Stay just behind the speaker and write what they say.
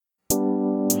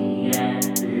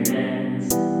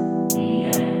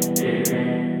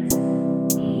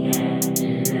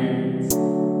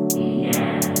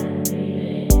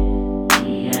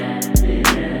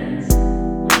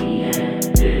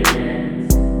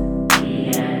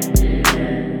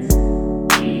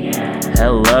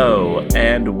Hello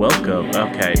and welcome.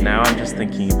 Okay, now I'm just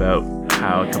thinking about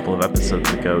how a couple of episodes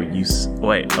ago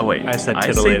wait. I said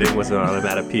titillating was an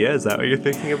onomatopoeia. Is that what you're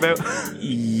thinking about?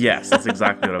 Yes, that's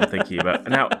exactly what I'm thinking about.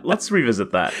 Now, let's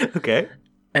revisit that. Okay.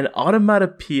 An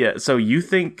onomatopoeia. So you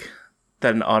think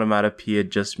that an onomatopoeia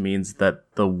just means that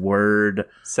the word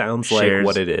sounds like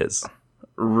what it is.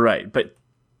 Right, but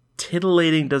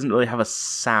titillating doesn't really have a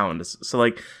sound. So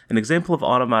like an example of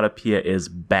onomatopoeia is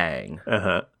bang.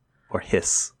 Uh-huh. Or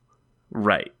hiss.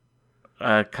 Right.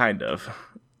 Kind of.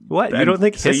 What? You don't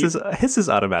think hiss is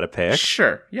onomatopoeic?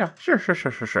 Sure. Yeah. Sure.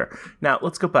 Now,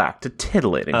 let's go back to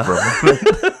titillating for a moment.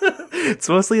 It's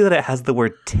mostly that it has the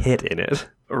word tit in it.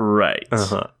 Right.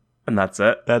 Uh-huh. And that's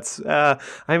it. That's, I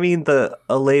mean, the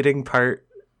elating part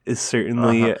is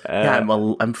certainly... Yeah,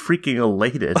 I'm freaking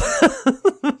elated.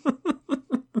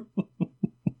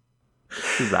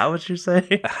 Is that what you're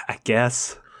saying? I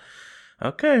guess.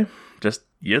 Okay. Just,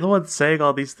 you're the one saying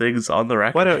all these things on the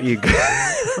record. Why don't you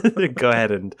go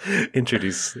ahead and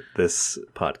introduce this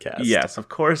podcast? Yes, of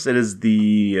course, it is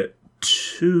the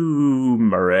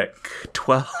turmeric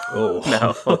 12. Oh.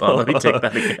 No, hold on, let me take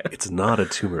that again. It's not a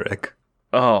turmeric.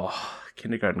 Oh,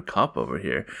 kindergarten cop over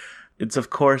here. It's,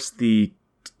 of course, I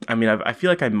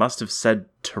feel like I must have said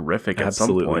terrific at some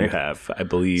point. Absolutely you have. I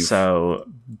believe. So,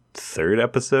 third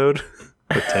episode?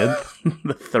 The 10th?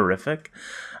 The terrific.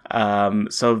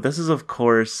 So this is, of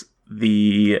course,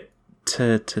 the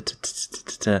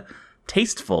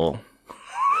tasteful.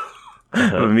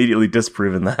 Uh-huh. I've immediately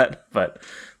disproven that, but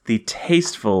the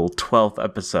tasteful 12th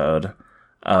episode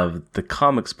of the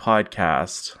comics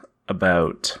podcast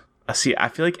about... See, I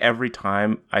feel like every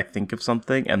time I think of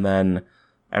something, and then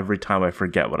every time I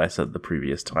forget what I said the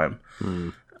previous time.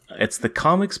 It's the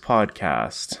comics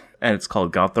podcast, and it's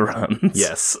called Got the Runs.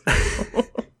 Yes.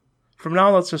 From now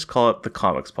on, let's just call it the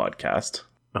comics podcast.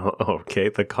 Oh, okay,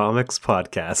 the comics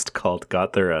podcast called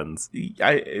Got the Runs.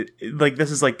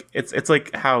 It's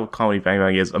like how Comedy Bang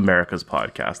Bang is America's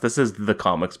podcast. This is the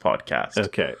comics podcast.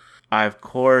 Okay. I, of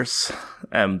course,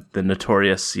 am the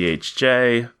notorious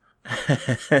CHJ.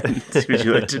 Would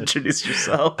you like to introduce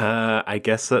yourself? I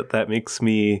guess that makes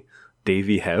me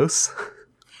Davey House.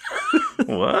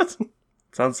 What?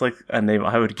 Sounds like a name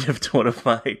I would give to one of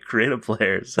my creative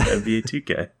players in NBA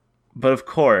 2K. But of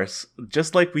course,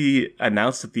 just like we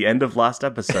announced at the end of last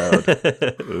episode,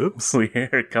 Oops.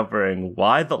 we're covering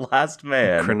Y: The Last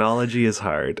Man. Chronology is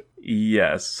hard.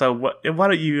 Yes. So what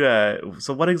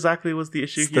exactly was the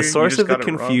issue here? The source of the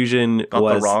confusion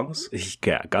was... the wrongs?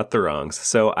 Yeah, got the wrongs.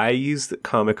 So I used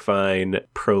ComicVine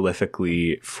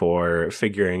prolifically for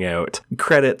figuring out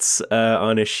credits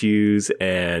on issues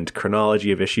and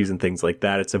chronology of issues and things like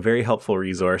that. It's a very helpful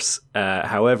resource.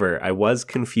 However, I was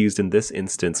confused in this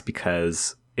instance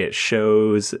because it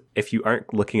shows, if you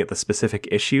aren't looking at the specific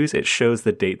issues, it shows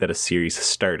the date that a series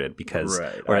started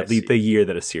or at least the year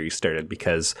that a series started,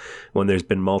 because when there's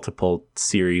been multiple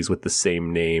series with the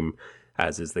same name,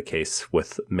 as is the case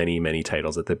with many, many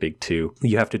titles at the big two,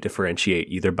 you have to differentiate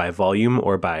either by volume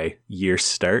or by year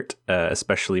start,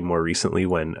 especially more recently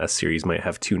when a series might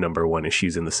have two number one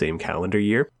issues in the same calendar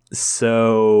year.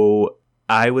 So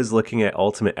I was looking at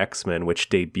Ultimate X-Men, which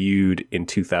debuted in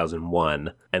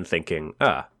 2001, and thinking,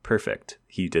 perfect.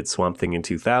 He did Swamp Thing in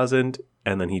 2000,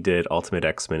 and then he did Ultimate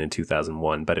X-Men in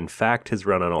 2001. But in fact, his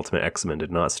run on Ultimate X-Men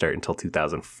did not start until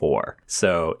 2004.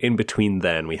 So in between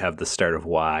then, we have the start of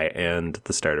Y and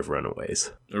the start of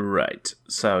Runaways. Right.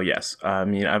 So yes, I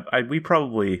mean,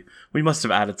 we must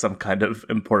have added some kind of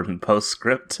important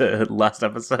postscript to last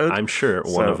episode. I'm sure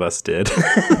one of us did.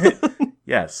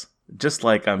 Yes. Just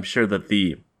like I'm sure that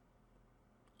the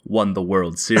won the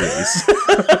World Series.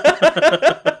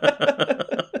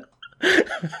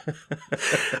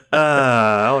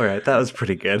 All right, that was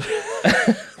pretty good.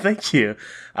 Thank you.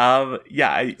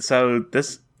 So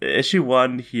this issue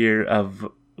 1 here of,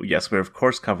 yes, we're of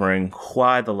course covering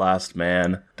Y: The Last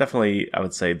Man. Definitely, I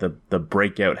would say the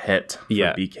breakout hit for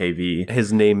BKV.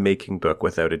 His name-making book,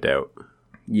 without a doubt.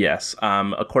 Yes.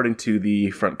 According to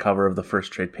the front cover of the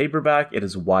first trade paperback, it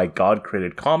is Why God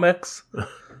Created Comics.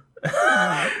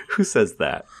 Who says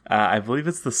that? I believe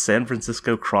it's the San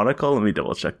Francisco Chronicle. Let me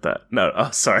double check that. No,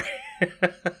 sorry.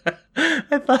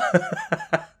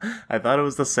 I thought it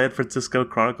was the San Francisco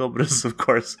Chronicle, but it's of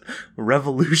course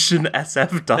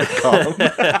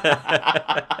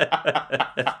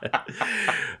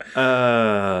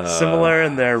revolutionsf.com. Similar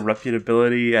in their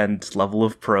reputability and level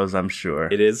of prose, I'm sure.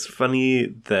 It is funny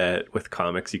that with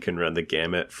comics you can run the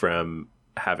gamut from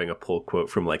having a pull quote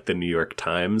from like the New York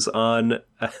Times on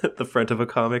the front of a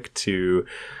comic to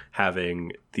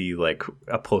having the like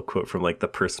a pull quote from like the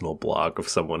personal blog of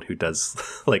someone who does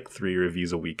like 3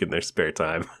 reviews a week in their spare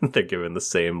time. They're given the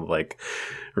same like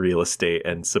real estate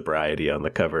and sobriety on the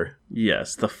cover.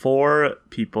 Yes, the 4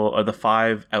 people or the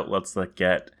 5 outlets that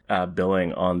get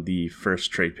billing on the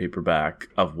first trade paperback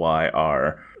of Y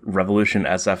are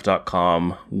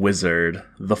RevolutionSF.com, Wizard,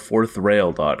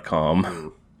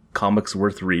 TheFourthRail.com, Comics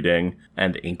Worth Reading,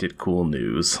 and Ain't It Cool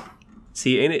News.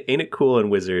 See, Ain't It Cool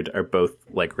and Wizard are both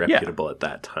like reputable at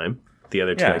that time. The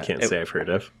other two I can't say I've heard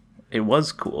of. It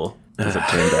was cool, as it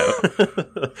turned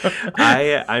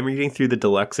out. I'm reading through the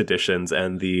deluxe editions,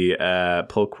 and the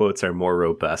pull quotes are more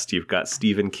robust. You've got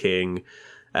Stephen King,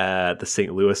 the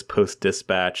St. Louis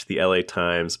Post-Dispatch, the LA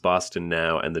Times, Boston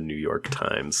Now, and the New York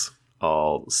Times,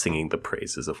 all singing the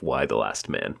praises of Y the Last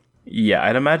Man. Yeah,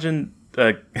 I'd imagine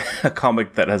a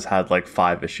comic that has had like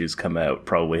 5 issues come out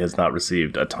probably has not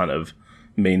received a ton of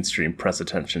mainstream press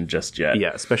attention just yet.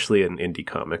 Yeah, especially an indie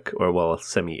comic, or well, a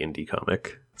semi-indie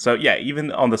comic. So yeah,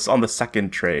 even on the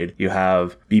second trade, you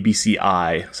have BBC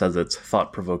I says it's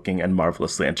thought-provoking and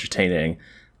marvelously entertaining,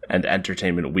 and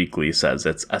Entertainment Weekly says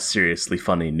it's a seriously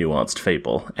funny, nuanced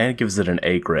fable, and it gives it an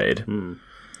A grade.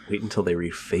 Wait until they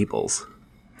read Fables.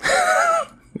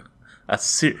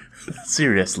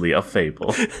 Seriously, a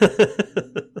fable.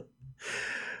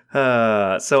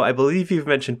 So I believe you've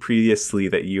mentioned previously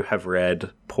that you have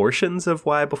read portions of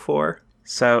Y before.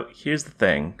 So here's the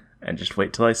thing, and just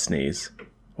wait till I sneeze.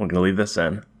 We're going to leave this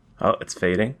in. Oh, it's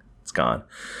fading. It's gone.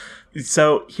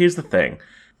 So here's the thing.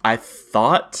 I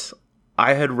thought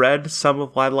I had read some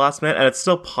of Y the Last Man, and it's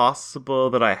still possible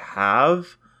that I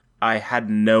have. I had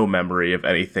no memory of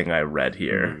anything I read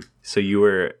here. So you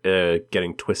were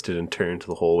getting twisted and turned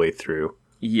the whole way through.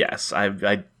 Yes,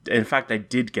 I in fact, I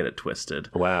did get it twisted.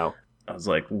 Wow. I was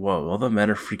like, whoa, all the men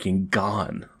are freaking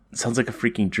gone. It sounds like a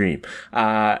freaking dream.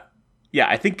 Yeah,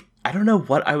 I don't know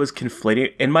what I was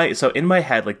conflating. In my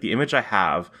head, like the image I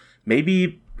have,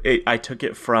 maybe I took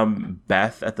it from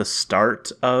Beth at the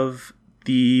start of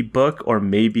the book, or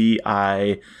maybe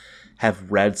I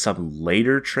have read some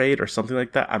later trade or something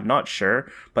like that. I'm not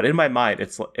sure, but in my mind,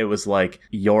 it was like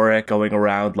Yorick going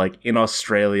around like in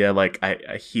Australia, like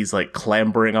he's like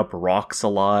clambering up rocks a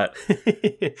lot.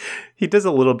 He does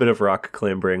a little bit of rock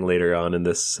clambering later on in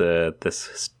this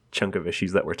this chunk of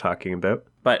issues that we're talking about.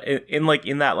 But in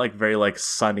that like very like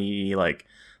sunny like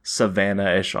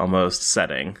savannah-ish almost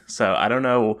setting. So I don't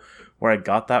know where I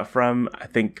got that from. I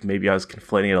think maybe I was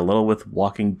conflating it a little with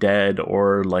Walking Dead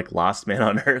or like Last Man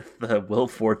on Earth, the Will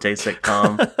Forte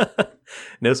sitcom.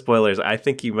 No spoilers. I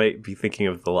think you might be thinking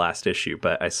of the last issue,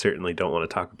 but I certainly don't want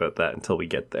to talk about that until we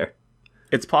get there.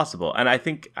 It's possible. And I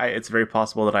think it's very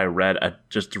possible that I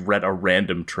just read a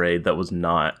random trade that was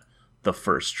not the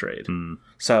first trade.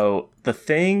 So the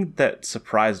thing that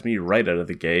surprised me right out of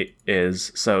the gate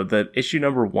is, so the issue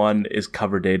number 1 is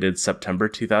cover dated September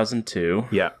 2002.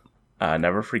 Yeah.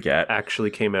 Never forget. Actually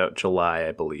came out July,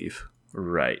 I believe.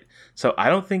 Right. So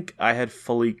I don't think I had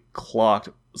fully clocked.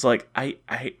 So like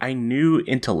I knew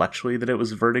intellectually that it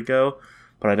was Vertigo,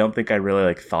 but I don't think I really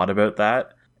like thought about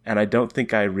that. And I don't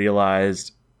think I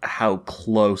realized how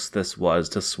close this was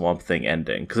to Swamp Thing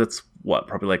ending. Because it's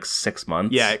probably like 6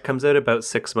 months? Yeah, it comes out about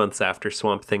 6 months after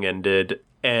Swamp Thing ended.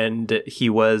 And he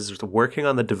was working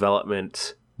on the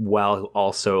development while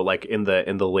also like in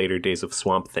the later days of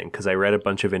Swamp Thing, because I read a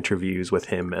bunch of interviews with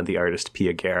him and the artist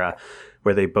Pia Guerra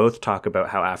where they both talk about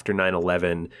how after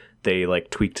 9/11 they like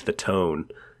tweaked the tone,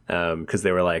 because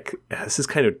they were like, this is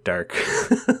kind of dark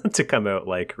to come out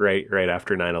like right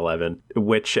after 9/11,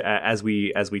 which as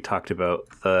we talked about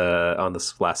on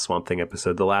this last Swamp Thing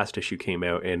episode, the last issue came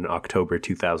out in October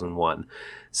 2001.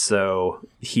 So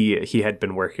he had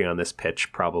been working on this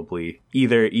pitch probably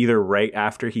either right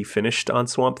after he finished on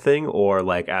Swamp Thing, or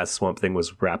like as Swamp Thing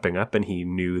was wrapping up and he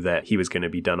knew that he was going to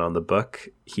be done on the book,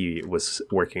 he was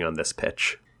working on this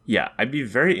pitch. Yeah, I'd be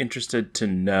very interested to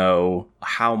know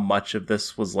how much of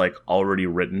this was like already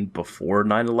written before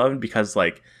 9/11, because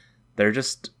like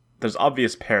there's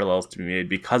obvious parallels to be made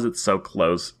because it's so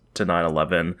close to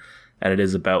 9/11, and it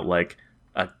is about like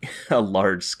a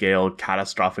large scale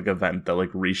catastrophic event that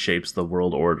like reshapes the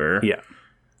world order. Yeah.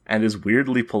 And is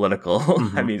weirdly political.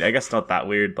 Mm-hmm. I mean, I guess not that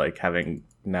weird, like having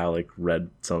now like read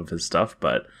some of his stuff,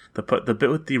 but the bit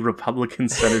with the Republican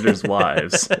senators'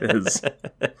 wives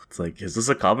it's like, is this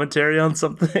a commentary on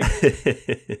something?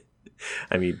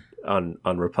 I mean, on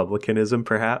republicanism,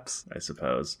 perhaps, I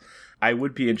suppose. I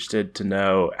would be interested to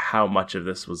know how much of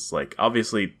this was like,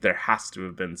 obviously there has to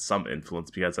have been some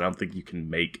influence, because I don't think you can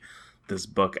make this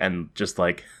book and just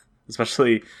like,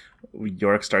 especially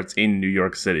Yorick starts in New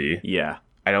York City. Yeah.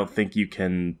 I don't think you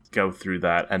can go through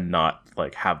that and not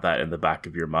like have that in the back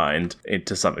of your mind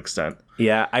to some extent.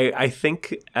 Yeah, I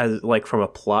think as like from a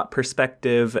plot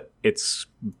perspective, it's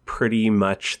pretty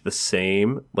much the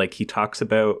same. Like he talks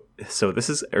about, so this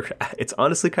is, it's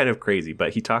honestly kind of crazy,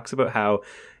 but he talks about how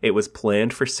it was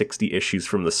planned for 60 issues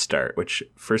from the start, which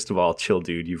first of all, chill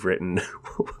dude, you've written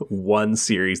one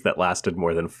series that lasted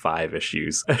more than 5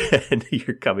 issues and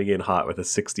you're coming in hot with a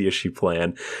 60 issue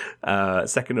plan.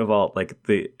 Second of all, like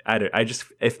I just,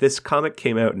 if this comic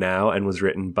came out now and was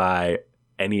written by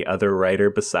any other writer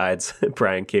besides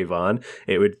Brian K. Vaughan,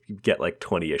 it would get like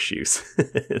 20 issues.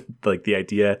 Like the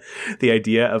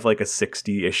idea of like a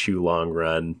 60 issue long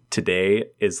run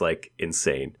today is like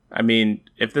insane. I mean,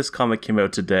 if this comic came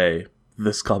out today,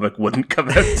 this comic wouldn't come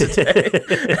out today.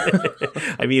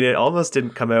 I mean, it almost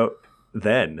didn't come out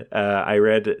then. I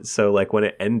read, so like when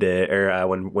it ended, or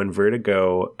when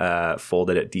Vertigo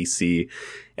folded at DC,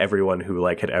 everyone who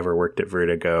like had ever worked at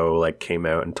Vertigo like came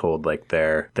out and told like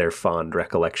their fond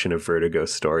recollection of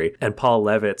Vertigo's story. And Paul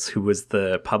Levitz, who was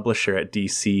the publisher at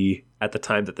DC at the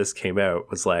time that this came out,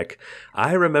 was like,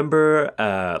 I remember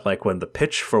like when the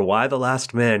pitch for Y the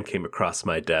Last Man came across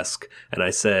my desk, and I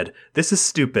said, this is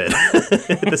stupid.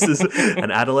 This is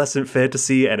an adolescent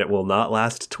fantasy and it will not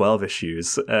last 12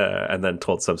 issues. And then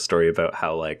told some story about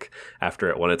how like after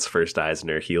it won its first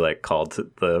Eisner, he like called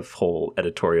the whole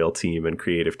editorial team and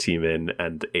creative team in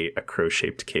and ate a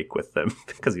crow-shaped cake with them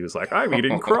because he was like, I'm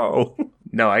eating crow.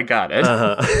 No, I got it.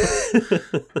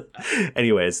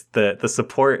 Anyways, the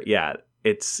support, yeah,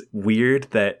 it's weird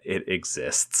that it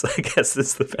exists. I guess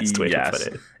that's the best way to put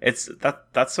it. It's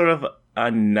that's sort of a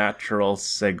natural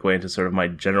segue into sort of my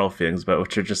general feelings about,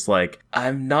 which are just like,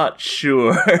 I'm not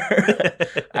sure.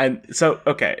 And so,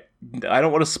 okay, I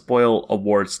don't want to spoil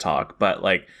awards talk, but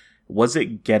like, was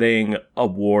it getting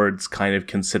awards kind of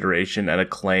consideration and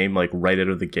acclaim like right out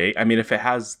of the gate? I mean, if it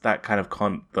has that kind of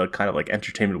the kind of like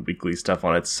Entertainment Weekly stuff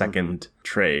on its second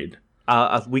trade.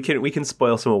 We can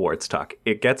spoil some awards talk.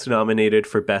 It gets nominated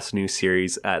for Best New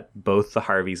Series at both the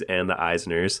Harveys and the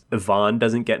Eisners. Vaughn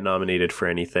doesn't get nominated for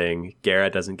anything. Guerra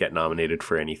doesn't get nominated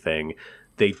for anything.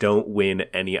 They don't win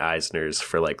any Eisners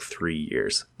for like 3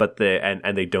 years, but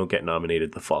they don't get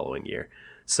nominated the following year.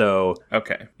 So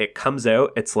okay, it comes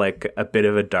out, it's like a bit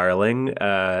of a darling,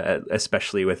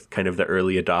 especially with kind of the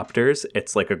early adopters.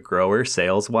 It's like a grower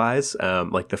sales wise.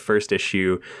 Like the first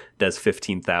issue does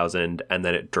 15,000 and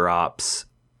then it drops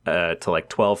to like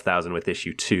 12,000 with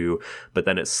issue 2, but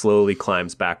then it slowly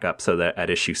climbs back up so that at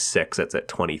issue 6 it's at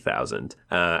 20,000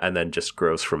 and then just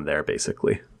grows from there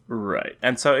basically. Right.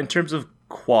 And so in terms of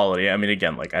quality, I mean,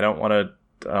 again, like I don't want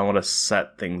to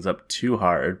set things up too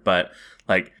hard, but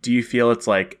like, do you feel it's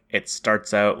like it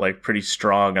starts out like pretty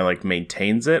strong and like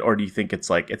maintains it? Or do you think it's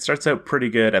like it starts out pretty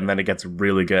good and then it gets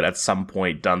really good at some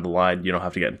point down the line? You don't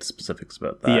have to get into specifics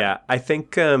about that. Yeah, I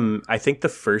think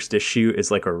the first issue is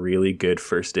like a really good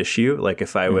first issue. Like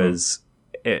if I was,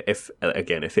 if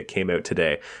it came out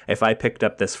today, if I picked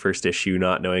up this first issue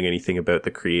not knowing anything about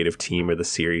the creative team or the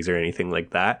series or anything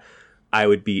like that, I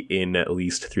would be in at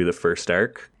least through the first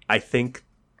arc. I think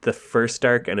the first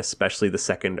arc and especially the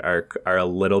second arc are a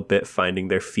little bit finding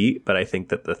their feet, but I think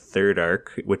that the third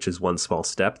arc, which is One Small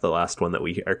Step, the last one that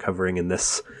we are covering in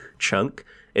this chunk,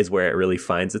 is where it really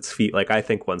finds its feet. Like I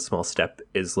think One Small Step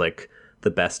is like the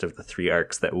best of the 3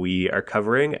 arcs that we are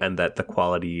covering, and that the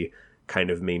quality kind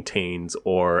of maintains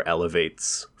or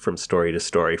elevates from story to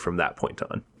story from that point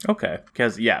on. Okay,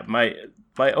 because yeah, my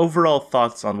overall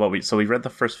thoughts on we read the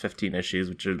first 15 issues,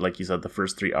 which are, like you said, the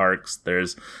first 3 arcs.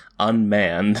 There's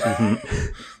Unmanned,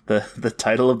 the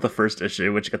title of the first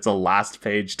issue, which gets a last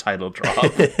page title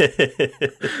drop,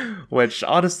 which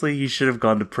honestly he should have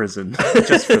gone to prison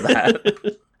just for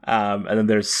that. And then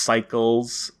there's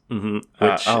Cycles.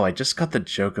 Which, I just got the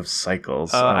joke of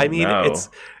Cycles. I mean, no.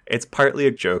 It's partly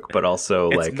a joke, but also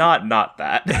it's like not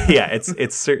that. Yeah,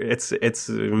 it's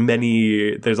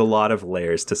many. There's a lot of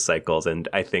layers to Cycles, and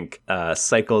I think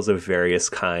cycles of various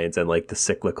kinds and like the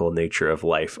cyclical nature of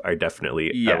life are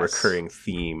definitely a recurring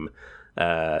theme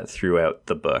throughout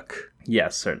the book.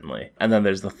 Yes, certainly. And then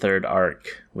there's the third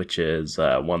arc, which is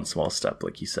One Small Step,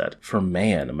 like you said. For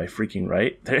man, am I freaking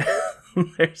right?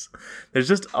 There's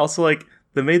just also like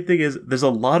the main thing is there's a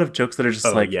lot of jokes that are just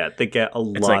like, yeah, they get a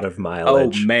lot like, of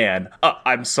mileage. Oh man,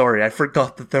 I'm sorry, I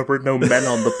forgot that there were no men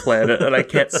on the planet, and I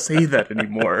can't say that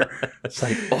anymore. It's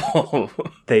like, oh,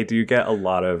 they do get a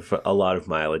lot of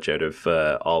mileage out of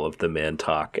all of the man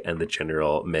talk and the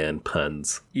general man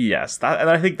puns. yes, and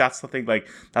I think that's the thing. Like,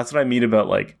 that's what I mean about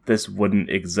like this wouldn't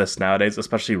exist nowadays,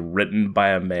 especially written by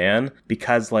a man,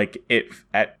 because like it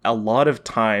at a lot of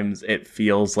times it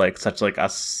feels like such like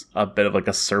a bit of like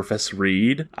a surface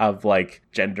read of like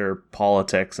gender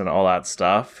politics and all that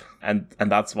stuff. And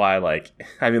that's why, like,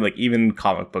 I mean, like, even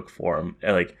comic book form,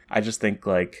 like, I just think,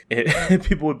 like,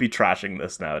 people would be trashing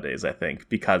this nowadays, I think,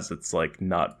 because it's, like,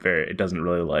 it doesn't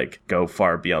really, like, go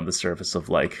far beyond the surface of,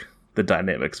 like, the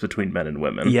dynamics between men and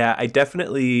women. Yeah, I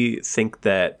definitely think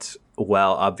that,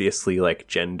 while obviously, like,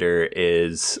 gender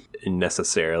is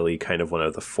necessarily kind of one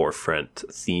of the forefront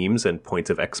themes and points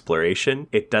of exploration,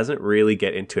 it doesn't really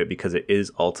get into it because it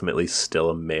is ultimately still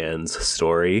a man's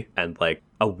story, and, like,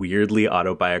 a weirdly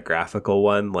autobiographical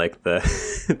one. Like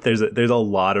there's a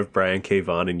lot of Brian K.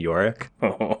 Vaughan in Yorick.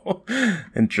 Oh,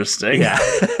 interesting. Yeah.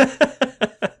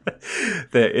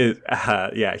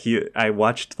 I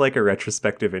watched like a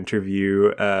retrospective interview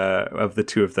of the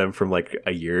two of them from like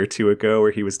a year or two ago, where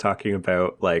he was talking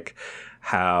about like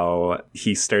how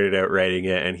he started out writing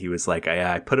it, and he was like,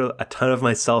 I put a ton of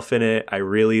myself in it. I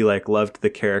really like loved the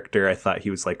character. I thought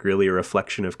he was like really a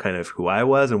reflection of kind of who I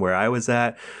was and where I was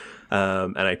at.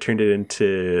 And I turned it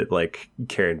into like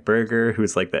Karen Berger,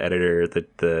 who's like the editor,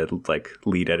 the like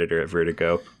lead editor at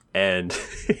Vertigo. And,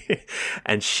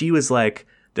 and she was like,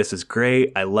 this is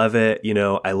great. I love it. You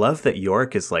know, I love that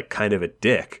York is like kind of a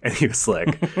dick. And he was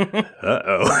like,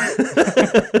 uh-oh.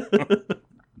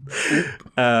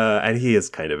 And he is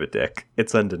kind of a dick.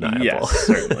 It's undeniable. Yes,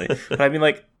 certainly. But I mean,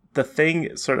 like, the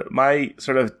thing, my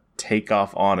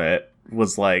takeoff on it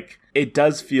was like, it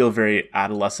does feel very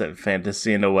adolescent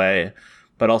fantasy in a way,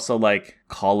 but also like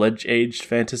college aged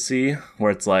fantasy,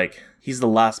 where it's like, he's the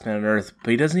last man on Earth,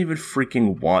 but he doesn't even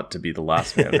freaking want to be the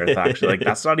last man on Earth, actually. Like,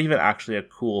 that's not even actually a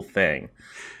cool thing.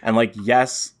 And like,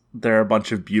 yes, there are a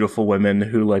bunch of beautiful women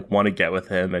who like want to get with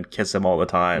him and kiss him all the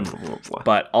time,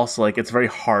 but also like it's very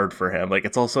hard for him. Like,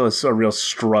 it's also a real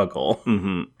struggle.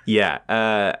 Mm-hmm.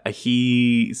 Yeah,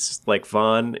 he's like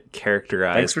Vaughan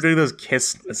characterized. Thanks for doing those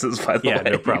kisses, by the way. Yeah,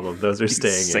 no problem. Those are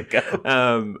staying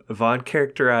in. Vaughan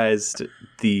characterized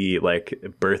the like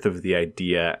birth of the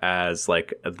idea as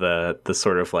like the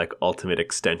sort of like ultimate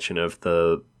extension of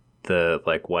the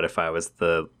like, what if I was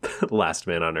the last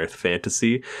man on Earth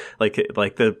fantasy. Like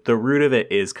the root of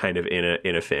it is kind of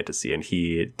in a fantasy, and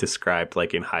he described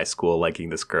like in high school liking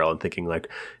this girl and thinking like,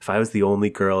 if I was the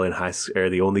only girl in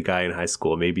the only guy in high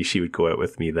school, maybe she would go out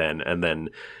with me then. And then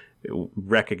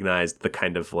recognized the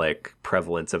kind of like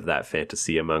prevalence of that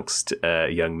fantasy amongst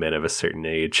young men of a certain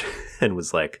age, and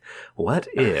was like, what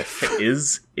if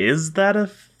is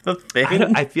that the thing?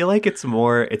 I feel like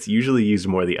it's usually used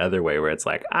more the other way, where it's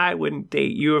like, I wouldn't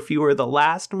date you if you were the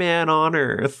last man on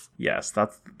Earth. Yes,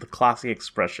 that's the classic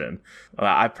expression.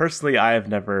 I have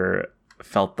never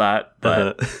felt that,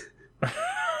 but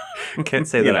can't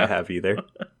say that I have either.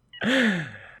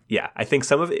 Yeah, I think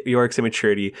some of Yorick's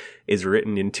immaturity is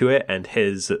written into it, and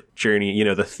his journey, you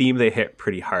know, the theme they hit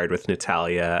pretty hard with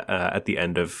Natalia at the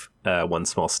end of One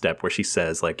Small Step, where she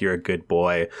says, like, you're a good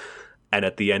boy, and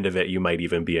at the end of it, you might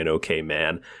even be an okay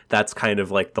man. That's kind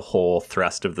of like the whole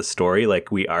thrust of the story.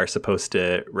 Like, we are supposed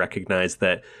to recognize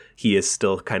that he is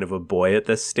still kind of a boy at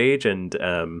this stage, and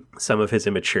some of his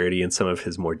immaturity and some of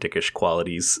his more dickish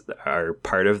qualities are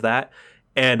part of that.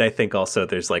 And I think also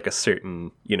there's like a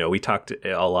certain, you know, we talked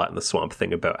a lot in the Swamp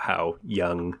Thing about how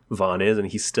young Vaughan is, and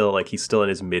he's still in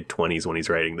his mid-20s when he's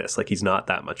writing this. Like, he's not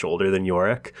that much older than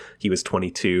Yorick. He was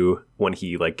 22 when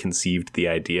he like conceived the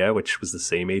idea, which was the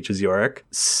same age as Yorick.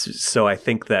 So I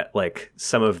think that like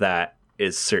some of that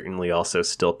is certainly also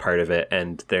still part of it,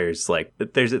 and there's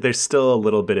still a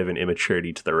little bit of an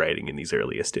immaturity to the writing in these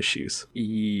earliest issues.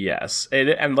 Yes,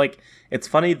 and like, it's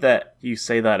funny that you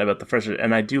say that about the first,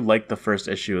 and I do like the first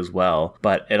issue as well,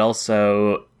 but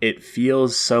it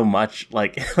feels so much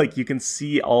like you can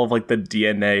see all of like the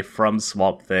DNA from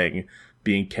Swamp Thing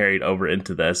being carried over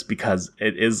into this, because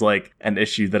it is like an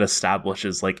issue that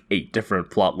establishes like 8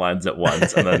 different plot lines at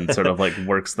once and then sort of like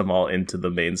works them all into the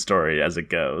main story as it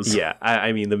goes. Yeah,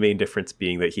 I mean, the main difference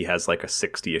being that he has like a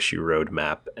 60 issue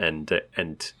roadmap and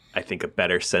I think a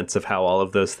better sense of how all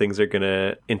of those things are going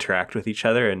to interact with each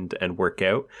other and work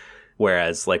out.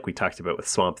 Whereas, like we talked about with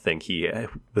Swamp Thing,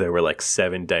 there were like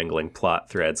 7 dangling plot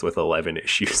threads with 11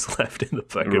 issues left in the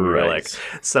book, and we were like,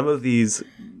 some of these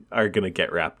are going to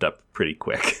get wrapped up pretty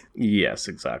quick. Yes,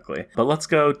 exactly. But let's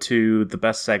go to the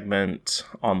best segment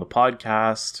on the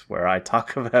podcast where I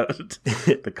talk about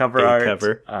the cover art.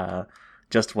 Cover.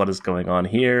 Just what is going on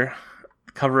here.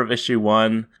 The cover of issue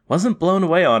 1 wasn't blown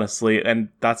away, honestly, and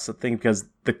that's the thing, because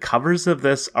the covers of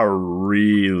this are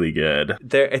really good.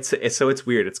 It's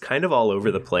weird. It's kind of all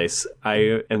over the place.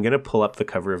 I am going to pull up the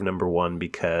cover of number 1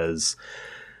 because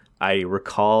I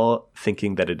recall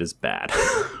thinking that it is bad.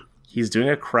 He's doing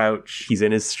a crouch. He's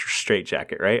in his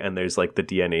straitjacket, right? And there's like the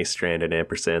DNA strand and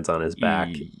ampersands on his back.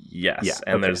 Yes. Yeah,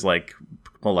 and there's like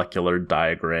molecular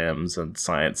diagrams and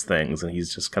science things, and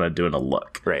he's just kind of doing a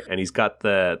look. Right. And he's got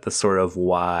the sort of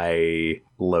Y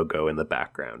logo in the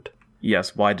background.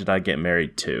 Yes. Why Did I Get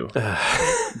Married To?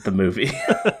 The movie.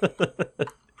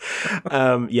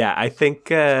 I think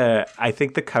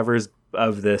the covers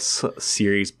of this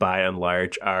series by and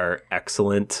large are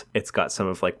excellent. It's got some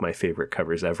of like my favorite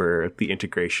covers ever. The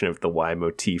integration of the Y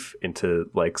motif into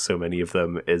like so many of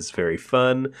them is very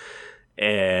fun,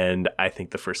 and I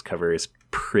think the first cover is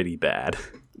pretty bad.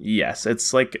 Yes,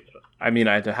 it's like, I mean,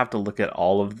 I'd have to look at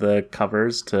all of the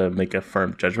covers to make a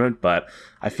firm judgment, but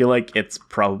I feel like it's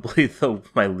probably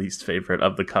my least favorite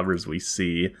of the covers we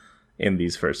see in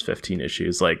these first 15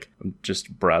 issues. Like, I'm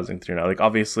just browsing through now. Like,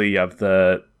 obviously you have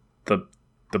the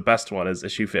best one is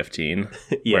issue 15,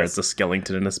 yes. where it's a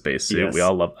skeleton in a spacesuit. Yes. We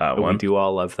all love that one. We do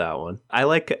all love that one. I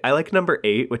like number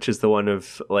 8, which is the one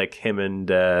of like him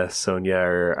and Sonia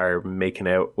are making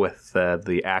out with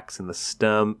the axe and the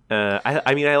stump.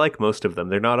 I mean, I like most of them.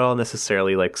 They're not all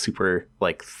necessarily like super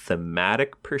like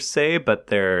thematic per se, but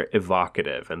they're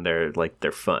evocative and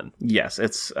they're fun. Yes,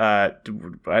 it's. I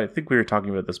think we were talking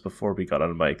about this before we got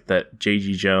on mic, that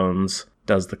J.G. Jones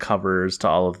does the covers to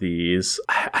all of these.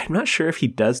 I'm not sure if he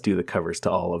does do the covers to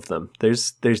all of them.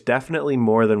 There's definitely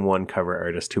more than one cover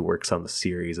artist who works on the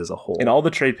series as a whole. In all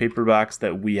the trade paperbacks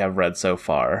that we have read so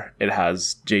far, it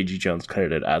has J.G. Jones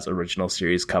credited as original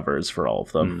series covers for all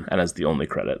of them, and as the only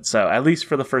credit. So at least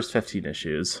for the first 15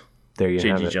 issues, there you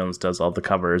have J.G. it. Jones does all the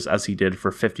covers, as he did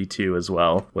for 52 as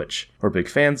well, which we're big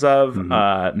fans of.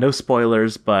 No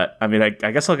spoilers, but I mean, I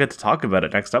guess I'll get to talk about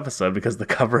it next episode, because the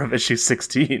cover of issue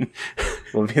 16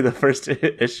 will be the first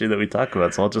issue that we talk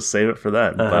about, so I'll just save it for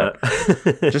then. But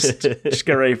just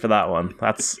get ready for that one.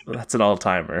 That's an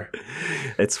all-timer.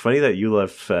 It's funny that you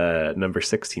love number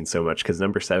 16 so much, because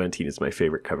number 17 is my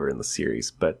favorite cover in the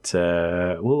series, but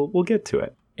we'll get to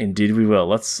it. Indeed we will.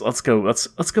 Let's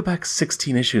go back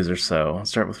 16 issues or so. I'll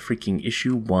start with freaking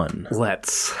issue 1.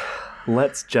 Let's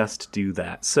just do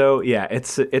that. So yeah,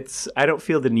 it's I don't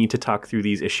feel the need to talk through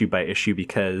these issue by issue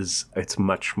because it's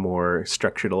much more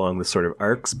structured along the sort of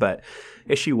arcs, but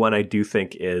issue 1 I do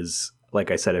think is, like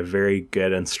I said, a very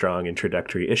good and strong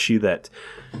introductory issue that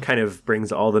kind of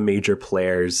brings all the major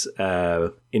players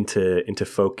into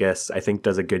focus. I think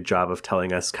does a good job of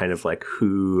telling us kind of like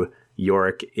who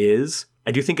Yorick is. I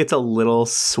do think it's a little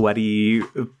sweaty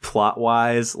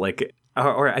plot-wise, like,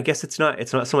 or I guess it's not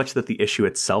so much that the issue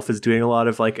itself is doing a lot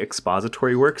of like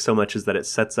expository work, so much as that it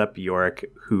sets up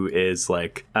Yorick, who is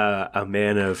like a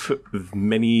man of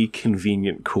many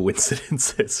convenient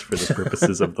coincidences for the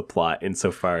purposes of the plot,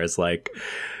 insofar as like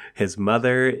his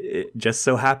mother just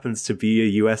so happens to be a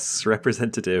U.S.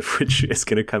 representative, which is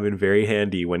going to come in very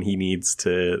handy when he needs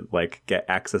to like get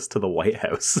access to the White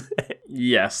House.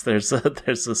 Yes, there's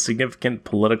a significant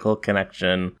political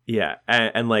connection. Yeah,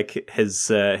 and like his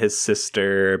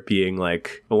sister being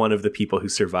like one of the people who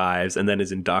survives and then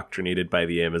is indoctrinated by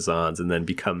the Amazons and then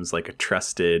becomes like a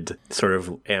trusted sort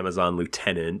of Amazon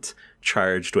lieutenant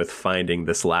charged with finding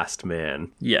this last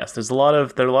man. Yes, there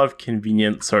are a lot of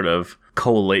convenient sort of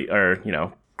collate or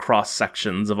cross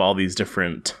sections of all these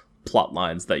different plot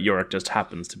lines that Yorick just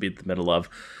happens to be in the middle of.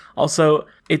 Also,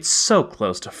 it's so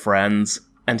close to Friends,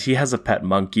 and he has a pet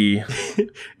monkey.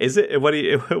 Is it?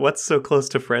 What's so close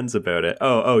to Friends about it?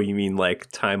 Oh, you mean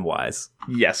like time wise?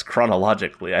 Yes,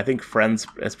 chronologically. I think Friends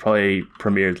is probably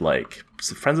premiered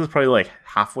Friends is probably like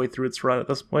halfway through its run at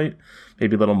this point,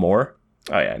 maybe a little more.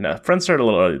 Oh yeah, no, Friends started a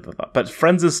little earlier than that, but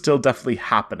Friends is still definitely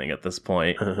happening at this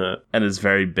point, and is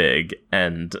very big,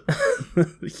 and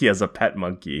he has a pet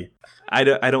monkey. I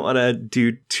don't want to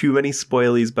do too many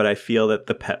spoilies, but I feel that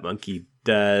the pet monkey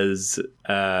does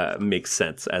make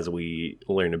sense as we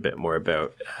learn a bit more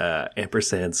about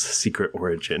Ampersand's secret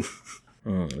origin.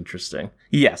 Interesting.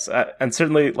 Yes, and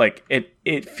certainly like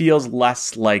it feels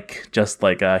less like just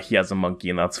like he has a monkey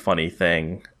and that's funny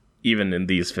thing. even in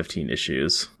these 15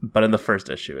 issues. But in the first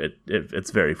issue,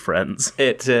 it's very Friends.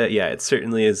 It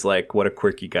certainly is like, what a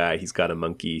quirky guy. He's got a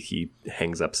monkey. He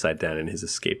hangs upside down in his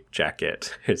escape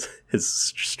jacket, his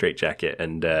straight jacket,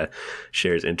 and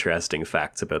shares interesting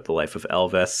facts about the life of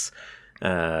Elvis.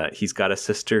 He's got a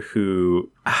sister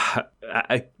who,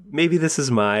 maybe this is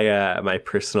my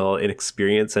personal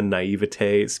inexperience and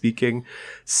naivete speaking,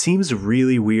 seems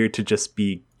really weird to just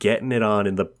be getting it on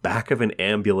in the back of an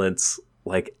ambulance,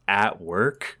 like at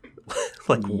work,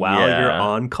 like while you're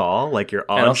on call, like you're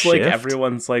on and also shift. Like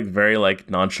everyone's like very like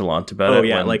nonchalant about it. Oh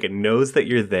yeah, like it knows that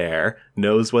you're there,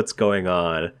 knows what's going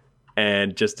on,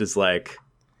 and just is like,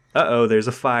 uh-oh, there's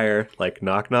a fire, like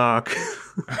knock knock.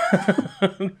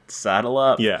 Saddle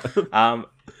up. Yeah. Are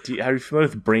you familiar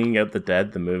with Bringing Out the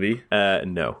Dead, the movie?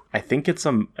 No. I think it's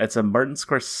a Martin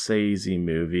Scorsese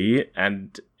movie,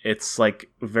 and it's like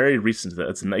very recent.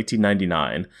 It's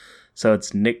 1999. So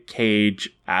it's Nick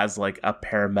Cage as like a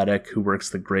paramedic who works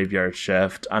the graveyard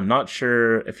shift. I'm not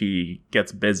sure if he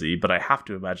gets busy, but I have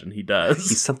to imagine he does.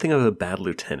 He's something of a bad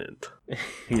lieutenant.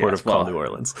 Port of Call, New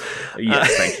Orleans.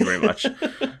 Yes, thank you very much.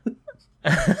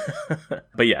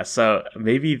 But yeah, so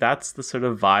maybe that's the sort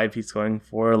of vibe he's going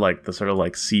for, like the sort of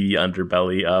like seedy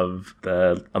underbelly of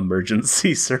the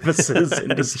emergency services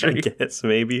industry. I guess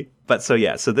maybe. But so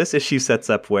this issue sets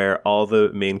up where all the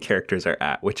main characters are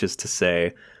at, which is to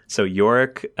say, so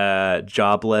Yorick,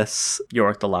 jobless.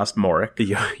 Yorick the Last Morrick.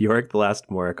 Yorick the Last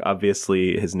Morrick.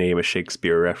 Obviously, his name is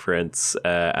Shakespeare reference,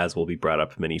 as will be brought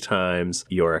up many times.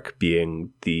 Yorick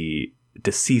being the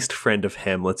deceased friend of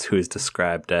Hamlet's, who is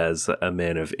described as a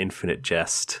man of infinite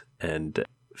jest and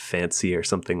fancy or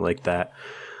something like that.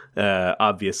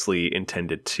 Obviously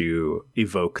intended to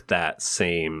evoke that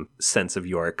same sense of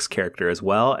Yorick's character as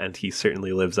well, and he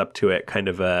certainly lives up to it. Kind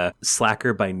of a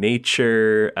slacker by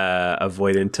nature,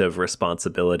 avoidant of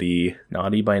responsibility.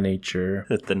 Naughty by nature.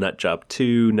 The nut job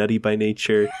too, nutty by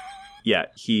nature. Yeah,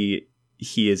 he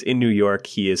is in New York.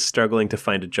 He is struggling to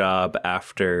find a job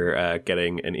after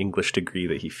getting an English degree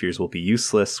that he fears will be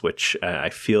useless, which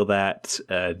I feel that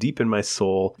deep in my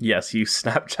soul. Yes, you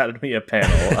Snapchatted me a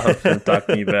panel of him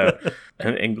talking about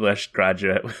an English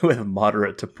graduate with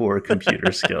moderate to poor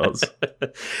computer skills.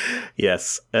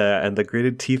 Yes, and the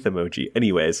gritted teeth emoji.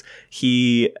 Anyways,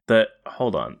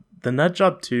 hold on. The Nut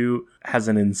Job 2 has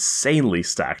an insanely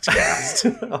stacked cast.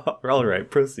 All right,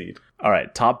 proceed. All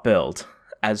right, top build.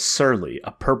 As Surly, a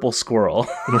purple squirrel,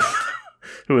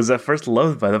 who was at first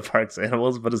loathed by the park's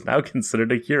animals, but is now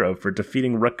considered a hero for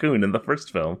defeating Raccoon in the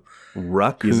first film.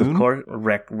 Raccoon? He's, of course,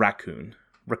 Raccoon.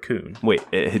 Raccoon. Wait,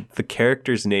 the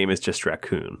character's name is just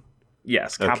Raccoon?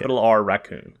 Yes, capital okay. R,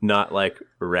 Raccoon. Not like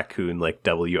Raccoon, like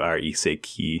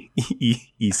W-R-E-C-K.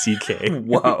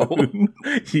 Whoa.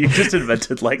 You just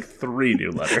invented like 3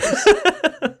 new letters.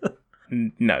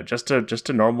 No, just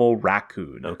a normal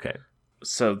raccoon. Okay.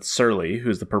 So Surly,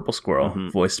 who's the purple squirrel,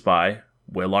 voiced by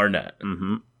Will Arnett.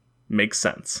 Mm-hmm. Makes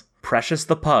sense. Precious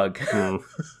the pug,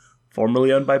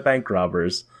 formerly owned by bank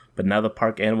robbers, but now the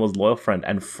park animal's loyal friend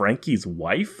and Frankie's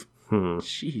wife?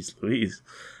 Jeez Louise.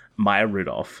 Maya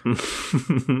Rudolph.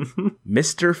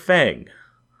 Mr. Fang,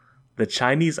 the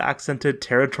Chinese accented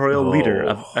territorial leader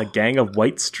of a gang of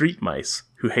white street mice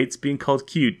who hates being called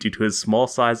cute due to his small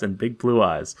size and big blue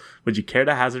eyes. Would you care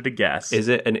to hazard a guess? Is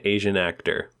it an Asian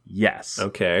actor? Yes.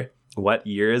 Okay. What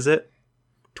year is it?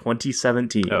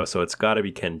 2017. Oh, so it's got to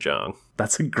be Ken Jeong.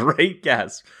 That's a great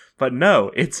guess. But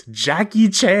no, it's Jackie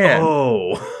Chan.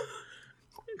 Oh.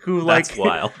 Who, like, that's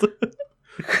wild.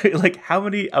 Like, how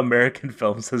many American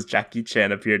films has Jackie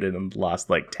Chan appeared in the last,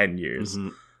 like, 10 years?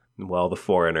 Mm-hmm. Well, The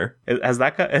Foreigner.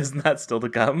 Isn't that still to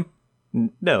come?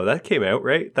 No, that came out,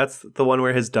 right? That's the one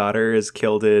where his daughter is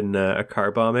killed in a car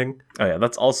bombing. Oh yeah,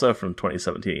 that's also from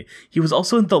 2017. He was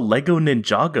also in the Lego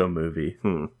Ninjago movie.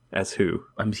 As who?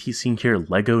 He's seeing here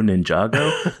Lego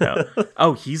Ninjago. No.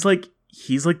 Oh, he's like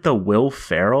the Will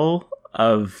Ferrell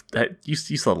of you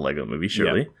saw the Lego movie,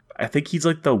 surely? Yep. I think he's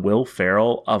like the Will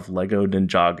Ferrell of Lego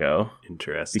Ninjago.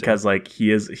 Interesting. Because like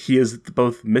he is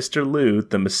both Mr. Liu,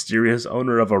 the mysterious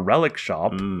owner of a relic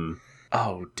shop.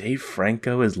 Oh, Dave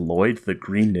Franco is Lloyd, the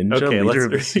Green Ninja, okay, leader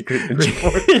of a secret ninja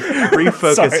force.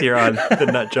 Refocus here on the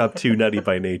Nut Job 2 Nutty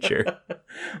by Nature.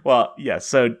 Well, yeah,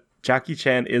 so Jackie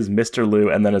Chan is Mr.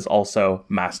 Liu and then is also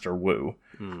Master Wu.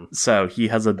 So he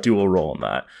has a dual role in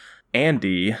that.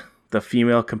 Andy, the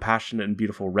female compassionate and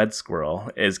beautiful red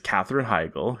squirrel, is Katherine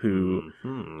Heigl, who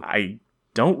I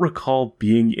don't recall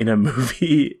being in a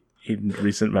movie in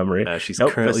recent memory. She's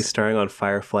currently starring on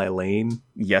Firefly Lane.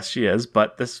 Yes, she is.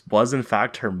 But this was, in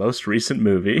fact, her most recent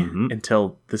movie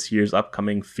until this year's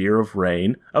upcoming Fear of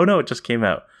Rain. Oh, no, it just came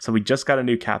out. So we just got a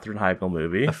new Katherine Heigl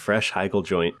movie. A fresh Heigl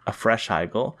joint. A fresh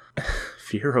Heigl.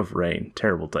 Fear of Rain.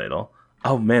 Terrible title.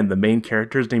 Oh, man, the main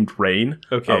character is named Rain?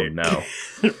 Okay. Oh, no.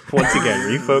 Once again,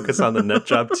 refocus on the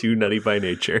Nutjob 2 Nutty by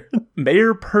Nature.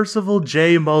 Mayor Percival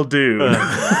J. Muldoon.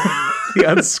 The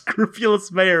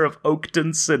unscrupulous mayor of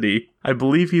Oakton City. I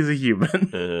believe he's a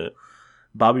human.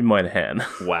 Bobby Moynihan.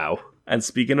 Wow. And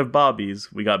speaking of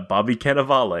Bobbies, we got Bobby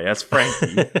Cannavale as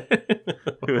Frankie,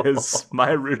 who is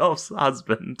Maya Rudolph's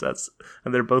husband.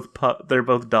 And they're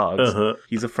both dogs.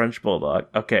 He's a French bulldog.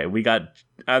 Okay,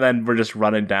 and then we're just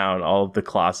running down all of the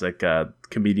classic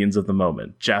comedians of the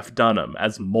moment. Jeff Dunham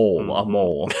as Mole, a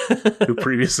mole, who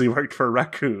previously worked for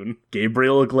Raccoon.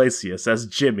 Gabriel Iglesias as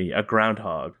Jimmy, a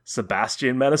groundhog.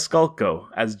 Sebastian Maniscalco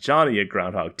as Johnny, a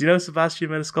groundhog. Do you know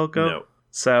Sebastian Maniscalco? No.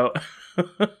 So...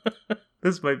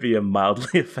 This might be a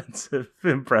mildly offensive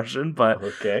impression, but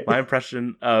my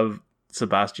impression of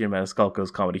Sebastian Maniscalco's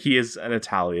comedy, he is an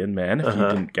Italian man, if you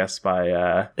didn't guess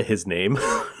by... his name?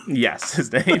 Yes,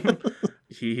 his name.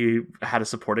 He had a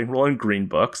supporting role in Green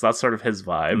Book, so that's sort of his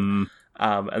vibe.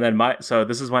 And then so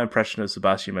this is my impression of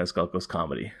Sebastian Maniscalco's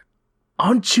comedy.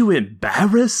 Aren't you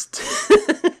embarrassed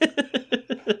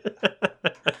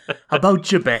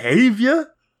about your behavior?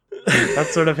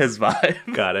 That's sort of his vibe.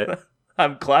 Got it.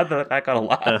 I'm glad that got a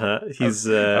laugh.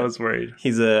 I was worried.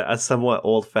 He's a somewhat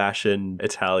old-fashioned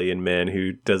Italian man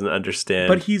who doesn't understand.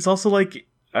 But he's also like,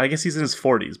 I guess he's in his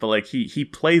 40s, but like he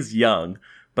plays young.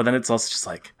 But then it's also just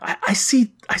like, I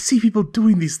see people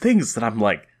doing these things that I'm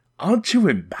like, aren't you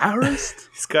embarrassed?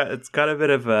 It's got a bit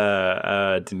of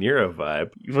a De Niro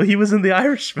vibe. Well, he was in The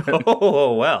Irishman.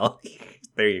 Oh well,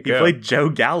 there you go. He played Joe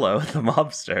Gallo, the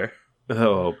mobster.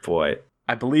 Oh boy.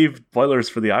 I believe, spoilers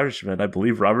for The Irishman, I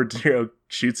believe Robert De Niro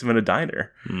shoots him in a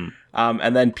diner.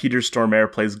 And then Peter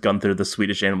Stormare plays Gunther, the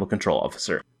Swedish animal control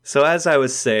officer. So as I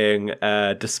was saying,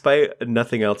 despite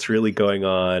nothing else really going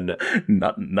on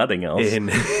nothing else in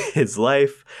his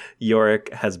life,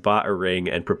 Yorick has bought a ring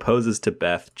and proposes to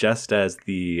Beth just as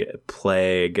the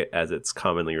plague, as it's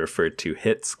commonly referred to,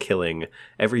 hits, killing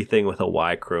everything with a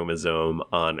Y chromosome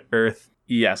on Earth.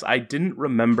 Yes, I didn't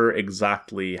remember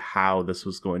exactly how this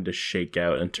was going to shake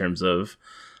out in terms of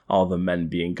all the men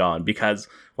being gone, because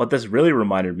what this really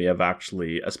reminded me of,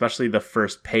 actually, especially the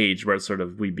first page where it's sort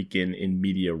of we begin in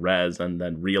media res and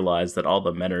then realize that all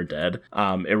the men are dead,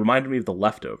 it reminded me of The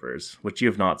Leftovers, which you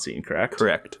have not seen, correct?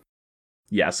 Correct.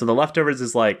 Yeah, so The Leftovers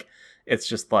is like, it's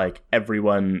just like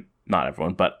everyone... Not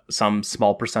everyone, but some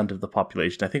small percent of the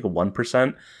population, I think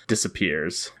 1%,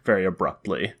 disappears very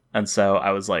abruptly. And so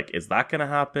I was like, is that going to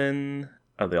happen?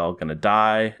 Are they all going to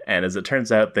die? And as it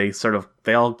turns out, they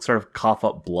all sort of cough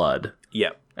up blood.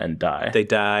 Yep. And die. They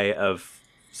die of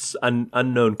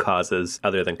unknown causes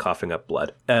other than coughing up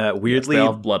blood. Weirdly, yes, they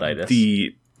all have blooditis.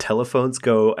 The telephones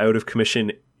go out of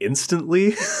commission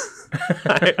instantly.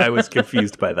 I was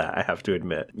confused by that, I have to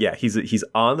admit. Yeah, he's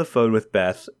on the phone with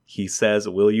Beth. He says,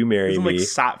 "Will you marry me?" Like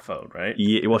sat phone, right?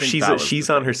 Yeah, well, she's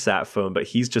on her sat phone, but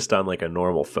he's just on like a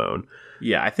normal phone.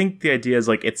 Yeah, I think the idea is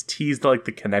like it's teased like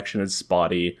the connection is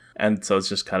spotty, and so it's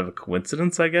just kind of a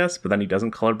coincidence, I guess. But then he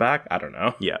doesn't call her back. I don't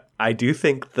know. Yeah, I do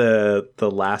think the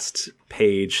last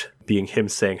page being him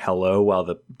saying hello while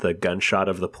the gunshot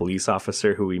of the police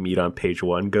officer who we meet on page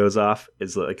 1 goes off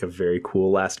is like a very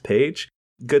cool last page.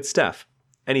 Good stuff.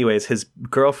 Anyways, his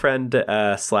girlfriend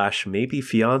 / maybe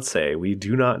fiance, we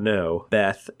do not know,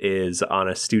 Beth, is on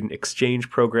a student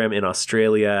exchange program in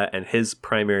Australia, and his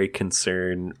primary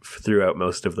concern throughout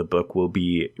most of the book will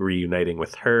be reuniting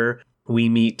with her. We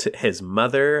meet his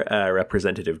mother,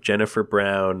 Representative Jennifer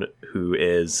Brown, who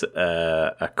is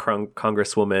a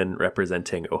congresswoman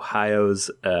representing Ohio's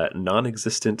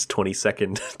non-existent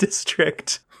 22nd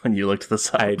district. When you looked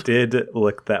this up. I did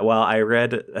look that. Well, I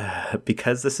read,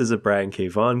 because this is a Brian K.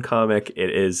 Vaughan comic, it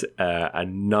is a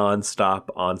non-stop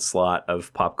onslaught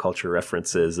of pop culture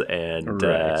references and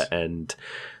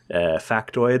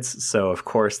factoids. So, of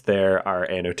course, there are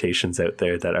annotations out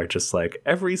there that are just like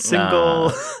every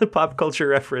single pop culture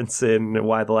reference in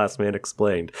Why the Last Man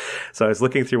Explained. So I was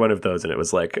looking through one of those and it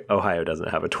was like, Ohio doesn't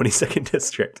have a 22nd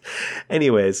district.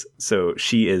 Anyways, so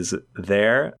she is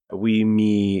there. We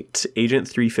meet Agent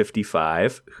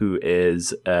 355, who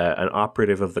is an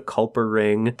operative of the Culper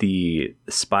Ring, the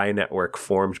spy network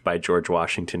formed by George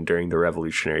Washington during the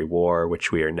Revolutionary War,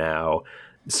 which we are now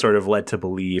sort of led to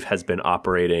believe has been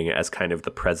operating as kind of the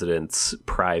president's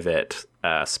private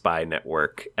spy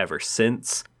network ever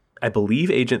since. I believe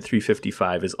Agent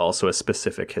 355 is also a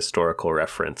specific historical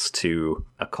reference to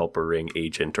a Culper Ring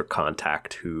agent or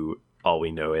contact who all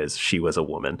we know is she was a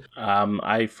woman.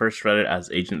 I first read it as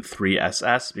Agent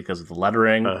 3SS because of the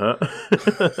lettering. I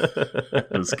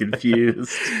was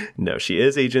confused. No, she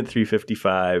is Agent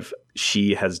 355.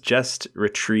 She has just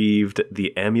retrieved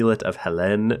the Amulet of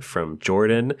Helene from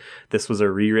Jordan. This was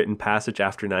a rewritten passage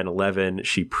after 9/11.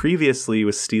 She previously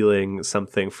was stealing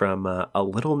something from a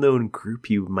little-known group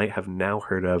you might have now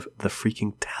heard of, the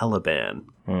freaking Taliban.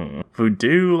 Who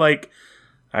do, like...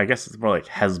 I guess it's more like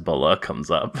Hezbollah comes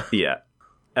up. Yeah.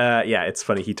 Yeah, it's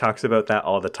funny. He talks about that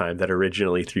all the time, that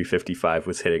originally 355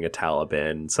 was hitting a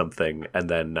Taliban something, and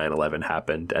then 9/11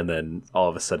 happened, and then all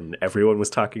of a sudden everyone was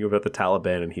talking about the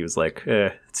Taliban, and he was like,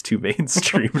 it's too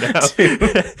mainstream now.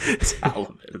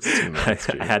 Taliban, it's too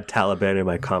mainstream. I had Taliban in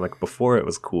my comic before it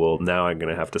was cool. Now I'm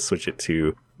going to have to switch it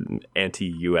to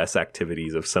anti-US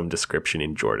activities of some description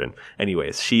in Jordan.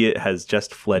 Anyways, she has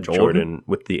just fled Jordan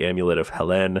with the Amulet of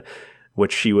Helene,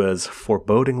 which she was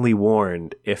forebodingly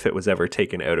warned, if it was ever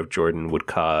taken out of Jordan, would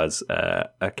cause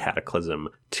a cataclysm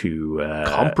to...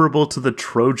 comparable to the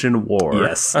Trojan War.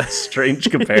 Yes. A strange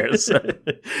comparison.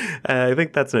 I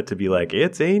think that's meant to be like,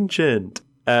 it's ancient.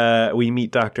 We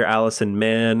meet Dr. Allison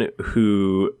Mann,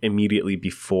 who immediately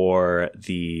before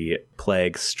the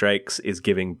plague strikes is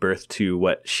giving birth to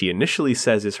what she initially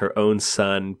says is her own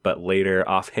son, but later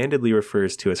offhandedly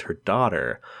refers to as her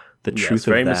daughter. The truth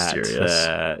of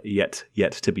that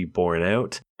yet to be borne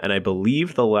out. And I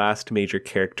believe the last major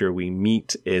character we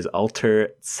meet is Alter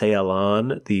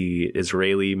Tsealan, the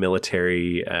Israeli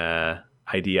military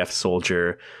IDF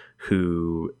soldier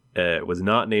who was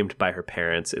not named by her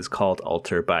parents, is called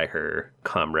Alter by her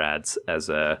comrades as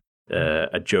a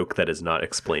joke that is not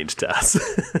explained to us.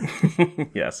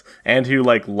 Yes, and who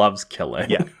loves killing.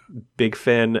 Yeah, big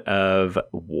fan of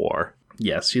war.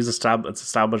 Yes, it's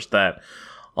established that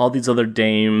all these other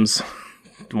dames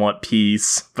want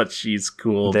peace, but she's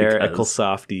cool. They're equal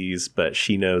softies, but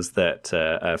she knows that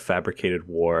a fabricated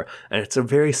war, and it's a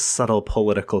very subtle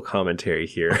political commentary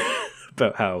here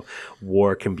about how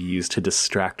war can be used to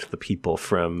distract the people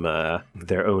from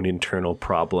their own internal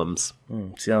problems.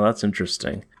 Yeah, that's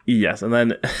interesting. Yes, and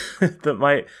then I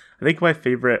think my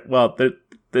favorite. Well,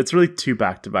 it's really two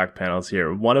back-to-back panels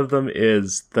here. One of them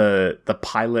is the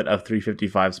pilot of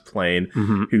 355's plane,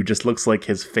 who just looks like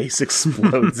his face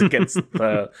explodes against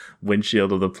the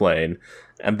windshield of the plane.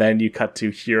 And then you cut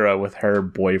to Hira with her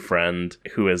boyfriend,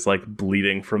 who is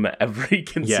bleeding from every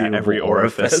conceivable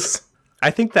orifice. I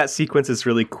think that sequence is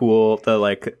really cool.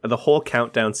 The whole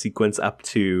countdown sequence up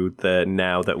to the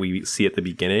now that we see at the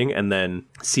beginning, and then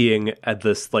seeing at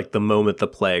this the moment the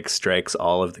plague strikes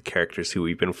all of the characters who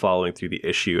we've been following through the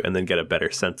issue, and then get a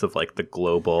better sense of the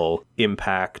global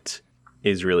impact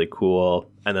is really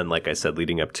cool. And then, like I said,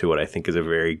 leading up to what I think is a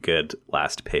very good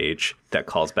last page that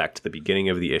calls back to the beginning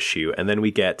of the issue, and then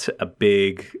we get a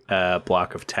big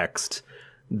block of text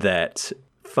that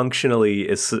functionally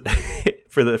is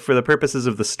for the purposes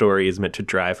of the story is meant to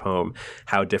drive home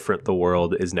how different the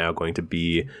world is now going to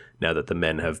be now that the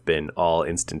men have been all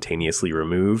instantaneously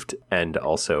removed, and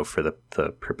also for the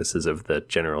purposes of the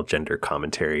general gender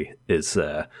commentary is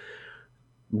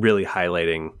really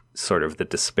highlighting sort of the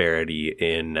disparity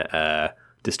in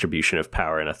distribution of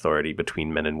power and authority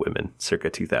between men and women circa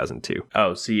 2002.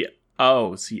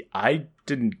 See, I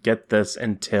didn't get this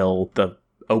until the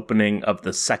opening of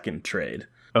the second trade.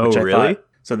 Oh, really?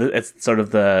 So it's sort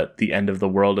of the end of the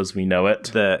world as we know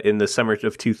it. In the summer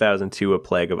of 2002, a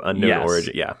plague of unknown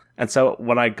origin. Yeah. And so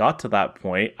when I got to that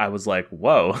point, I was like,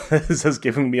 whoa, this is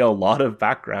giving me a lot of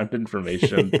background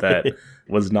information that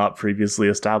was not previously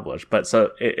established. But so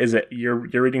is it, you're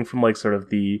reading from sort of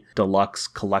the deluxe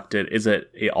collected, is it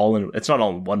it's not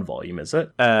all in one volume, is it?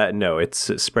 No,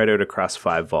 it's spread out across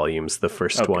 5 volumes. The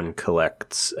first one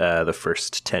collects the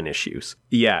first 10 issues.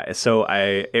 Yeah, so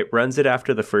it runs it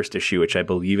after the first issue, which I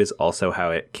believe is also how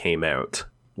it came out,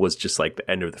 was just the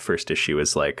end of the first issue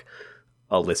is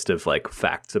a list of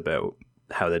facts about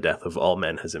how the death of all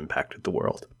men has impacted the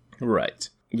world. Right.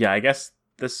 Yeah, I guess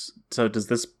does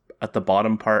this at the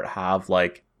bottom part have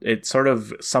it sort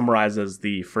of summarizes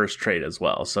the first trade as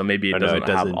well. So maybe it doesn't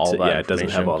have all that. Yeah, it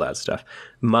doesn't have all that stuff.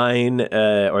 Mine,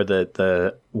 or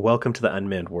the Welcome to the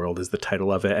Unmanned World is the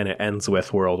title of it, and it ends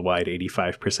with worldwide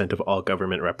 85% of all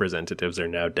government representatives are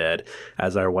now dead,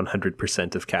 as are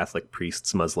 100% of Catholic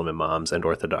priests, Muslim imams, and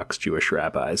Orthodox Jewish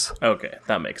rabbis. Okay,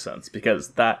 that makes sense,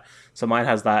 because so mine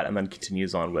has that, and then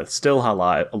continues on with still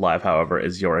alive, however,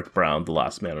 is Yorick Brown, the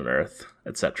last man on Earth,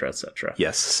 etc., etc.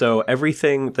 Yes, so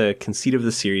the conceit of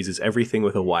the series is everything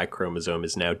with a Y chromosome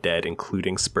is now dead,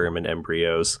 including sperm and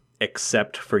embryos.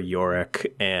 except for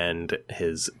Yorick and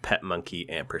his pet monkey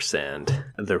Ampersand.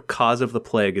 The cause of the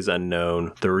plague is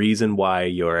unknown. The reason why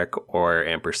Yorick or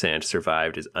Ampersand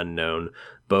survived is unknown.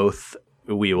 Both,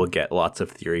 we will get lots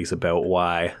of theories about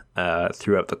why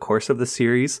throughout the course of the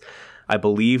series. I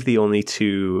believe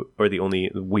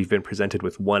we've been presented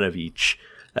with one of each,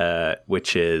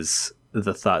 which is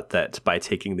the thought that by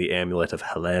taking the amulet of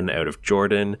Helen out of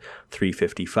Jordan,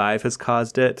 355 has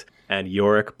caused it, and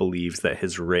Yorick believes that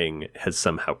his ring has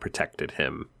somehow protected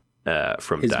him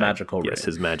from his dying. magical ring. Yes,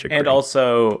 his magic and ring.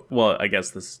 Also, well, I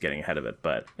guess this is getting ahead of it,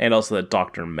 and also that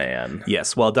Dr. Man.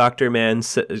 Yes, while Dr. Man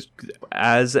says,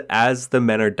 as the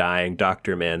men are dying,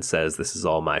 Dr. Man says this is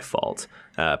all my fault,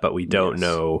 but we don't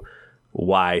know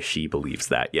why she believes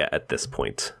that yet at this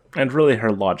point. And really,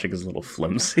 her logic is a little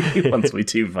flimsy once we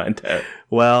do find out.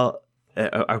 Well,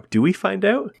 do we find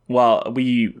out? Well,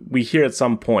 we hear at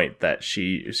some point that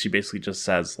she basically just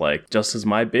says, like, just as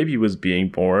my baby was being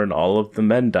born, all of the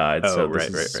men died, so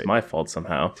this is my fault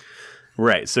somehow.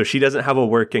 Right, so she doesn't have a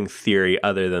working theory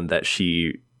other than that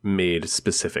she made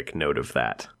specific note of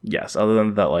that. Yes, other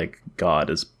than that, like, God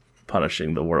is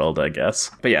punishing the world, I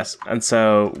guess. But yes, and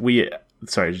so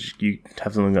Sorry, did you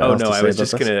have something else to say?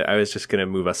 I was just gonna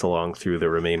move us along through the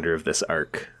remainder of this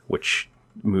arc, which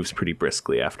moves pretty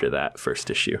briskly after that first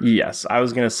issue. Yes, I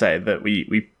was gonna say that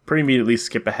we pretty immediately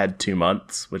skip ahead 2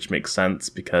 months, which makes sense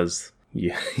because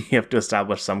you have to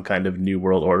establish some kind of new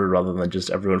world order rather than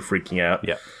just everyone freaking out.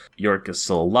 Yeah, Yorick is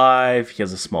still alive. He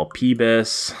has a small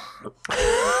peebus.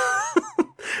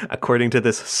 According to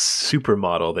this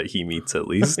supermodel that he meets, at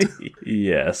least.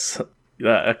 Yes.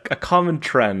 A common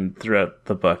trend throughout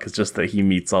the book is just that he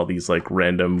meets all these like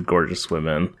random gorgeous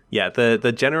women. Yeah,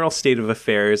 the general state of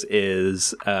affairs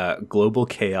is global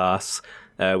chaos.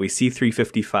 We see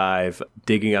 355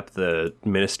 digging up the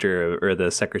minister or the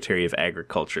secretary of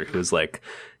agriculture, who's like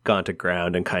gone to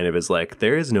ground and kind of is like,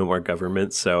 there is no more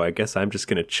government, so I guess I'm just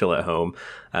going to chill at home,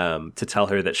 to tell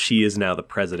her that she is now the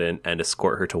president and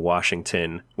escort her to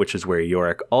Washington, which is where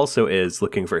Yorick also is,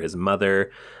 looking for his mother,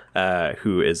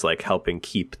 who is like helping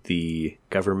keep the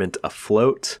government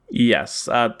afloat. Yes,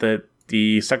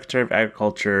 the Secretary of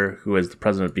Agriculture, who is the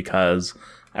president because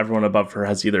everyone above her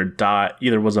has either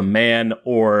was a man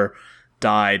or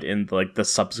died in like the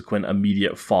subsequent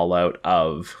immediate fallout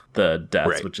of the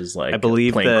deaths, which is like, I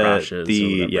believe plane crashes.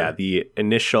 The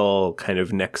initial kind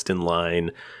of next in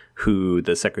line who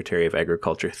the Secretary of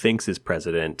Agriculture thinks is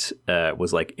president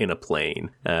was like in a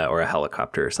plane or a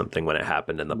helicopter or something when it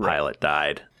happened, and the pilot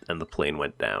died and the plane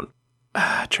went down.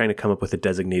 Trying to come up with a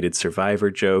designated survivor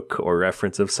joke or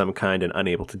reference of some kind and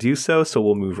unable to do so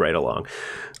we'll move right along.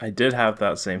 I did have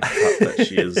that same thought that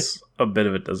she is a bit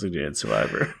of a designated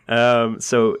survivor.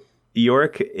 So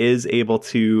Yorick is able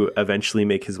to eventually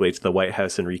make his way to the White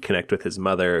House and reconnect with his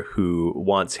mother, who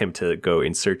wants him to go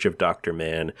in search of Dr.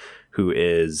 Man, who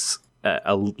is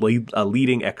a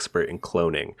leading expert in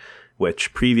cloning,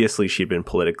 which previously she'd been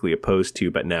politically opposed to,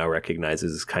 but now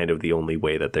recognizes as kind of the only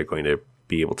way that they're going to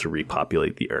be able to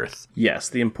repopulate the Earth. Yes,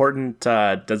 the important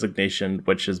designation,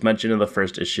 which is mentioned in the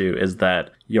first issue, is that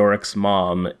Yorick's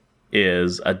mom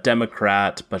is a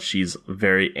Democrat, but she's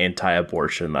very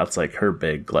anti-abortion. That's like her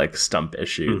big like stump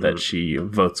issue that she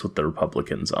votes with the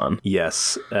Republicans on.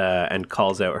 Yes, and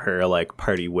calls out her like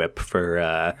party whip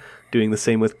for doing the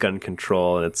same with gun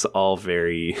control, and it's all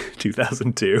very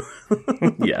 2002.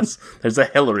 Yes, there's a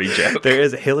Hillary joke. There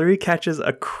is. Hillary catches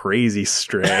a crazy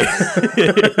stray.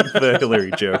 The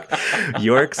Hillary joke.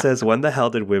 Yorick says, when the hell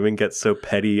did women get so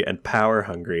petty and power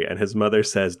hungry? And his mother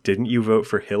says, didn't you vote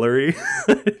for Hillary?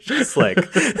 Just like...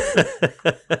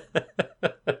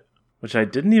 Which I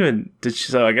didn't even...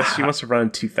 So I guess she must have run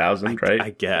in 2000, right? I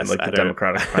guess. Like the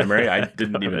Democratic primary. I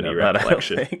didn't even know that, I don't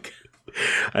think.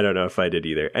 I don't know if I did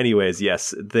either. Anyways,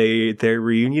 yes, their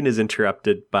reunion is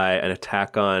interrupted by an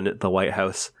attack on the White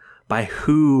House. By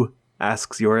who?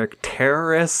 Asks Yorick.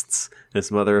 Terrorists? And his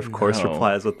mother, of course,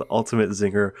 replies with the ultimate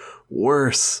zinger.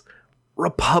 Worse.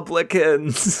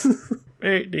 Republicans.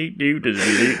 Although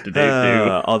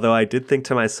I did think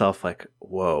to myself, like,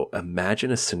 whoa,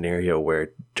 imagine a scenario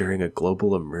where during a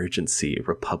global emergency,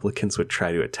 Republicans would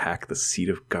try to attack the seat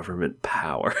of government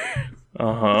power.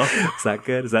 Is that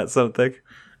good? Is that something?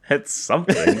 It's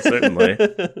something, certainly.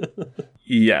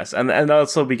 Yes, and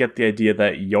also we get the idea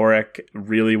that Yorick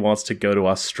really wants to go to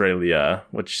Australia,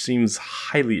 which seems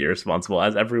highly irresponsible,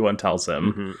 as everyone tells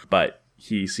him, but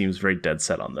he seems very dead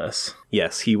set on this.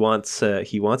 Yes, he wants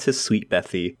his sweet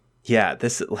Bethy. Yeah,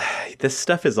 this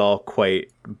stuff is all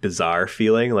quite bizarre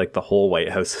feeling. Like the whole White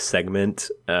House segment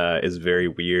is very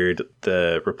weird.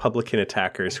 The Republican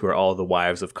attackers, who are all the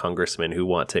wives of congressmen who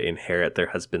want to inherit their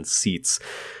husbands' seats,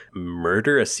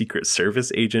 murder a Secret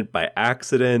Service agent by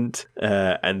accident.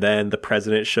 And then the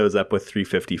president shows up with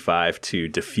 355 to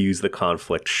defuse the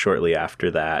conflict shortly after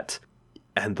that.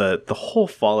 And the whole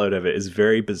fallout of it is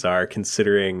very bizarre,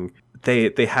 considering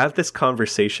they have this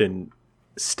conversation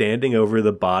standing over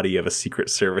the body of a Secret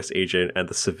Service agent and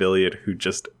the civilian who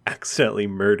just accidentally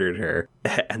murdered her.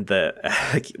 And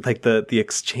the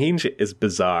exchange is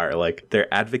bizarre. Like,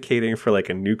 they're advocating for like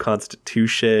a new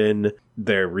constitution.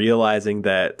 They're realizing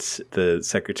that the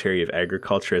Secretary of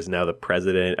Agriculture is now the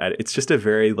president. It's just a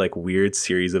very like weird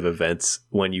series of events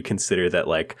when you consider that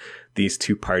like these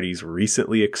two parties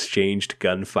recently exchanged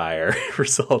gunfire,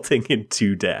 resulting in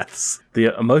 2 deaths.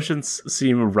 The emotions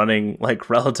seem running like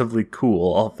relatively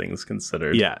cool, all things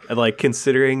considered. Yeah, like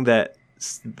considering that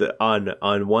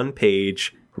on one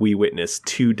page we witness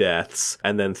 2 deaths,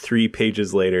 and then 3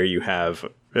 pages later you have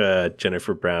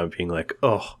Jennifer Brown being like,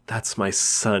 "Oh, that's my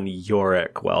son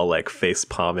Yorick," while like face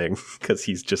palming because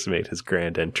he's just made his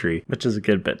grand entry. Which is a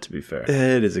good bit, to be fair.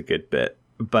 It is a good bit.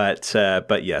 But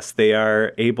yes, they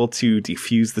are able to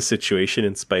defuse the situation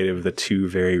in spite of the 2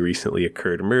 very recently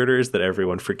occurred murders that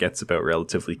everyone forgets about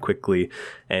relatively quickly.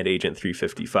 And Agent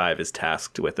 355 is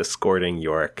tasked with escorting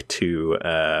Yorick to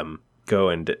go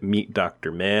and meet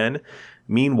Dr. Mann.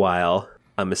 Meanwhile,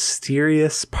 a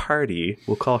mysterious party,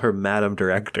 we'll call her Madam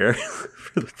Director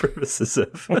for the purposes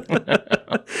of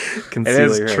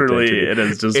concealing her identity. It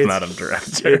is just Madam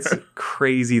Director. It's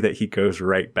crazy that he goes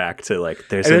right back to like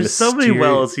there's so many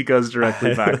wells he goes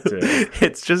directly back to.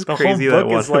 It's just the crazy whole that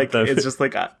book one is like of them... it's just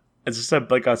like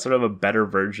a sort of a better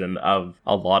version of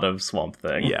a lot of Swamp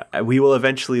Thing. Yeah, we will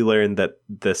eventually learn that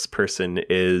this person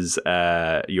is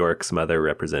Yorick's mother,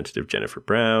 Representative Jennifer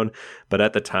Brown. But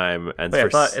at the time, and I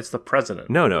thought it's the president.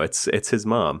 No, it's his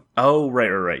mom. Oh,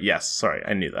 right. Yes, sorry,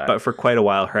 I knew that. But for quite a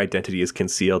while, her identity is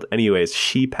concealed. Anyways,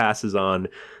 she passes on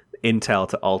intel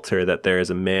to Alter that there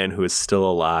is a man who is still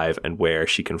alive and where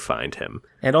she can find him.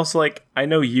 And also, like, I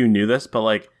know you knew this, but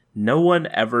like, no one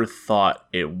ever thought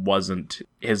it wasn't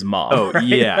his mom. Oh, right?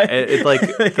 yeah. It's like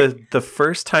the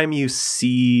first time you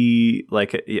see,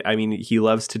 like, I mean, he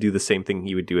loves to do the same thing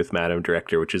he would do with Madam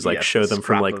Director, which is like show them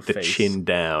from like the chin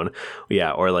down.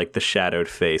 Yeah. Or like the shadowed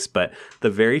face. But the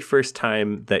very first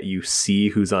time that you see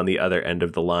who's on the other end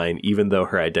of the line, even though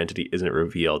her identity isn't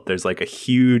revealed, there's like a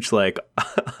huge like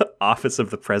Office of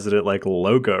the President like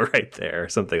logo right there or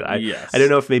something. I don't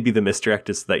know if maybe the misdirect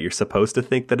is that you're supposed to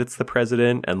think that it's the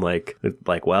president and like,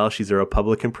 well, she's a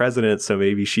Republican president, so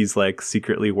maybe she's like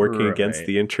secretly working against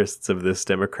the interests of this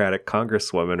Democratic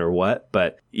congresswoman or what.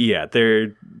 But yeah,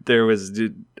 there was,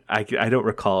 I don't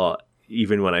recall,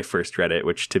 even when I first read it,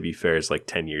 which to be fair is like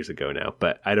 10 years ago now,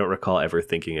 but I don't recall ever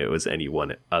thinking it was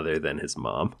anyone other than his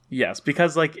mom. Yes,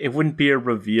 because like it wouldn't be a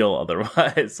reveal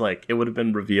otherwise. Like it would have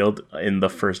been revealed in the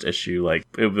first issue, like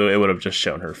it would have just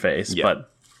shown her face. Yeah.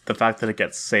 But the fact that it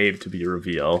gets saved to be a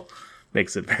reveal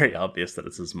makes it very obvious that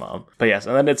it's his mom. But yes,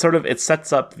 and then it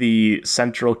sets up the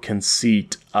central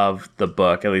conceit of the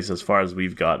book, at least as far as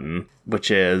we've gotten, which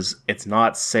is it's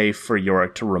not safe for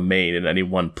Yorick to remain in any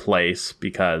one place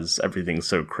because everything's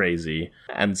so crazy.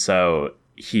 And so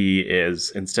he is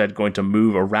instead going to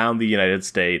move around the United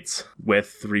States with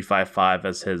 355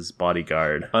 as his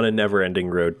bodyguard. On a never-ending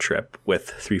road trip with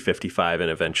 355 and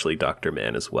eventually Dr.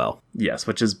 Mann as well. Yes,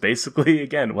 which is basically,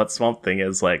 again, what Swamp Thing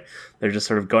is. Like, they're just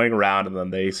sort of going around and then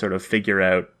they sort of figure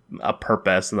out a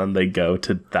purpose and then they go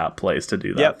to that place to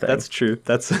do that thing. That's true.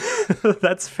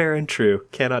 That's fair and true.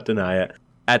 Cannot deny it.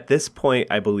 At this point,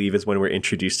 I believe, is when we're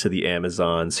introduced to the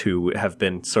Amazons, who have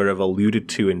been sort of alluded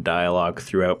to in dialogue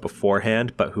throughout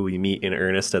beforehand, but who we meet in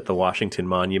earnest at the Washington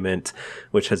Monument,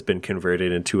 which has been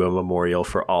converted into a memorial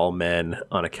for all men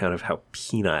on account of how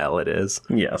penile it is.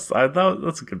 Yes, I thought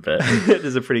that's a good bit. It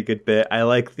is a pretty good bit. I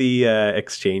like the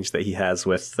exchange that he has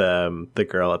with the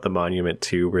girl at the monument,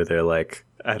 too, where they're like,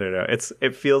 I don't know.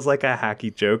 It feels like a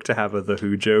hacky joke to have a The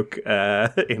Who joke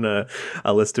in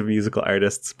a list of musical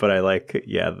artists, but I like,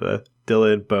 the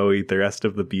Dylan, Bowie, the rest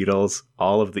of the Beatles,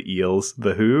 all of the Eels,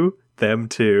 The Who, them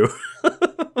too.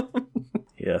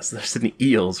 Yes, there's an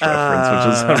Eels reference,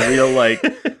 which is a real like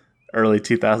early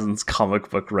 2000s comic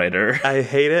book writer. I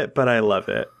hate it, but I love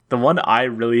it. The one I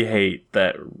really hate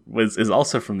that is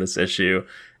also from this issue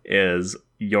is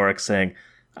Yorick saying,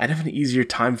 I'd have an easier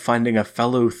time finding a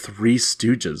fellow Three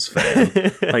Stooges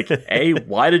fan. Like, A,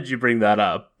 why did you bring that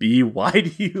up? B, why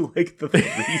do you like the Three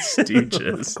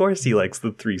Stooges? Of course he likes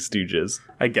the Three Stooges.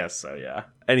 I guess so, yeah.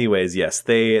 Anyways, yes,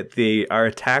 they are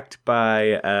attacked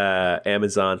by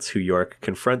Amazons who Yorick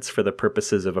confronts for the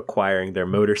purposes of acquiring their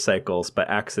motorcycles, but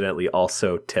accidentally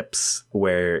also tips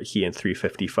where he and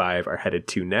 355 are headed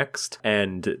to next.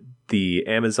 And the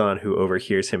Amazon who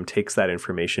overhears him takes that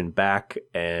information back,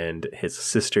 and his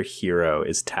sister Hero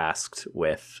is tasked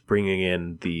with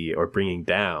bringing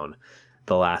down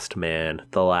the last man,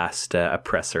 the last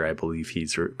oppressor. I believe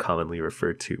he's commonly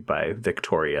referred to by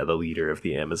Victoria, the leader of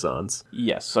the Amazons.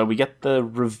 Yes, so we get the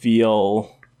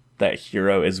reveal that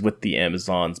Hero is with the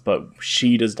Amazons, but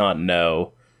she does not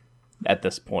know at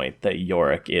this point that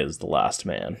Yorick is the last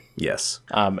man. Yes.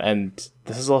 And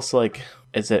this is also like,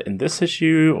 is it in this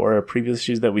issue or previous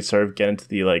issues that we sort of get into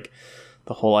the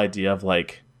whole idea of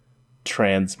like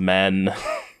trans men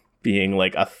being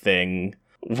like a thing,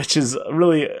 which is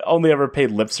really only ever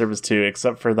paid lip service to,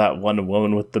 except for that one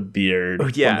woman with the beard. Oh,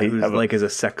 yeah, who's like as a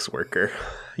sex worker.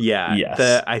 Yeah.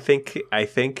 Yes. I think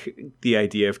the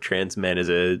idea of trans men is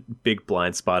a big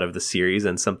blind spot of the series,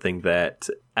 and something that,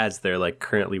 as they're like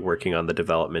currently working on the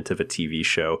development of a TV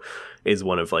show, is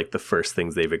one of like the first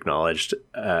things they've acknowledged,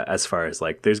 as far as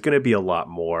like there's going to be a lot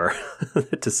more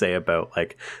to say about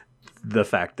like the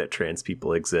fact that trans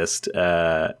people exist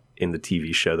in the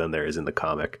TV show than there is in the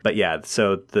comic. But yeah,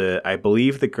 so I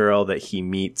believe the girl that he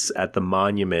meets at the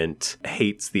monument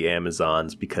hates the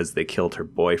Amazons because they killed her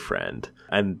boyfriend.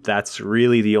 And that's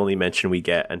really the only mention we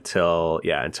get until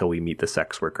we meet the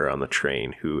sex worker on the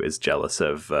train, who is jealous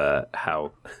of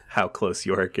how close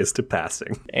Yorick is to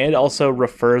passing. And also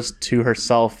refers to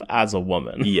herself as a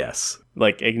woman. Yes.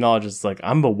 Like acknowledges like,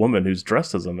 I'm a woman who's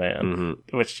dressed as a man,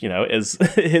 which,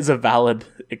 is a valid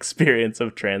experience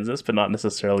of transness, but not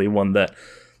necessarily one that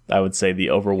I would say the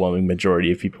overwhelming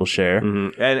majority of people share.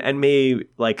 And may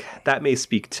like that may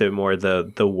speak to more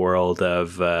the world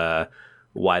of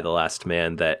Why the Last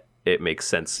Man, that it makes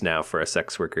sense now for a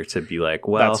sex worker to be like,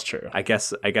 well, that's true. I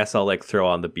guess I'll like throw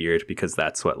on the beard because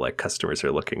that's what like customers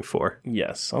are looking for.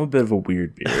 Yes, I'm a bit of a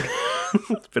weird beard.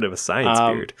 It's a bit of a science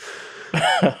beard.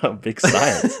 Big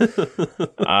science.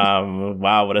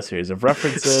 Wow, what a series of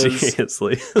references.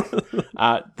 Seriously.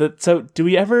 So do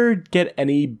we ever get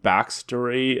any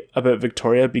backstory about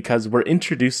Victoria? Because we're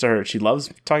introduced to her. She loves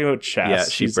talking about chess. Yeah,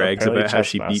 she brags about how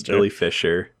she beat Billy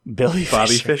Fisher. Bobby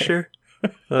Fischer?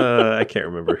 I can't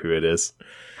remember who it is.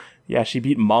 Yeah, she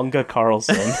beat Manga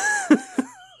Carlson.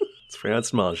 It's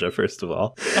pronounced Manja, first of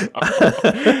all.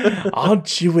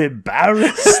 Aren't you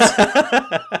embarrassed?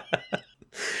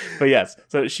 But yes,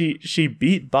 so she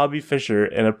beat Bobby Fischer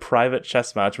in a private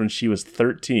chess match when she was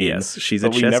 13. Yes, she's a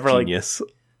chess genius.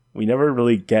 We never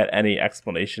really get any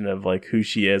explanation of like who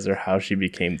she is or how she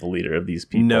became the leader of these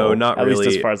people. No, not really. At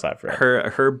least as far as I've read.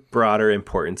 Her broader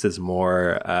importance is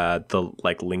more the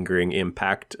like lingering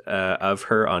impact of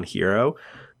her on Hero.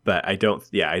 But I don't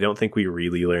think we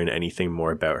really learn anything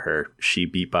more about her. She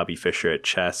beat Bobby Fischer at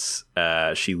chess.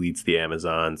 She leads the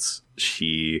Amazons.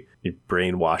 She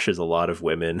brainwashes a lot of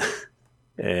women.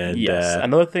 And yes,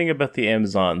 another thing about the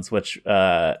Amazons, which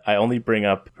I only bring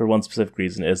up for one specific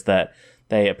reason, is that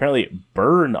they apparently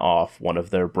burn off one of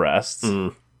their breasts,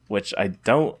 which I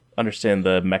don't understand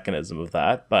the mechanism of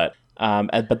that. But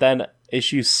then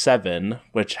issue 7,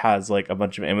 which has like a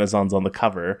bunch of Amazons on the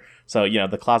cover. So,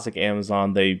 the classic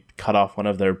Amazon, they cut off one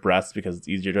of their breasts because it's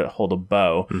easier to hold a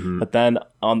bow. But then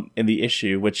in the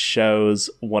issue, which shows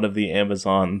one of the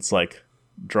Amazons like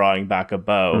drawing back a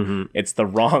bow, it's the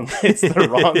wrong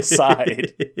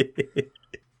side.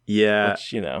 Yeah.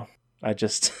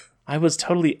 Which, I was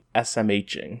totally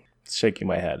SMHing, shaking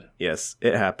my head. Yes,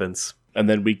 it happens. And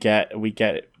then we get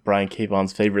Brian K.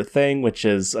 Vaughan's favorite thing, which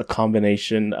is a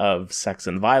combination of sex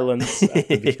and violence at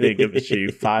the beginning of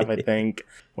issue 5, I think,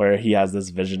 where he has this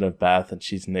vision of Beth and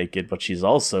she's naked, but she's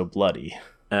also bloody.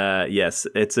 Yes,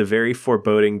 it's a very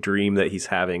foreboding dream that he's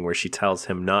having where she tells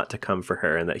him not to come for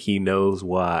her and that he knows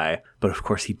why, but of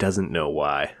course he doesn't know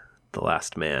why. The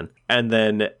last man. And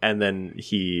then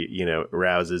he,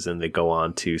 rouses, and they go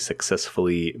on to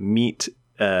successfully meet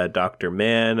Dr.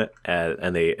 Mann,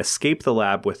 and they escape the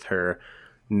lab with her,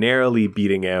 narrowly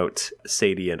beating out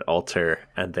Sadie and Alter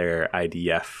and their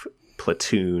IDF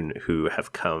platoon who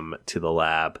have come to the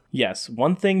lab. Yes,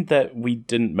 one thing that we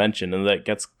didn't mention and that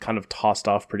gets kind of tossed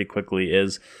off pretty quickly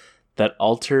is that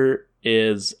Alter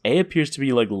appears to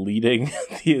be like leading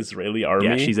the Israeli army.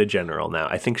 Yeah, she's a general now.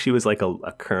 I think she was like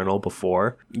a colonel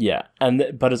before. Yeah,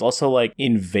 but is also like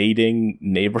invading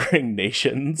neighboring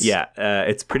nations. Yeah,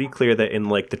 it's pretty clear that in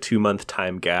like the 2-month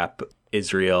time gap,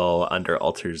 Israel under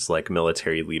Alter's like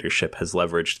military leadership has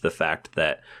leveraged the fact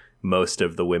that most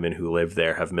of the women who live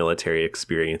there have military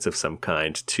experience of some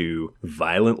kind to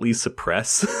violently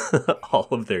suppress all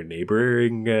of their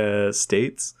neighboring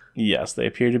states. Yes, they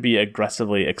appear to be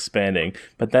aggressively expanding.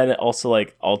 But then also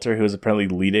like Alter, who is apparently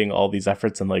leading all these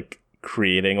efforts and like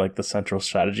creating like the central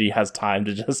strategy has time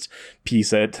to just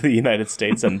piece out to the United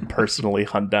States and personally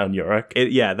hunt down Yorick.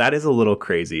 Yeah, that is a little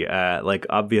crazy. Like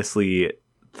obviously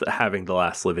having the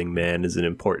last living man is an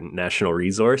important national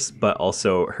resource, but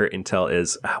also her intel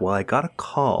is, well, I got a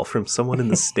call from someone in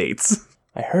the States.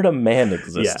 I heard a man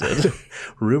existed. Yeah.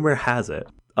 Rumor has it.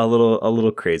 A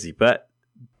little crazy, but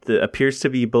it appears to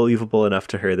be believable enough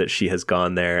to her that she has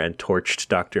gone there and torched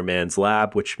Dr. Mann's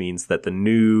lab, which means that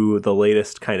the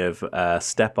latest kind of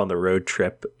step on the road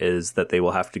trip is that they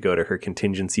will have to go to her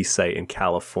contingency site in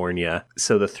California.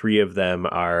 So the three of them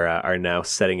are now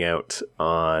setting out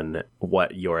on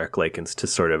what Yorick likens to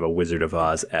sort of a Wizard of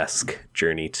Oz-esque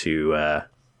journey to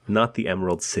not the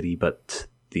Emerald City, but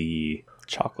the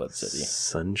Chocolate City.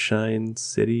 Sunshine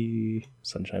City?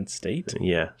 Sunshine State?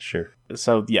 Yeah, sure.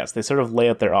 So, yes, they sort of lay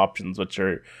out their options, which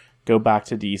are go back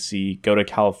to DC, go to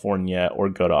California, or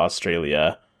go to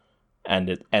Australia. And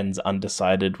it ends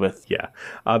undecided with... Yeah.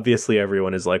 Obviously,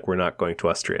 everyone is like, we're not going to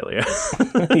Australia.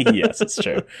 Yes, it's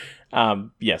true.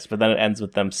 Yes, but then it ends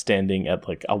with them standing at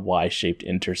like a Y-shaped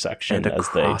intersection and a as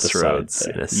they crossroads,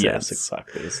 decide. in a sense. Yes,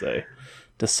 exactly. As they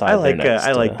decide.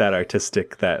 I like that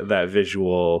artistic, that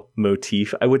visual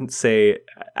motif. I wouldn't say,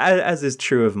 as is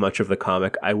true of much of the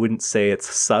comic, I wouldn't say it's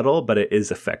subtle, but it is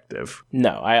effective.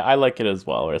 No, I like it as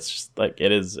well. Where it's just like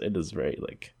it is very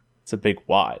like it's a big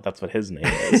Y. That's what his name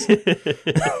is.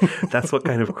 That's what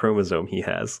kind of chromosome he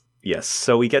has. Yes,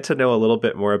 so we get to know a little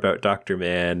bit more about Dr.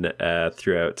 Mann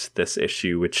throughout this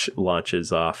issue, which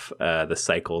launches off the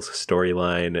Cycles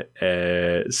storyline.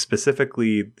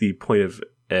 Specifically, the point of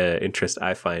interest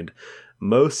I find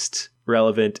most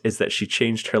relevant is that she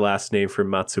changed her last name from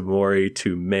Matsumori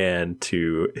to Mann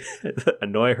to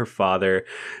annoy her father,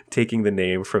 taking the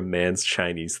name from Mann's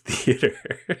Chinese theater.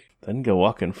 Then go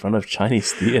walk in front of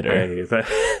Chinese theater.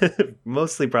 I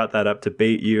mostly brought that up to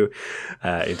bait you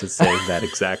into saying that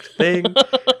exact thing.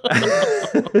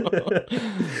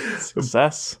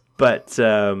 Success. But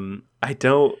I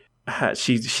don't...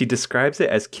 She describes it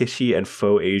as Kishi and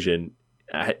faux Asian.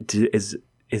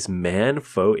 Is Mann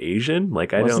faux Asian?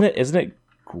 Like Isn't it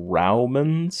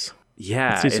Grauman's? Yeah,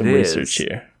 Let's do some research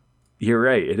here. You're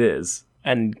right, it is.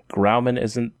 And Grauman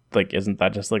isn't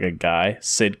that just like a guy?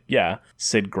 Sid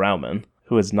Grauman,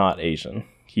 who is not Asian.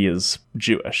 He is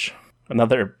Jewish.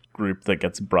 Another group that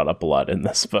gets brought up a lot in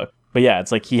this book. But yeah,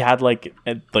 it's like he had like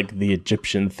the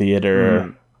Egyptian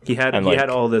theater. He had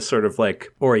all this sort of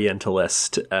like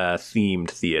Orientalist themed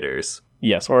theaters.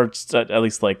 Yes, or at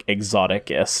least like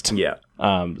exoticist. Yeah.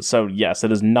 So yes,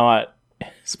 it is not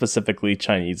specifically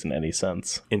Chinese in any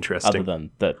sense. Interesting. Other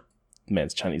than that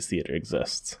Mann's Chinese theater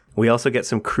exists. We also get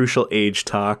some crucial age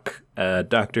talk.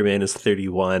 Dr. Mann is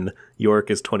 31.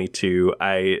 Yorick is 22.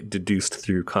 I deduced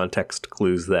through context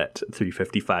clues that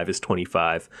 355 is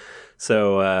 25.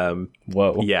 So,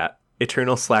 whoa. Yeah.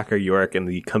 Eternal slacker Yorick in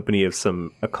the company of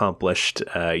some accomplished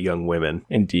young women.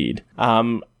 Indeed.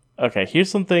 Okay, here's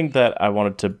something that I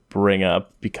wanted to bring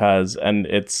up and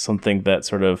it's something that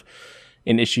sort of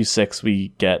in issue 6 we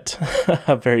get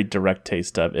a very direct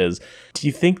taste of is, do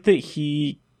you think that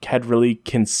he had really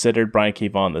considered, Brian K.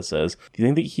 Vaughan this is, do you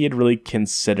think that he had really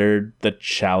considered the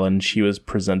challenge he was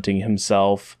presenting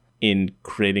himself in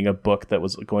creating a book that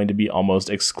was going to be almost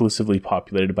exclusively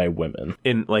populated by women?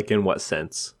 In what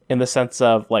sense? In the sense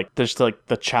of like there's like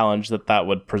the challenge that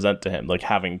would present to him, like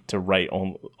having to write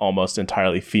almost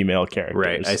entirely female characters.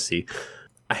 Right, I see.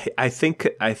 I think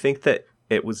that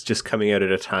it was just coming out at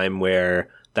a time where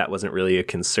that wasn't really a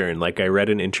concern. Like I read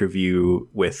an interview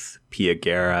with Pia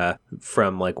Guerra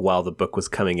from like while the book was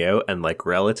coming out and like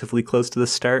relatively close to the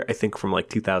start, I think from like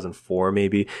 2004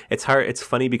 maybe. It's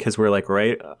funny because we're like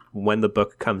right when the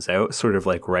book comes out, sort of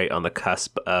like right on the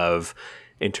cusp of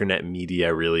internet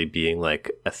media really being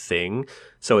like a thing.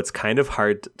 So it's kind of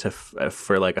hard to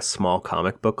for like a small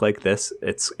comic book like this,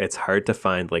 it's hard to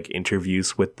find like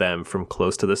interviews with them from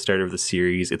close to the start of the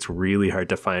series. It's really hard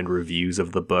to find reviews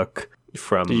of the book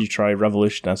from... Did you try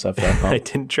revolutionsf.com? I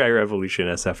didn't try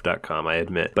revolutionsf.com, I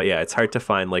admit. But yeah, it's hard to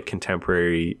find like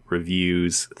contemporary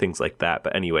reviews, things like that.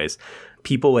 But anyways,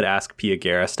 people would ask Pia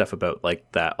Guerra stuff about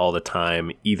like that all the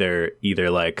time. Either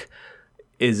like,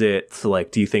 is it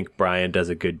like, do you think Brian does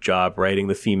a good job writing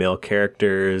the female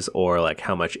characters, or like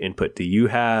how much input do you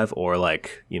have, or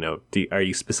like, you know, are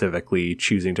you specifically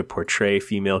choosing to portray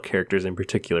female characters in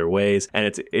particular ways? And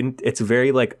it's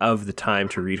very like of the time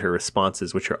to read her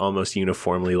responses, which are almost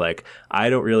uniformly like, I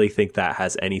don't really think that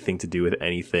has anything to do with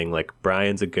anything. Like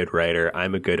Brian's a good writer,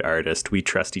 I'm a good artist, we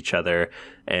trust each other,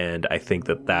 and I think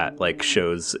that like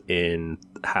shows in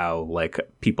how like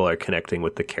people are connecting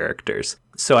with the characters.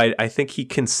 So I think he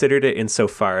considered it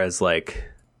insofar as like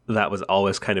that was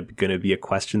always kind of going to be a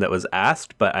question that was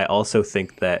asked, but I also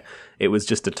think that it was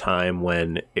just a time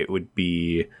when it would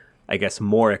be, I guess,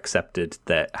 more accepted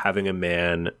that having a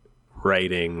man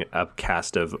writing a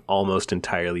cast of almost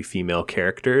entirely female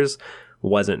characters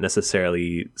wasn't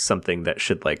necessarily something that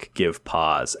should like give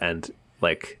pause. And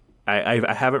like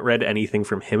I haven't read anything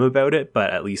from him about it, but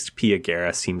at least Pia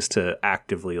Guerra seems to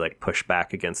actively like push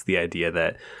back against the idea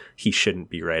that he shouldn't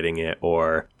be writing it,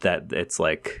 or that it's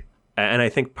like, and I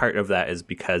think part of that is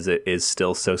because it is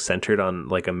still so centered on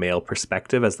like a male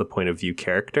perspective as the point of view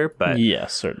character. But yeah,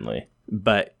 certainly.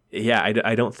 But yeah,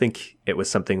 I don't think it was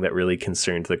something that really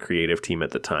concerned the creative team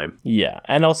at the time. Yeah,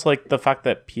 and also like the fact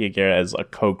that Pia Guerra is a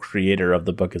co-creator of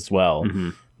the book as well,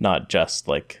 not just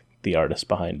like the artist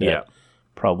behind it,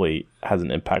 probably has an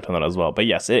impact on that as well. But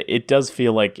yes, it does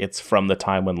feel like it's from the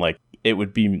time when like it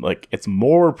would be like it's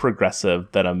more progressive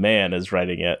that a man is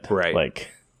writing it. Right. Like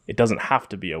it doesn't have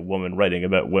to be a woman writing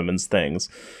about women's things.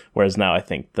 Whereas now I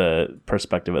think the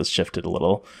perspective has shifted a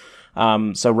little.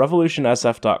 So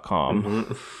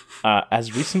revolutionsf.com,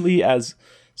 as recently as,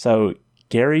 so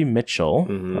Gary Mitchell,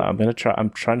 I'm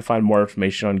trying to find more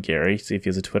information on Gary, see if he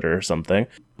has a Twitter or something.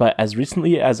 But as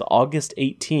recently as August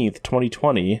 18th,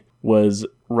 2020, was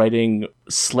writing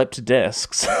Slipped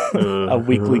Discs, a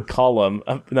weekly column.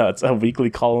 It's a weekly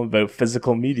column about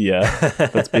physical media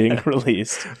that's being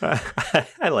released.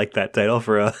 I like that title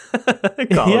for a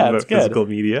column about physical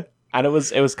media. And it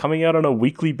was coming out on a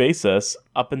weekly basis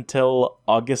up until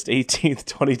August 18th,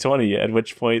 2020, at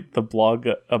which point the blog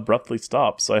abruptly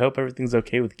stopped. So I hope everything's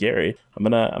okay with Gary. I'm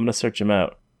gonna search him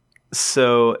out.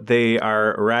 So they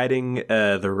are riding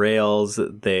the rails.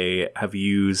 They have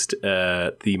used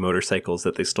the motorcycles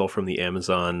that they stole from the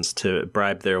Amazons to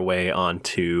bribe their way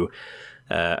onto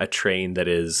a train that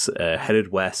is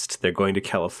headed west. They're going to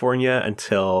California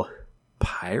until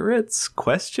pirates ?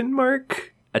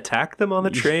 Attack them on the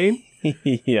train.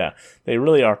 Yeah, they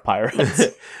really are pirates.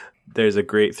 There's a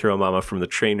great throw mama from the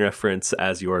train reference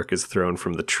as York is thrown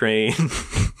from the train,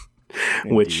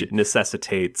 which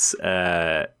necessitates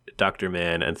Dr.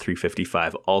 Mann and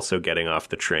 355 also getting off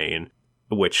the train,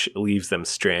 which leaves them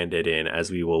stranded in, as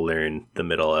we will learn, the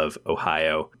middle of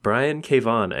Ohio. Brian K.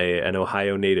 Vaughan, an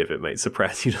Ohio native, it might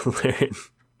surprise you to learn.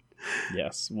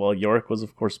 Yes. Well, York was,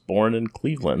 of course, born in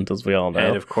Cleveland, as we all know.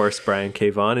 And, of course, Brian K.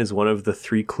 Vaughan is one of the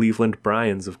 3 Cleveland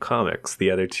Bryans of comics,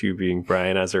 the other 2 being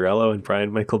Brian Azzarello and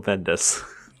Brian Michael Bendis.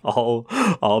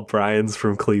 All Bryans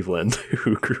from Cleveland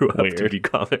who grew up to be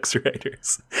comics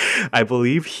writers. I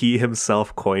believe he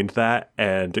himself coined that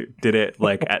and did it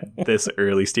like at this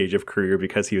early stage of career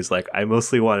because he was like, I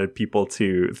mostly wanted people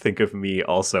to think of me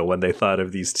also when they thought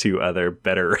of these 2 other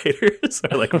better writers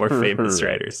or like more famous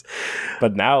writers.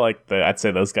 But now, like I'd say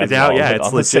those guys now, are all it's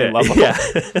on legit. the same level.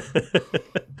 Yeah.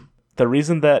 The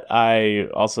reason that I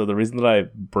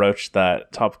broached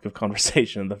that topic of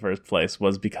conversation in the first place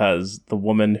was because the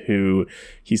woman who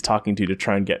he's talking to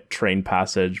try and get train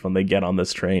passage when they get on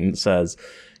this train says,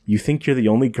 "You think you're the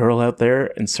only girl out there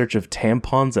in search of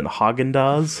tampons and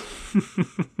Haagen-Dazs?"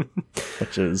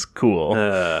 Which is cool.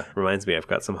 Reminds me, I've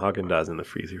got some Haagen-Dazs in the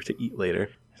freezer to eat later.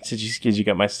 Did you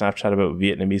get my Snapchat about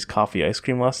Vietnamese coffee ice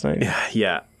cream last night?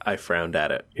 Yeah. I frowned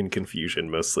at it in confusion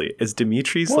mostly. Is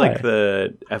Dimitri's like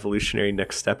the evolutionary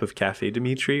next step of Cafe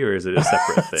Dimitri, or is it a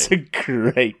separate thing? That's a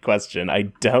great question. I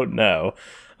don't know.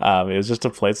 It was just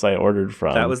a place I ordered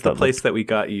from. That was the place that we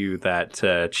got you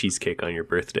that cheesecake on your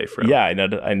birthday from. Yeah, I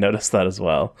noticed that as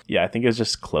well. Yeah, I think it was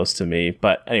just close to me.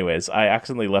 But anyways, I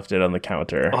accidentally left it on the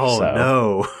counter. Oh,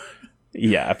 no.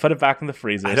 Yeah, I put it back in the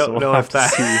freezer. I don't know if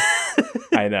that...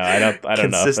 I know. I don't know.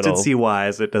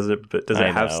 Consistency-wise, does it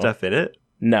have stuff in it?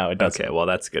 No, it doesn't. Okay, well,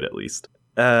 that's good at least.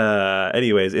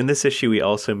 Anyways, in this issue, we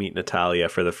also meet Natalia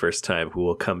for the first time, who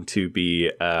will come to be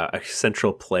a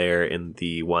central player in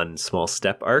the One Small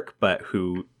Step arc, but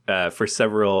who, for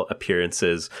several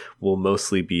appearances, will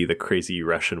mostly be the crazy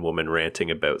Russian woman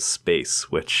ranting about space,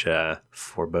 which,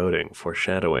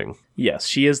 foreshadowing. Yes,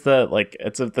 she is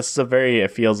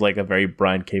it feels like a very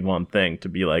Brian K. Vaughan thing to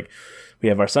be like, we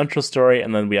have our central story,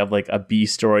 and then we have like a B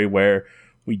story where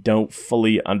we don't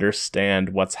fully understand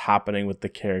what's happening with the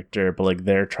character, but like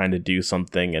they're trying to do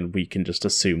something and we can just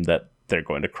assume that they're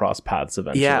going to cross paths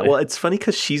eventually. Yeah, well, it's funny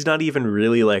because she's not even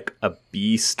really like a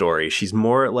B story. She's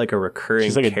more like a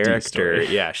recurring character.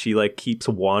 Yeah, she like keeps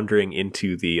wandering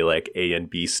into the like A and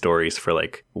B stories for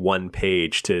like one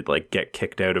page to like get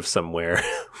kicked out of somewhere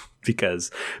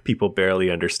because people barely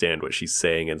understand what she's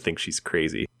saying and think she's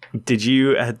crazy. Did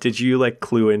you like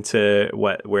clue into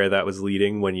where that was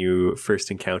leading when you first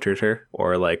encountered her,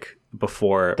 or like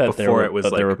before it was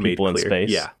like there were made people clear? in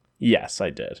space? Yeah. Yes, I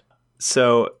did.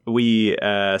 So we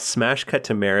smash cut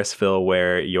to Marysville,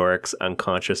 where Yorick's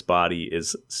unconscious body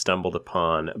is stumbled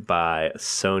upon by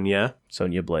Sonia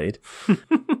Blade.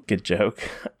 Good joke.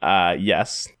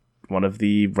 Yes, one of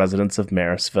the residents of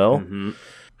Marysville,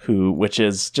 which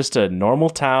is just a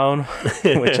normal town,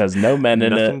 which has no men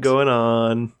in it. Nothing going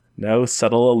on. No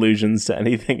subtle allusions to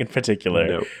anything in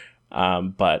particular.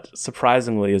 Nope. But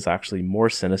surprisingly is actually more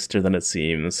sinister than it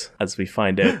seems, as we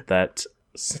find out that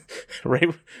right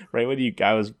when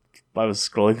I was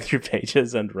scrolling through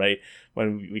pages, and right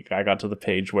when I got to the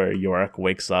page where Yorick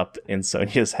wakes up in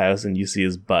Sonia's house and you see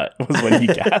his butt was when he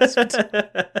gasped.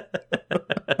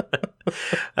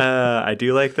 I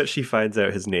do like that she finds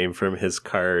out his name from his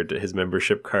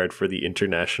membership card for the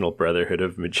International Brotherhood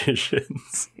of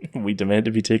Magicians. We demand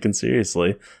to be taken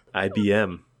seriously.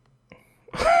 IBM.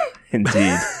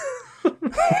 Indeed.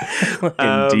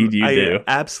 Indeed you do. I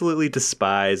absolutely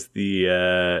despise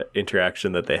the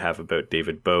interaction that they have about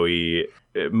David Bowie,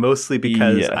 mostly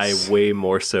because I way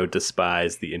more so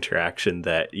despise the interaction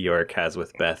that Yorick has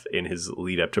with Beth in his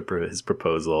lead up to his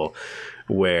proposal,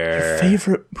 where... Your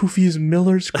favorite movie is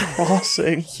Miller's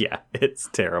Crossing. Yeah, it's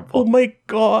terrible. Oh my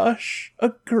gosh. A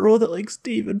girl that likes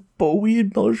David Bowie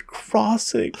and Miller's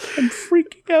Crossing. I'm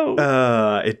freaking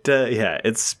out.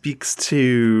 It speaks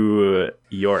to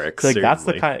Yorick, like, certainly. That's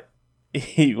the kind...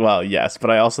 Well, yes, but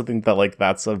I also think that, like,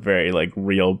 that's a very, like,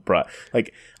 real...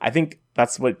 Like, I think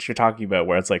that's what you're talking about,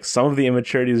 where it's, like, some of the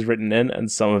immaturity is written in, and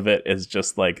some of it is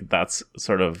just, like, that's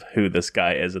sort of who this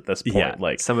guy is at this point. Yeah,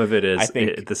 like, some of it is,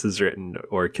 this is written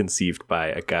or conceived by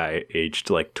a guy aged,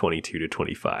 like, 22 to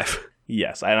 25.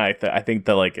 Yes, and I think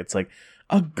that, like, it's, like,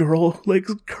 a girl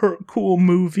likes cool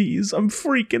movies, I'm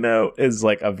freaking out, is,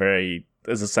 like,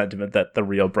 is a sentiment that the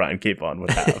real Brian K. Vaughan would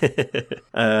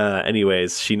have.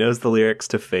 Anyways, she knows the lyrics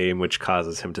to Fame, which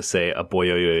causes him to say a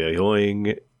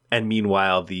boyoyoyoing. And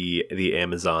meanwhile, the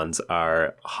Amazons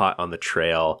are hot on the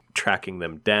trail, tracking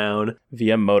them down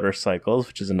via motorcycles,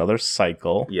 which is another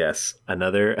cycle. Yes,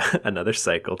 another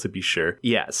cycle, to be sure.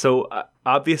 Yeah, so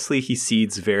obviously he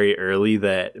seeds very early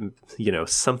that,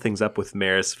 something's up with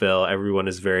Marysville. Everyone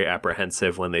is very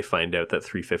apprehensive when they find out that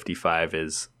 355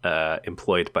 is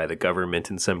employed by the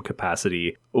government in some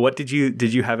capacity. What did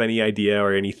you have any idea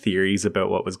or any theories about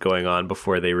what was going on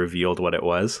before they revealed what it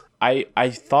was? I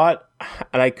thought,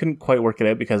 and I couldn't quite work it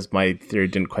out because my theory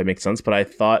didn't quite make sense, but I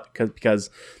thought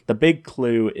because the big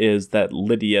clue is that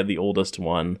Lydia, the oldest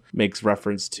one, makes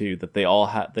reference to that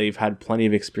they've had plenty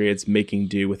of experience making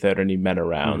do without any men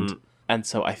around. Mm-hmm. And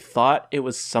so I thought it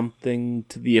was something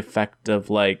to the effect of,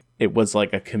 like, it was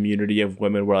like a community of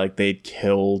women where, like, they'd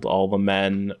killed all the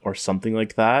men or something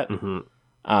like that. Mm-hmm.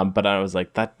 But I was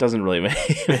like, that doesn't really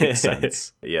make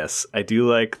sense. Yes, I do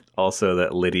like also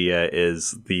that Lydia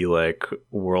is the, like,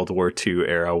 World War II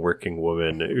era working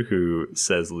woman who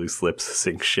says loose lips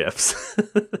sink ships.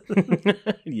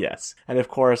 Yes. And of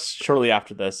course, shortly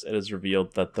after this, it is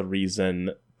revealed that the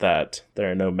reason that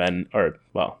there are no men,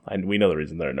 we know the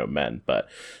reason there are no men, but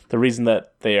the reason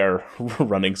that they are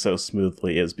running so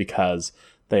smoothly is because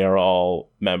they are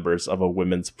all members of a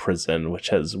women's prison, which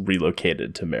has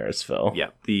relocated to Marysville. Yeah,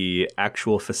 the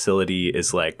actual facility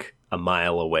is like a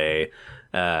mile away,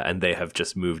 and they have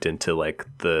just moved into, like,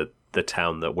 the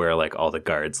town where, like, all the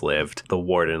guards lived. The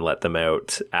warden let them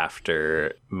out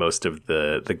after most of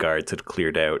the guards had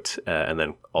cleared out, and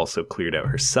then also cleared out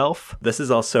herself. This is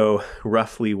also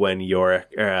roughly when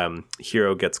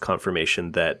Hiro gets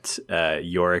confirmation that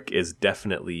Yorick is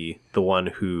definitely the one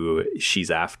who she's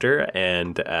after,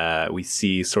 and we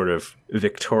see sort of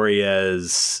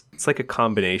Victoria's... It's like a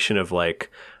combination of, like,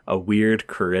 a weird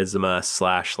charisma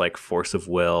 / like force of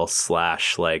will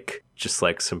 / like just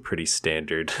like some pretty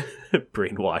standard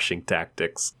brainwashing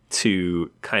tactics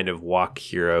to kind of walk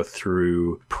Hiro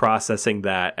through processing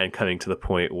that and coming to the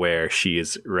point where she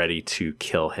is ready to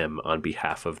kill him on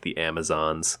behalf of the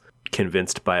Amazons,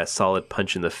 convinced by a solid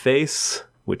punch in the face,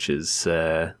 which is,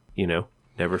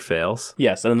 never fails.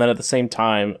 Yes, and then at the same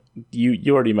time,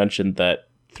 you already mentioned that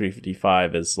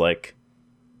 355 is, like,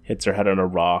 hits her head on a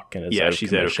rock and is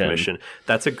she's out of commission.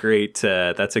 That's a great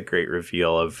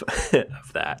reveal of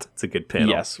that. It's a good panel.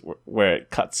 Yes, where it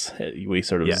cuts, we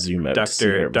sort of zoom out.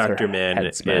 Dr. Mann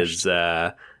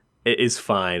is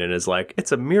fine and is like,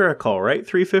 it's a miracle, right?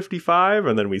 355,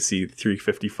 and then we see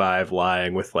 355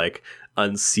 lying with, like,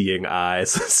 unseeing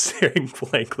eyes, staring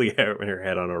blankly out with her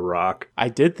head on a rock. I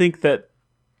did think that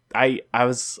I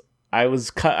was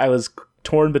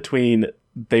torn between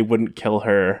they wouldn't kill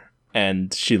her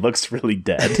and she looks really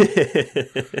dead.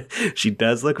 She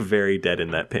does look very dead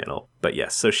in that panel. But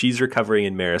yes, so she's recovering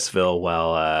in Marysville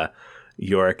while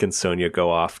Yorick and Sonia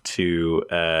go off to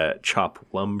chop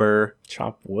lumber.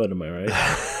 Chop wood, am I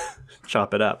right?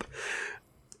 Chop it up.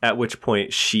 At which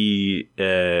point she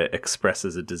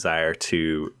expresses a desire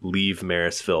to leave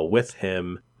Marysville with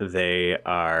him. They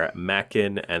are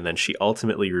macking, and then she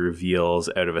ultimately reveals,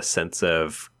 out of a sense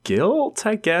of guilt,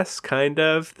 I guess, kind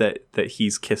of, that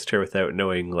he's kissed her without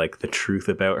knowing like the truth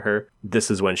about her.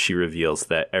 This is when she reveals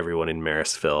that everyone in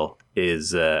Marysville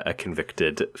is a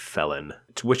convicted felon,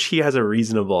 to which he has a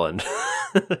reasonable and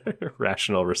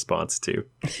rational response to.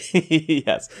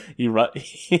 Yes, he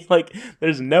like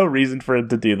there's no reason for him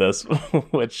to do this,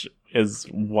 which is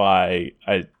why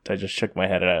I just shook my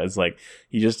head at it. It's like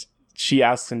she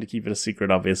asks him to keep it a secret,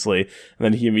 obviously, and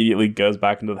then he immediately goes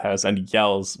back into the house and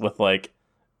yells with like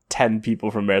 10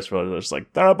 people from Marysville. They're just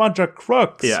like, they're a bunch of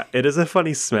crooks. Yeah, it is a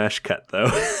funny smash cut though.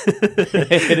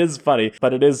 It is funny,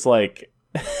 but it is like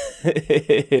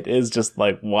it is just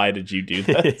like, why did you do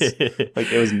this?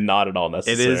 Like, it was not at all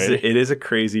necessary. It is a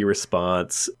crazy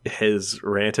response. His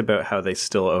rant about how they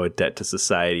still owe a debt to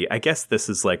society. I guess this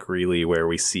is like really where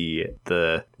we see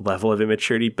the level of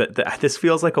immaturity, but this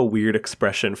feels like a weird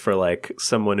expression for like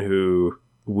someone who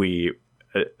we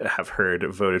have heard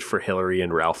voted for Hillary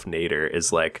and Ralph Nader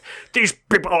is like, these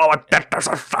people owe a debt to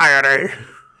society.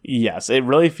 Yes, it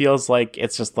really feels like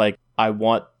it's just like, I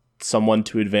want someone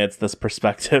to advance this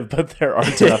perspective, but there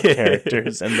aren't enough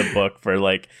characters in the book for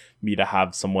like me to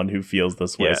have someone who feels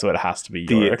this way, so it has to be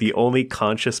Yorick. The only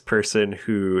conscious person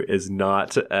who is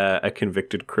not a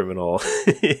convicted criminal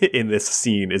in this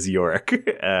scene is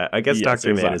Yorick. I guess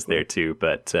Dr. Exactly. Man is there too,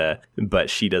 but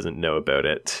she doesn't know about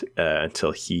it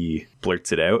until he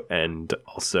blurts it out. And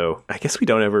also, I guess we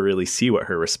don't ever really see what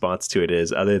her response to it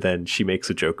is, other than she makes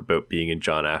a joke about being in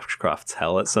John Ashcroft's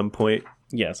hell at some point.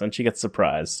 Yes, and she gets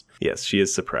surprised. Yes, she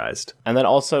is surprised. And then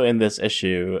also in this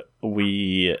issue,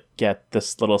 we get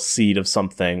this little seed of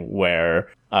something where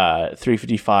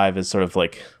 355 is sort of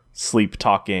like sleep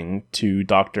talking to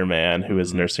Dr. Man, who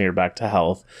is nursing her back to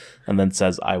health, and then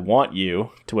says, I want you,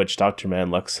 to which Dr. Man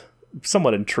looks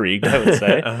somewhat intrigued, I would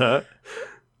say.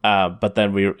 But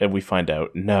then we find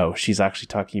out, no, she's actually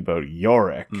talking about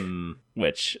Yorick,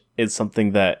 which is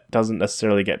something that doesn't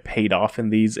necessarily get paid off in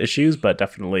these issues, but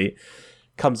definitely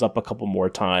comes up a couple more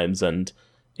times and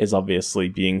is obviously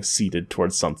being seeded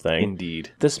towards something. Indeed.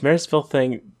 This Marysville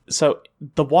thing, so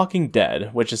The Walking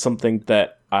Dead, which is something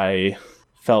that I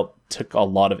felt took a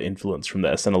lot of influence from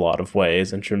this in a lot of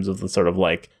ways, in terms of the sort of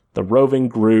like the roving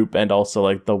group, and also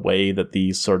like the way that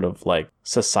these sort of like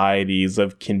societies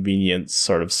of convenience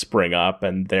sort of spring up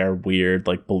and their weird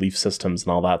like belief systems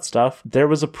and all that stuff. There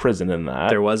was a prison in that.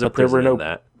 There was a prison in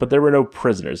that. But there were no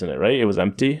prisoners in it, right? It was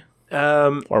empty?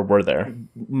 Or were there?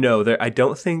 No, I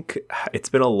don't think. It's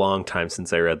been a long time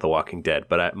since I read The Walking Dead,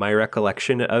 but my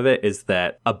recollection of it is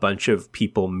that a bunch of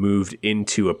people moved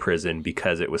into a prison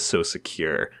because it was so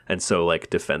secure and so like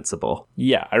defensible.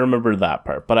 Yeah, I remember that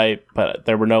part, but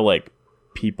there were no like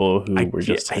people who were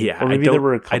just or maybe there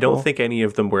were a couple. I don't think any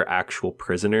of them were actual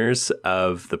prisoners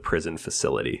of the prison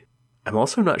facility. I'm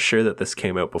also not sure that this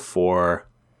came out before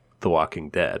The Walking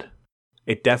Dead.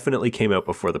 It definitely came out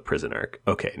before the prison arc.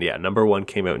 Okay, yeah, number 1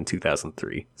 came out in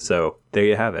 2003. So there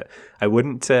you have it. I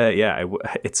wouldn't,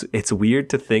 it's weird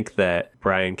to think that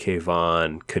Brian K.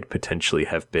 Vaughan could potentially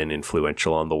have been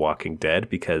influential on The Walking Dead,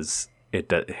 because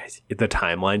the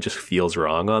timeline just feels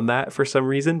wrong on that for some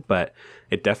reason, but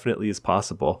it definitely is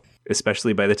possible,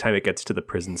 especially by the time it gets to the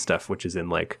prison stuff, which is in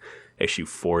like issue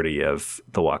 40 of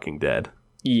The Walking Dead.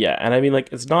 Yeah, and I mean,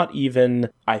 like, it's not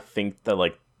even, I think that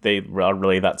like they are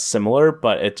really that similar,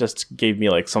 but it just gave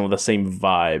me like some of the same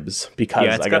vibes, because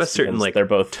it's got a certain like they're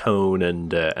both tone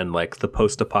and like the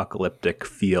post-apocalyptic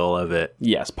feel of it.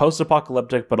 Yes,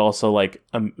 post-apocalyptic, but also like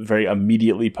very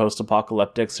immediately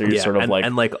post-apocalyptic. So you're sort of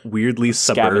and like weirdly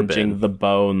scavenging suburban. the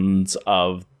bones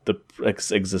of the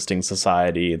existing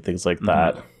society and things like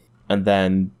that. And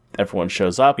then everyone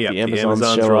shows up. Yeah, the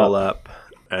Amazons show roll up.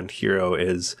 and Hero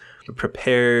is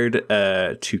prepared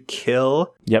to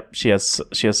kill. Yep, she has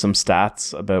some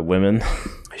stats about women.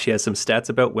 She has some stats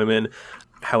about women.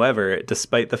 However,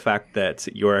 despite the fact that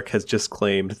Yorick has just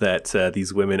claimed that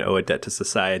these women owe a debt to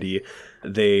society,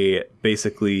 they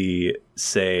basically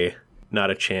say, not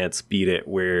a chance, beat it,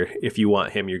 where if you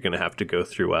want him, you're going to have to go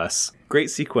through us. Great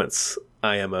sequence,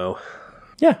 IMO.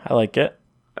 Yeah, I like it.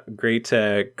 Great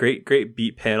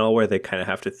beat panel where they kind of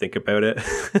have to think about it.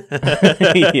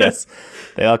 Yes,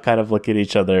 they all kind of look at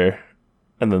each other,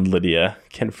 and then Lydia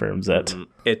confirms it.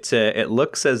 It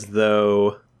looks as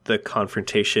though the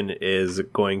confrontation is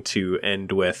going to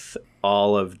end with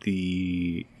all of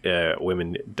the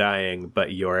women dying,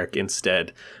 but Yorick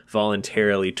instead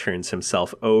voluntarily turns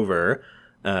himself over,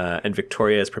 and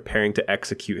Victoria is preparing to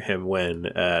execute him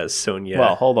when Sonia...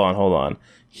 Well, hold on.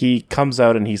 He comes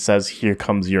out and he says, "Here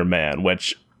comes your man,"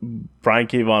 which Brian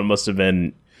K. Vaughan must have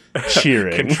been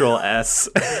cheering. Control S.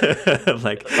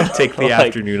 Like, take the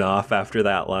afternoon off after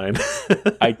that line.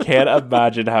 I can't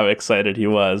imagine how excited he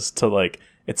was to, like,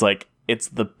 it's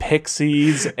the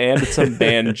Pixies and it's a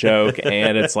band joke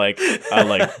and it's like a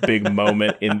like big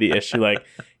moment in the issue. Like,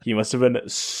 he must have been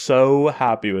so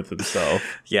happy with himself.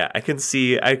 Yeah, I can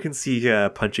see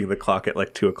punching the clock at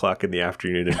like 2:00 in the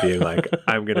afternoon and being like,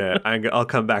 I'll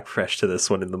come back fresh to this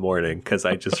one in the morning because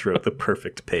I just wrote the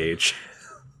perfect page.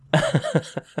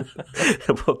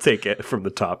 We'll take it from the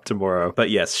top tomorrow. But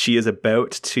yes, she is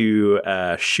about to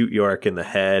shoot Yorick in the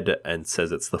head and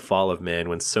says it's the fall of man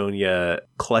when Sonia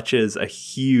clutches a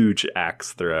huge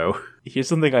axe throw. Here's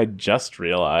something I just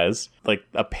realized. Like,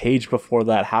 a page before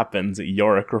that happens,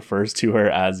 Yorick refers to her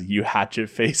as "you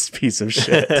hatchet-faced piece of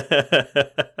shit."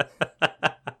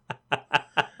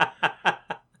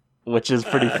 Which is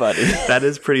pretty funny. That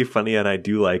is pretty funny, and I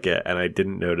do like it, and I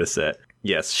didn't notice it.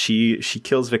 Yes, she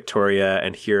kills Victoria,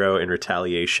 and Hero, in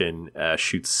retaliation,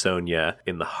 shoots Sonia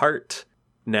in the heart.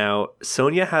 Now,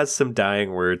 Sonia has some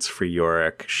dying words for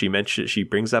Yorick. She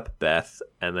brings up Beth,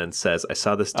 and then says, "I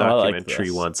saw this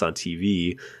documentary once on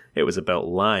TV. It was about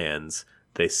lions.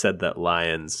 They said that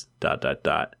lions... ...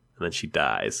 and then she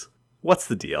dies. What's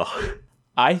the deal?"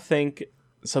 I think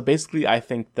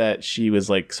that she was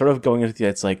like sort of going into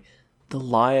it's like the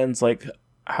lions, like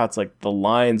how it's like the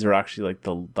lions are actually like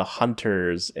the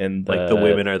hunters in the, like the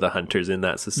women are the hunters in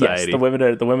that society. Yes, the women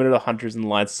are the hunters in the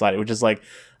lion society, which is like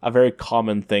a very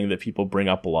common thing that people bring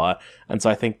up a lot. And so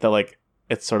I think that like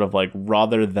it's sort of like,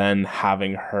 rather than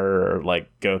having her like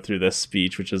go through this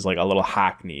speech, which is like a little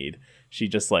hackneyed, she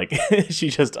just like she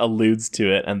just alludes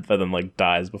to it and then like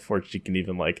dies before she can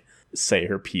even like say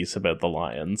her piece about the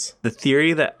lions. The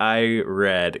theory that I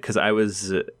read, because I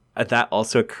was that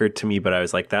also occurred to me, but I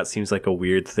was like, that seems like a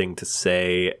weird thing to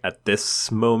say at this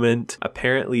moment.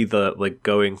 Apparently the like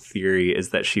going theory is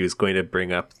that she was going to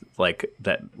bring up like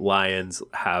that lions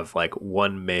have like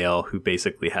one male who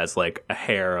basically has like a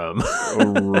harem.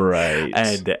 Right.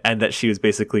 and that she was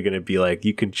basically going to be like,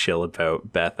 you can chill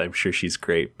about Beth, I'm sure she's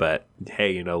great, but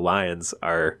hey, you know, lions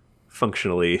are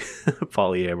functionally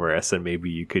polyamorous, and maybe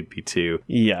you could be too.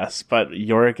 Yes, but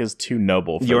Yorick is too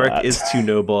noble for Yorick that. is too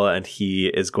noble, and he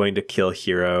is going to kill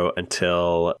Hero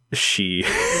until she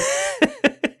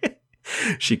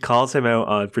she calls him out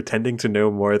on pretending to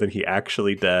know more than he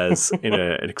actually does in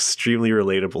an extremely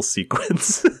relatable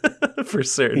sequence for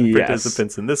certain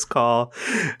participants in this call,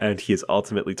 and he is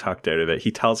ultimately talked out of it. He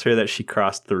tells her that she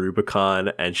crossed the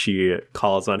Rubicon, and she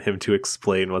calls on him to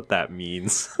explain what that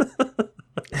means.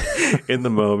 In the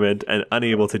moment, and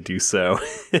unable to do so,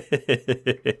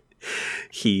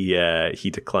 he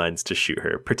declines to shoot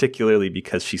her, particularly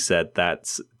because she said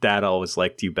that Dad always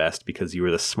liked you best because you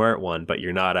were the smart one, but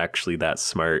you're not actually that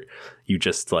smart. You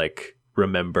just like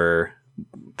remember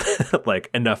like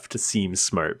enough to seem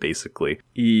smart, basically.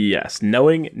 Yes,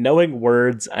 knowing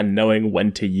words and knowing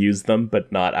when to use them,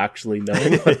 but not actually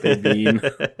knowing what they mean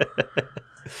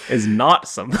is not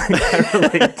something I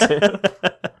relate to.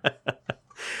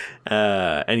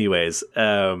 Anyways,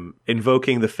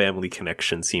 invoking the family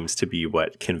connection seems to be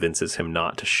what convinces him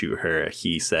not to shoot her.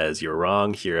 He says, "You're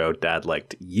wrong, Hero. Dad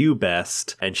liked you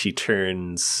best." And she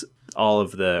turns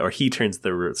he turns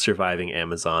the surviving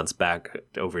Amazons back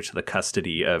over to the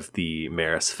custody of the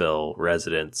Marysville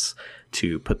residents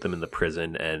to put them in the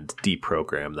prison and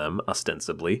deprogram them,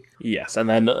 ostensibly. Yes, and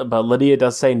then but Lydia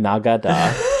does say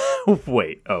Nagada.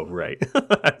 Wait, oh, right.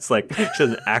 It's like, she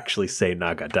doesn't actually say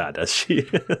Nagada, does she?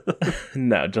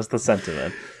 No, just the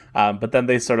sentiment. But then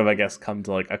they sort of, I guess, come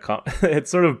to like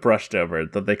it's sort of brushed over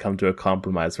that they come to a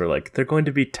compromise where like they're going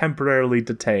to be temporarily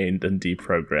detained and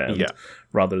deprogrammed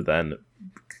rather than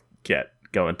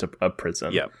go into a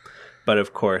prison. Yep. But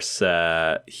of course,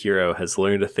 Hero has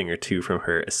learned a thing or two from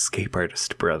her escape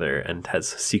artist brother and has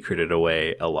secreted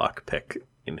away a lockpick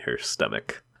in her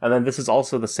stomach. And then this is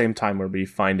also the same time where we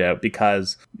find out,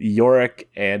 because Yorick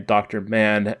and Dr.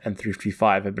 Mann and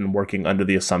 355 have been working under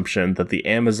the assumption that the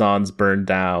Amazons burned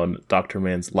down Dr.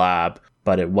 Mann's lab,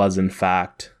 but it was in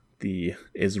fact the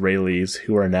Israelis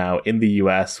who are now in the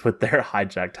US with their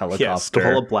hijacked helicopter. Yes,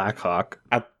 stole a Black Hawk.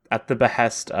 At the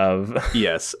behest of...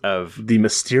 Yes, of... the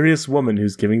mysterious woman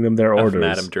who's giving them their orders.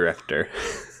 Madam Director.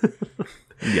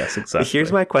 Yes, exactly.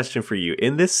 Here's my question for you.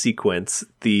 In this sequence,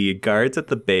 the guards at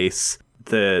the base...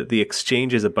 the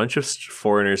exchange is a bunch of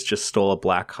foreigners just stole a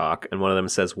Black Hawk, and one of them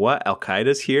says, "What?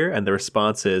 Al-Qaeda's here?" And the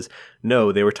response is,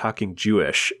 "No, they were talking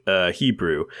Jewish,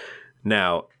 Hebrew."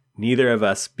 Now, neither of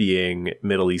us being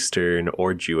Middle Eastern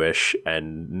or Jewish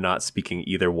and not speaking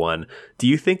either one, do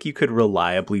you think you could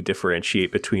reliably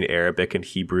differentiate between Arabic and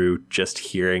Hebrew just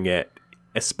hearing it,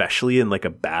 especially in like a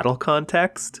battle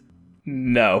context?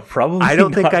 No, probably. I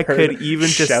don't think not I could heard even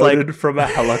just shouted like from a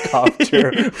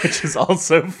helicopter, which is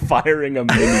also firing a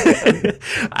minigun.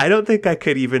 I don't think I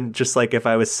could even just like if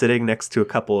I was sitting next to a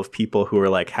couple of people who were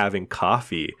like having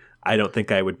coffee, I don't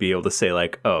think I would be able to say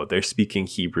like, oh, they're speaking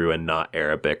Hebrew and not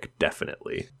Arabic,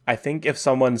 definitely. I think if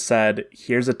someone said,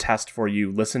 here's a test for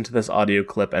you, listen to this audio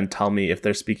clip and tell me if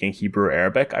they're speaking Hebrew or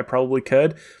Arabic, I probably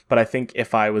could. But I think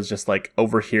if I was just like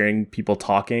overhearing people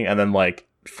talking and then like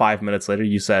 5 minutes later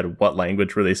you said what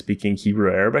language were they speaking, Hebrew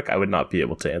or Arabic, I would not be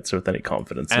able to answer with any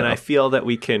confidence. And now. I feel that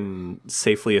we can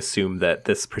safely assume that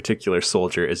this particular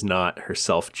soldier is not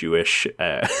herself Jewish,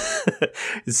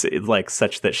 like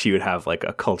such that she would have like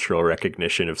a cultural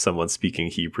recognition of someone speaking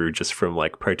Hebrew just from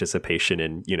like participation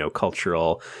in, you know,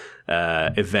 cultural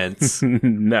events.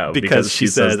 No, because she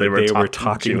said they were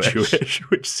talking Jewish,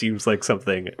 which seems like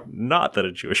something not that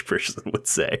a Jewish person would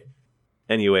say.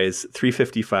 Anyways,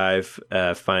 355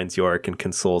 finds Yorick and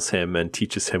consoles him and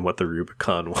teaches him what the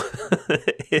Rubicon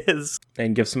is.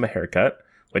 And gives him a haircut,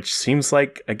 which seems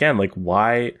like, again, like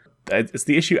why... It's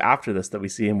the issue after this that we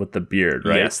see him with the beard,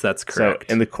 right? Yes, that's correct.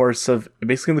 So in the course of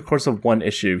one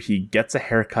issue, he gets a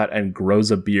haircut and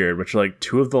grows a beard, which are like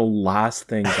two of the last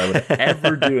things I would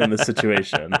ever do in this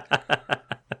situation.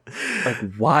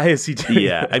 Like, why is he doing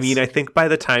this? I mean, I think by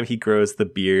the time he grows the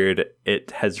beard,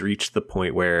 it has reached the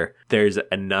point where there's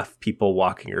enough people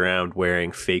walking around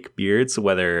wearing fake beards,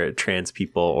 whether trans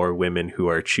people or women who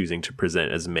are choosing to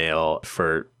present as male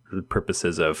for the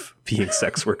purposes of being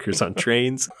sex workers on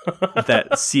trains,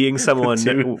 that seeing someone...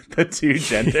 the two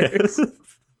genders.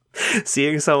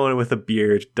 Seeing someone with a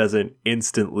beard doesn't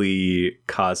instantly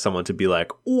cause someone to be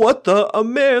like, what the? A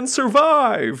man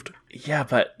survived! Yeah,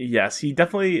 but yes, he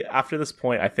definitely, after this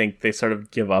point, I think they sort of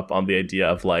give up on the idea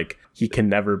of like, he can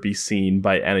never be seen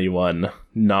by anyone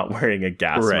not wearing a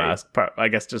gas mask. I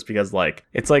guess just because like,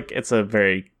 it's a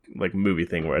very like movie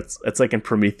thing where it's like in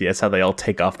Prometheus how they all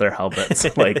take off their helmets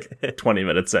like 20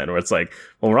 minutes in, where it's like,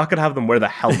 well, we're not gonna have them wear the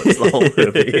helmets the whole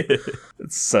movie.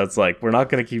 So it's like, we're not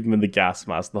gonna keep him in the gas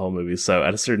mask the whole movie, so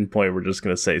at a certain point we're just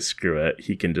gonna say screw it,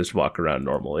 he can just walk around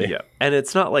normally. Yeah, and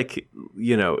it's not like,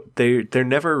 you know, they're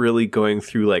never really going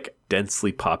through like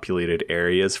densely populated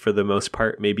areas for the most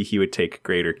part. Maybe he would take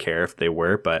greater care if they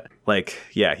were, but like,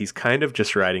 yeah, he's kind of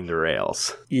just riding the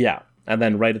rails. Yeah. And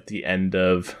then right at the end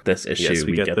of this issue,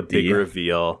 we get the big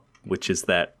reveal, which is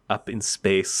that up in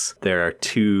space, there are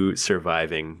two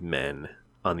surviving men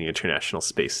on the International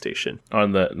Space Station.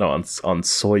 On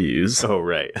Soyuz. Oh,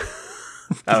 right.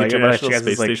 The International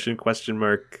Space Station question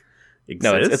mark exists.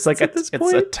 No, it's like it's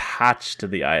attached to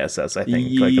the ISS, I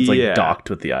think. Like it's like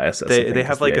docked with the ISS. They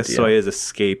have like a Soyuz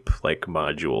escape like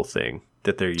module thing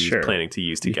that they're planning to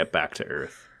use to get back to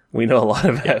Earth. We know a lot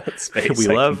about space. We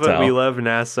love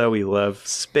NASA. We love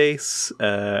space,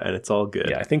 and it's all good.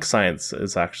 Yeah, I think science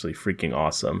is actually freaking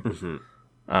awesome.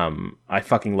 Mm-hmm. I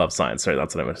fucking love science. Sorry,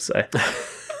 that's what I'm going to say.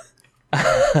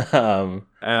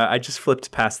 I just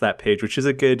flipped past that page, which is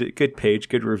a good page,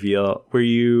 good reveal. Were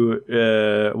you?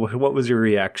 What was your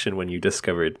reaction when you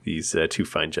discovered these two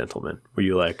fine gentlemen? Were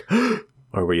you like,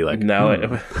 or were you like,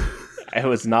 no? It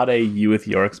was not a you with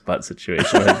Yorick's butt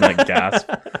situation. I didn't gasp.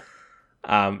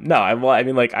 No, I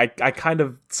mean, like, I kind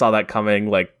of saw that coming,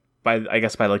 like, by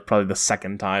like probably the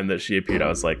second time that she appeared, I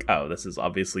was like, oh, this is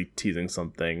obviously teasing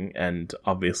something, and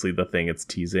obviously the thing it's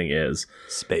teasing is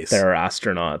space. There are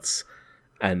astronauts,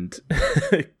 and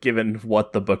given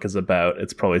what the book is about,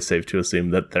 it's probably safe to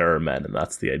assume that there are men, and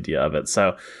that's the idea of it.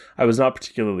 So I was not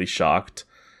particularly shocked,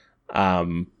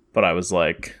 but I was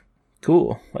like,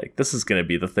 cool, like, this is going to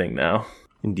be the thing now.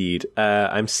 Indeed.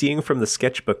 I'm seeing from the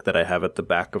sketchbook that I have at the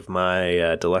back of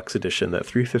my deluxe edition that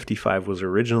 355 was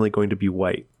originally going to be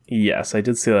white. Yes, I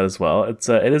did see that as well. It's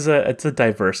a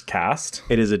diverse cast.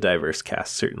 It is a diverse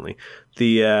cast, certainly.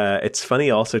 It's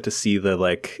funny also to see the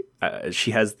like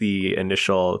she has the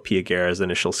initial Pia Guerra's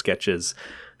initial sketches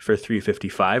for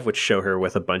 355, which show her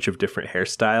with a bunch of different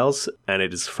hairstyles, and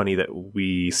it is funny that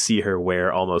we see her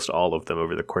wear almost all of them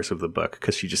over the course of the book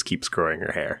because she just keeps growing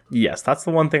her hair. Yes, that's the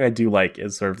one thing I do like,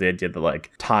 is sort of the idea that like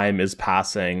time is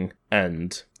passing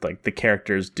and like the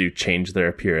characters do change their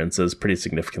appearances pretty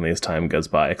significantly as time goes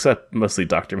by, except mostly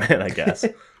Dr. Man, I guess.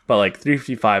 But like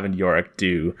 355 and Yorick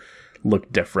do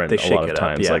look different a lot of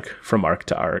times, like from arc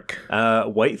to arc.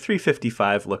 White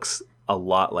 355 looks a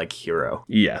lot like Hero.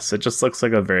 Yes, it just looks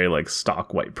like a very like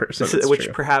stock white person. Which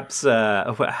true. Perhaps,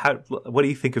 what do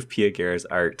you think of Pia Guerra's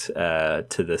art to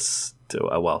this?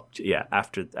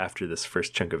 After this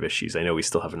first chunk of issues, I know we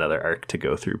still have another arc to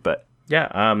go through, but yeah,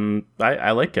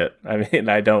 I like it. I mean,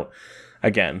 I don't.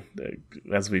 Again,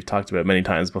 as we've talked about many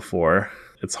times before,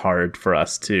 it's hard for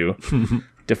us to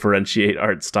differentiate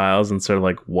art styles and sort of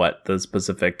like what the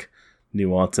specific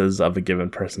nuances of a given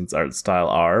person's art style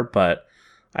are, but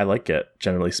I like it.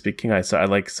 Generally speaking, I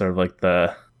like sort of like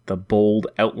the bold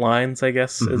outlines, I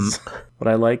guess, is what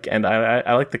I like, and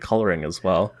I like the coloring as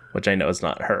well, which I know is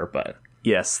not her, but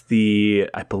yes,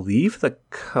 I believe the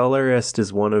colorist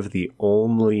is one of the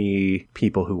only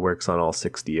people who works on all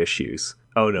 60 issues.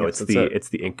 Oh no, yes, it's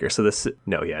the inker. So it's the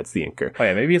inker. Oh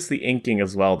yeah, maybe it's the inking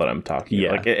as well that I'm talking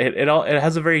about. Like it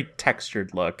has a very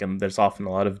textured look, and there's often a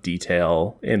lot of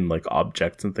detail in like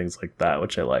objects and things like that,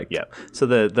 which I like. Yeah. So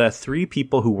the three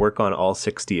people who work on all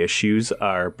 60 issues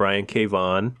are Brian K.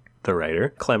 Vaughan, the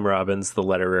writer, Clem Robbins, the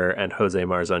letterer, and Jose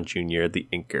Marzan Jr., the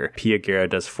inker. Pia Guerra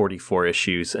does 44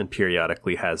 issues and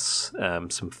periodically has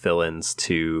some fill-ins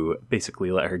to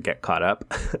basically let her get caught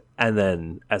up. And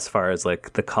then as far as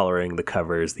like the coloring, the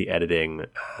covers, the editing,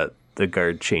 the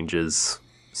guard changes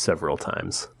several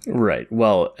times. Right.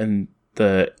 Well, in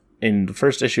the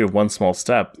first issue of One Small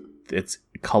Step, it's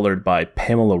colored by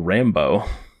Pamela Rambo.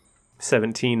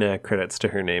 17 credits to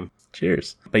her name.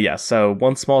 Cheers. But yeah, so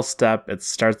One Small Step, it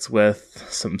starts with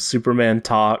some Superman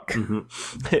talk.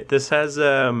 Mm-hmm. This has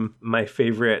my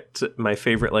favorite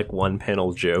like one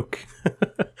panel joke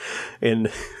in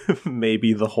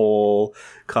maybe the whole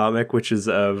comic, which is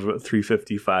of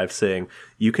 355 saying,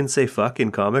 "You can say fuck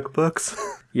in comic books."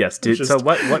 Yes, dude. So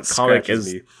what comic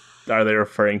are they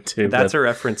referring to? That's a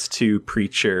reference to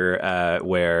Preacher,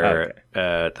 where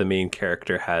the main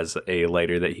character has a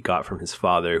lighter that he got from his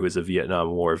father, who is a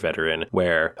Vietnam War veteran,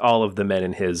 where all of the men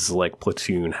in his like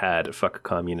platoon had fuck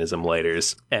communism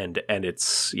lighters, and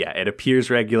it appears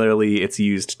regularly. It's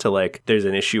used to like, there's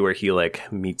an issue where he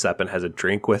like meets up and has a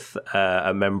drink with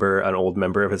an old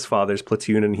member of his father's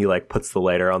platoon, and he like puts the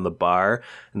lighter on the bar,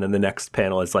 and then the next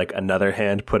panel is like another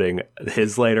hand putting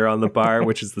his lighter on the bar,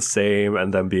 which is the same,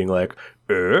 and then being like,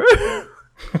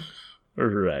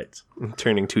 right,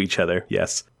 turning to each other.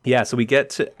 Yes. Yeah, so we get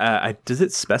to does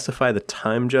it specify the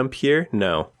time jump here?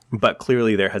 No, but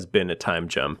clearly there has been a time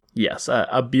jump. Yes,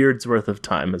 a beard's worth of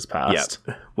time has passed.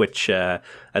 Yeah, which as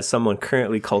someone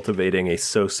currently cultivating a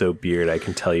so-so beard, I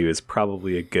can tell you is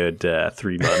probably a good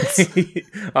 3 months.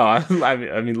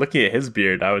 I mean, looking at his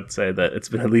beard, I would say that it's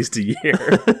been at least a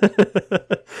year.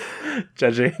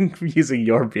 Judging using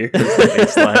your beard as the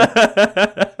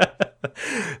baseline.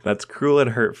 That's cruel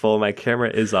and hurtful. My camera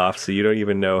is off, so you don't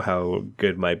even know how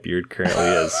good my beard currently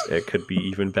is. It could be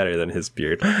even better than his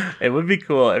beard. It would be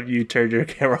cool if you turned your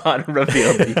camera on and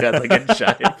revealed that you had like a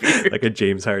giant beard. Like a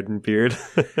James Harden beard.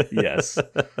 Yes.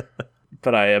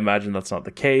 But I imagine that's not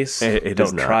the case. It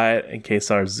don't try it in case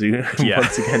our Zoom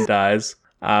once again dies.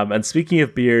 And speaking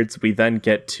of beards, we then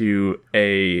get to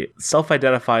a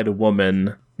self-identified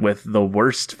woman with the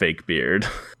worst fake beard.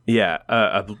 Yeah,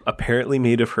 apparently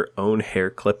made of her own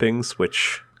hair clippings,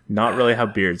 which not really how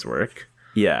beards work.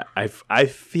 Yeah, I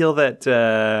feel that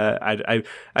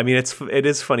I mean it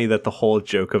is funny that the whole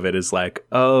joke of it is like,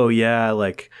 oh yeah,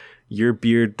 like your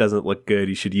beard doesn't look good,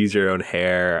 you should use your own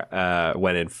hair,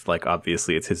 when in like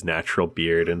obviously it's his natural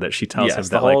beard, and that she tells him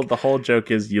that the whole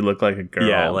joke is you look like a girl.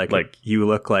 Yeah, like you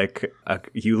look like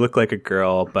a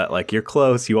girl, but like you're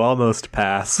close, you almost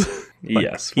pass. Like,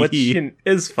 yes, which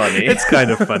is funny. It's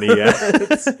kind of funny, yeah.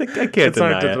 I can't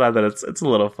deny hard to deny that it's a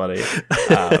little funny.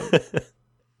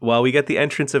 Well, we get the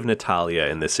entrance of Natalia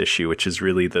in this issue, which is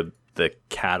really the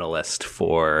catalyst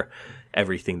for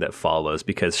everything that follows,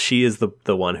 because she is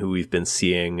the one who we've been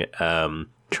seeing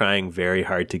trying very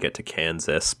hard to get to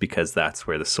Kansas, because that's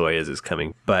where the Soyuz is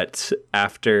coming. But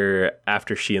after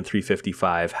she and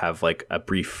 355 have like a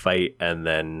brief fight and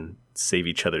then save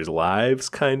each other's lives,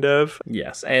 kind of.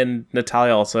 Yes, and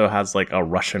Natalia also has like a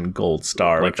Russian gold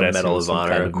star, like a Medal of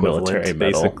Honor kind of equivalent,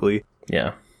 basically.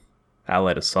 Yeah,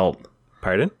 Allied assault.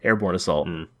 Pardon? Airborne assault.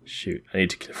 Shoot, I need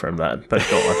to confirm that, but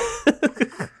go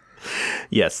on.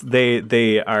 Yes,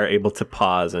 they are able to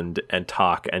pause and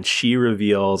talk, and she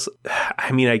reveals,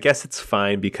 I mean, I guess it's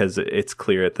fine because it's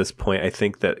clear at this point, I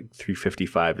think that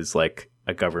 355 is like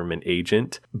a government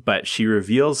agent, but she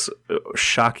reveals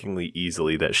shockingly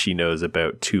easily that she knows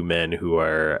about two men who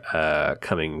are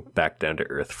coming back down to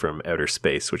Earth from outer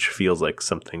space, which feels like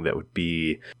something that would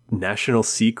be national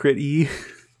secret-y.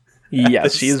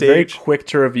 Yes, she is very quick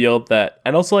to reveal that,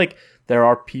 and also like there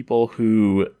are people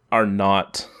who are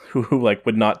not who like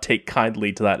would not take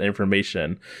kindly to that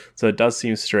information. So it does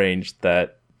seem strange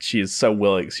that she is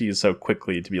so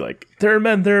quickly to be like, there are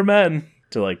men,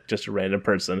 to like just a random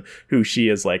person who she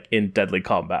is like in deadly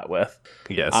combat with.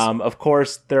 Yes. Of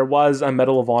course, there was a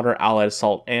Medal of Honor Allied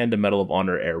Assault and a Medal of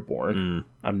Honor Airborne.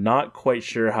 I'm not quite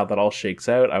sure how that all shakes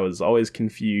out. I was always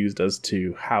confused as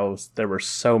to how there were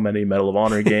so many Medal of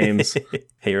Honor games.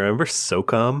 Hey, remember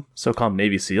SOCOM? SOCOM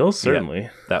Navy SEALs? Certainly. Yeah,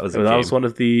 that was one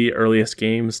of the earliest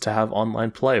games to have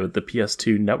online play with the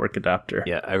PS2 network adapter.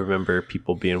 Yeah, I remember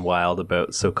people being wild about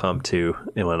SOCOM 2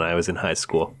 when I was in high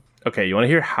school. Okay, you want to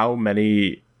hear how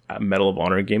many Medal of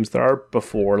Honor games there are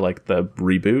before like the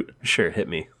reboot? Sure, hit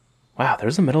me. Wow,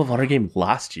 there's a Medal of Honor game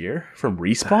last year from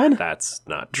Respawn? That's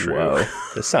not true. Whoa,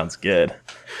 this sounds good.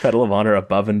 Medal of Honor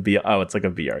Above and Beyond. Oh, it's like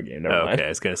a VR game. Never mind. Okay, I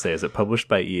was going to say, is it published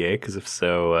by EA? Because if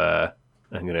so,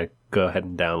 I'm going to go ahead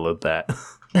and download that.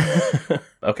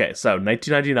 Okay, so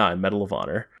 1999 Medal of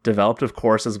Honor. Developed, of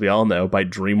course, as we all know, by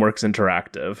DreamWorks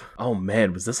Interactive. Oh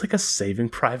man, was this like a Saving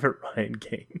Private Ryan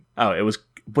game? Oh, it was...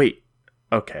 Wait.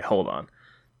 Okay, hold on.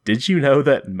 Did you know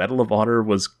that Medal of Honor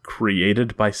was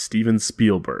created by Steven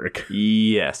Spielberg?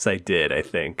 Yes, I did, I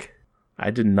think. I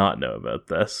did not know about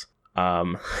this.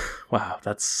 Wow,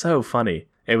 that's so funny.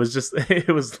 It was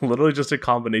literally just a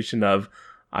combination of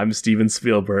I'm Steven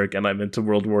Spielberg and I'm into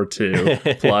World War II.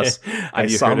 Plus, I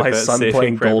saw my son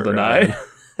playing GoldenEye.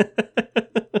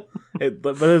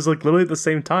 But it was like literally at the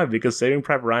same time because Saving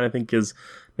Private Ryan, I think, is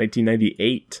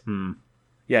 1998.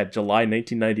 Yeah, July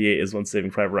 1998 is when Saving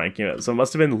Private Ryan came out. So it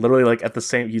must have been literally like at the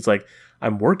same... He's like,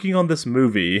 I'm working on this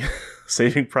movie,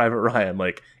 Saving Private Ryan.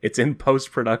 Like, it's in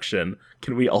post-production.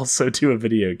 Can we also do a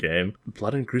video game?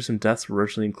 Blood and gruesome deaths were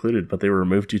originally included, but they were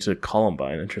removed due to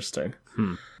Columbine. Interesting.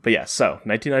 But yeah, so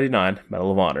 1999,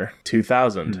 Medal of Honor.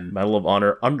 2000, Medal of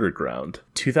Honor Underground.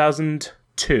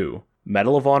 2002,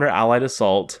 Medal of Honor Allied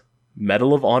Assault,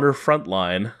 Medal of Honor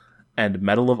Frontline, and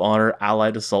Medal of Honor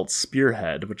Allied Assault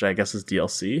Spearhead, which I guess is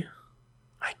DLC.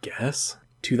 I guess.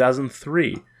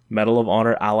 2003, Medal of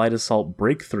Honor Allied Assault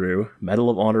Breakthrough, Medal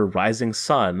of Honor Rising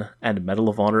Sun, and Medal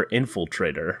of Honor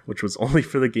Infiltrator, which was only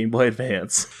for the Game Boy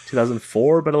Advance.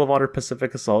 2004, Medal of Honor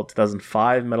Pacific Assault.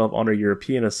 2005, Medal of Honor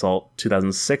European Assault.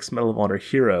 2006, Medal of Honor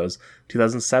Heroes.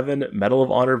 2007, Medal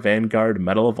of Honor Vanguard,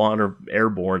 Medal of Honor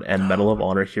Airborne, and Medal of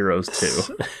Honor Heroes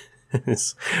 2.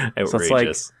 It's outrageous. So it's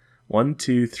like 1,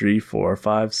 2, 3, 4,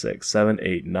 5, 6, 7,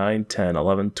 8, 9, 10,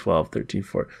 11, 12, 13,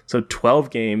 14. So 12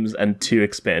 games and 2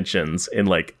 expansions in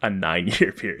like a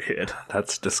 9-year period.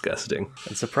 That's disgusting.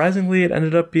 And surprisingly, it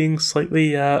ended up being slightly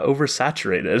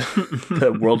oversaturated,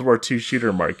 the World War II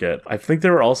shooter market. I think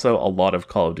there were also a lot of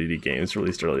Call of Duty games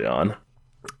released early on.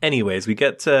 Anyways, we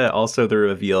get also the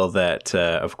reveal that,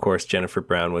 of course, Jennifer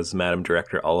Brown was Madam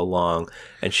Director all along,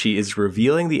 and she is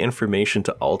revealing the information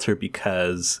to Alter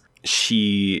because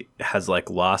she has like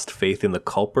lost faith in the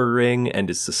Culper ring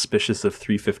and is suspicious of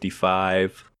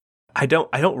 355. I don't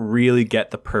really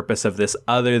get the purpose of this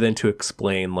other than to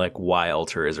explain like why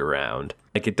Alter is around.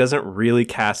 Like it doesn't really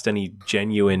cast any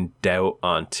genuine doubt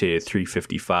onto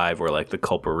 355 or like the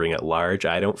Culper ring at large,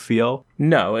 I don't feel.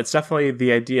 No, it's definitely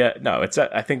the idea. No,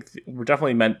 I think we're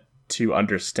definitely meant to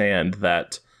understand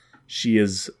that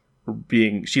she's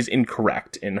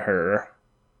incorrect in her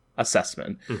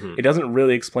assessment. It doesn't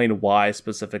really explain why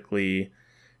specifically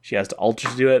she has to alter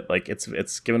to do it. Like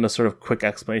it's given a sort of quick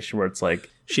explanation where it's like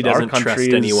she doesn't trust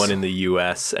anyone in the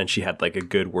US and she had like a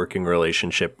good working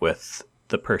relationship with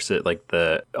the person, like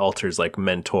the Alter's like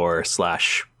mentor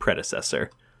 / predecessor.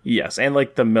 Yes, and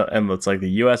like it's like the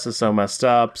US is so messed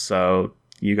up, so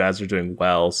you guys are doing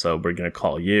well, so we're gonna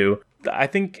call you. I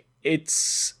think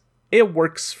it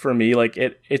works for me. Like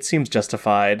it seems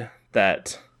justified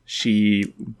that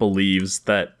she believes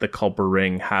that the Culper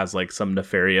ring has like some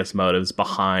nefarious motives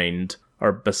behind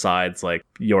or besides like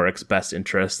Yorick's best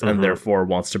interest and therefore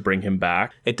wants to bring him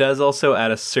back. It does also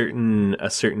add a certain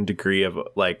degree of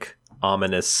like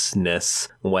ominousness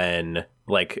when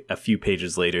like a few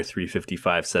pages later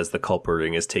 355 says the Culper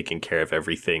ring is taking care of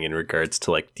everything in regards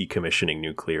to like decommissioning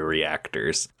nuclear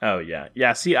reactors. Oh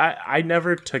yeah, see, I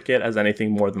never took it as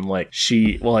anything more than like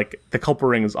like the Culper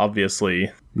ring is obviously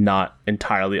not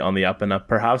entirely on the up and up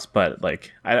perhaps, but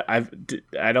like I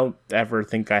don't ever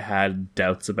think I had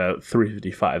doubts about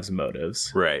 355's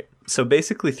motives. Right. So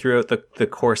basically throughout the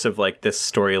course of like this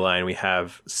storyline we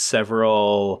have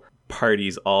several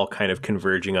parties all kind of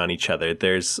converging on each other.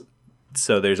 There's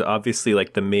obviously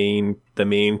like the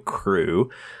main crew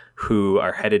who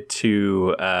are headed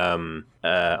to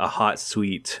a hot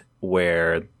suite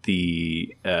where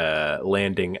the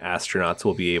landing astronauts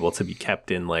will be able to be kept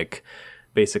in like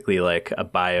basically like a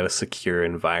biosecure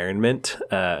environment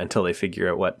until they figure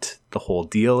out what the whole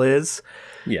deal is.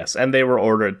 Yes, and they were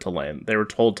ordered to land. They were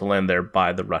told to land there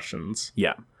by the Russians.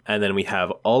 Yeah. And then we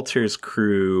have Alter's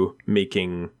crew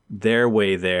making their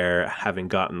way there, having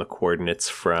gotten the coordinates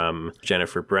from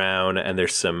Jennifer Brown. And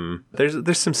there's some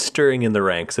stirring in the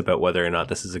ranks about whether or not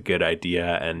this is a good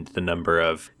idea, and the number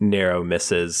of narrow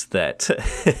misses that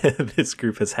this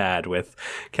group has had with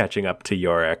catching up to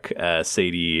Yorick.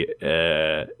 Sadie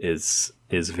is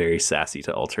very sassy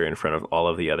to Alter in front of all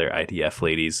of the other IDF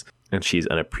ladies, and she's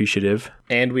unappreciative.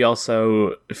 And we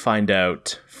also find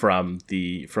out from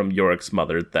Yorick's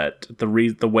mother that the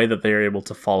way that they are able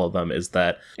to follow them is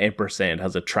that Ampersand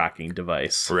has a tracking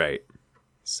device, Right,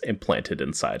 implanted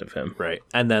inside of him. right.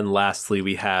 And then lastly,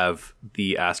 we have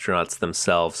the astronauts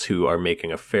themselves, who are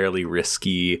making a fairly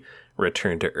risky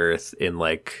return to Earth in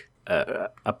like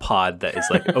a pod that is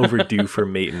like overdue for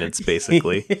maintenance,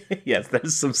 basically. Yes,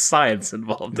 there's some science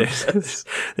involved in this.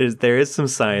 There is some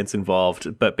science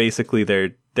involved, but basically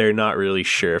they're not really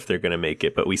sure if they're going to make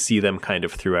it. But we see them kind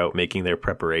of throughout making their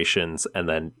preparations and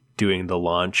then doing the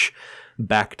launch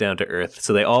back down to Earth.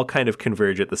 So they all kind of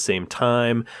converge at the same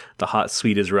time. The hot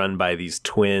suite is run by these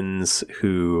twins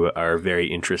who are very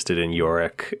interested in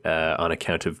Yorick on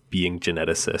account of being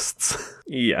geneticists.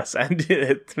 Yes, and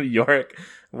Yorick,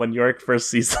 when Yorick first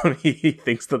sees them, he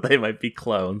thinks that they might be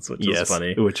clones, which is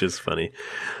funny. Which is funny.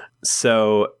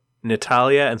 So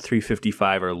Natalia and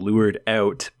 355 are lured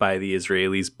out by the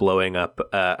Israelis blowing up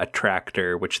a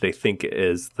tractor, which they think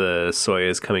is the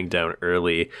Soyuz coming down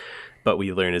early. But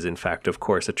we learn is, in fact, of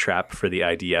course, a trap for the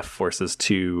IDF forces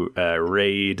to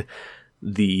raid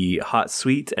the hot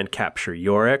suite and capture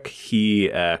Yorick.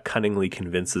 He cunningly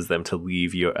convinces them to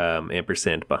leave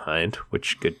Ampersand behind,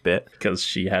 which good bit. Because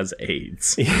she has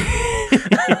AIDS.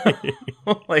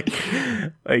 like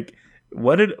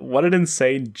what an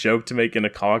insane joke to make in a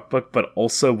comic book, but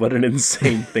also what an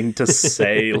insane thing to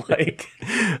say, like,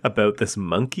 about this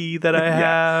monkey that I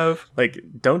have. Like,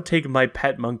 don't take my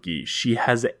pet monkey. She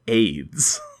has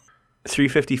AIDS.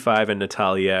 355 and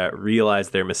Natalia realize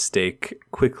their mistake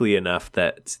quickly enough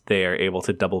that they are able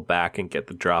to double back and get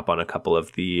the drop on a couple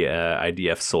of the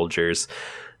IDF soldiers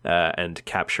and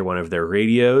capture one of their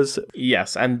radios.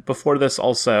 Yes, and before this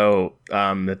also,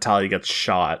 Natalia gets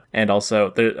shot. And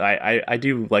also, I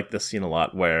do like this scene a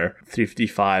lot where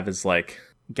 355 is like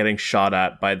getting shot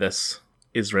at by this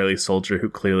Israeli soldier who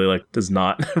clearly like does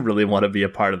not really want to be a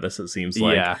part of this, it seems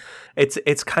like. Yeah,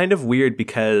 it's kind of weird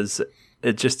because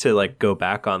just to like go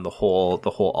back on the whole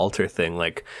Alter thing,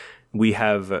 like we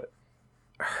have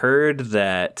heard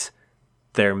that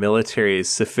their military is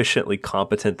sufficiently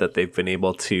competent that they've been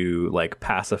able to like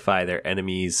pacify their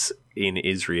enemies in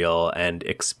Israel and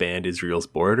expand Israel's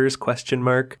borders, ?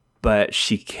 But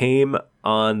she came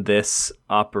on this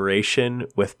operation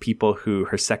with people who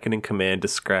her second in command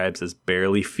describes as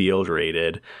barely field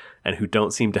rated and who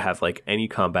don't seem to have like any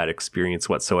combat experience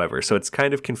whatsoever. So it's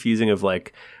kind of confusing of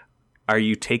like, are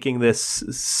you taking this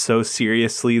so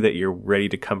seriously that you're ready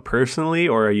to come personally,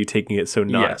 or are you taking it so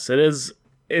not? Yes, it is.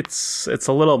 It's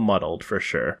a little muddled for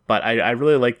sure. But I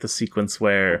really like the sequence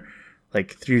where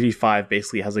like 355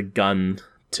 basically has a gun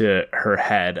to her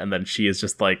head and then she is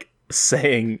just like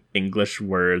saying English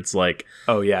words like,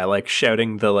 oh yeah, like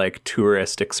shouting the like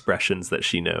tourist expressions that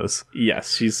she knows.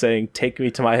 Yes, she's saying, take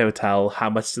me to my hotel, how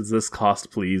much does this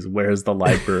cost please, where's the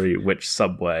library, which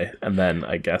subway, and then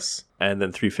I guess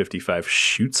 355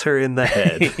 shoots her in the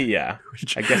head. Yeah,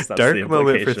 I guess that's dark the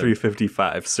moment for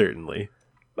 355, certainly.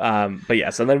 But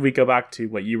yes, and then we go back to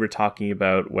what you were talking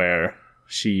about where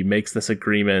she makes this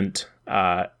agreement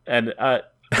and a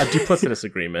duplicitous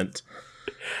agreement.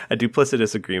 A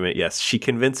duplicitous agreement, yes. She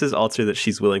convinces Alter that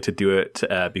she's willing to do it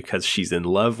because she's in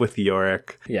love with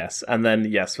Yorick. Yes, and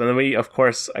then we, of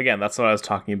course, again, that's what I was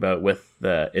talking about with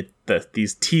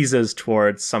these teases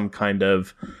towards some kind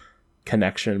of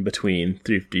connection between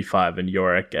 355 and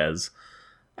Yorick, as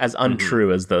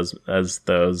untrue as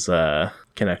those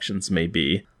connections may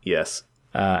be. Yes.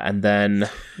 And then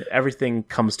everything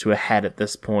comes to a head at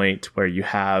this point where you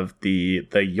have the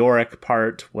Yorick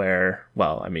part where,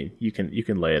 well, I mean, you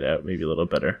can lay it out maybe a little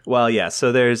better. Well, yeah.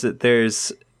 So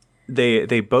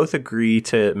they both agree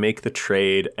to make the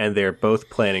trade, and they're both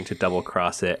planning to double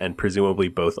cross it, and presumably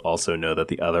both also know that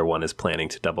the other one is planning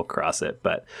to double cross it.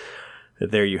 But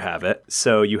there you have it.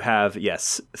 So you have,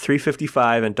 yes,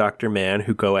 355 and Dr. Mann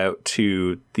who go out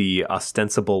to the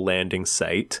ostensible landing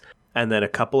site. And then a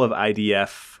couple of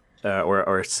IDF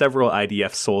or several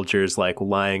IDF soldiers like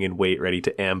lying in wait ready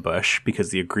to ambush, because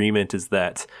the agreement is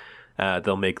that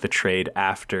They'll make the trade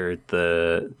after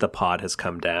the pod has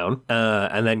come down.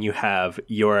 And then you have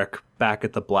Yorick back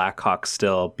at the Blackhawk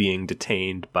still being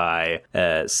detained by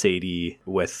Sadie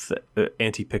with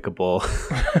anti-pickable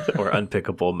or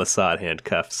unpickable Mossad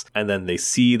handcuffs. And then they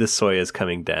see the Soyuz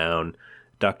coming down.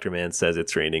 Dr. Mann says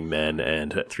it's raining men,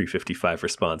 and 355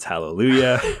 responds,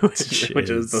 hallelujah, which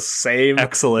is the same,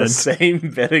 excellent. The same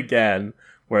bit again,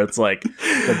 where it's like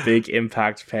the big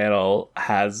impact panel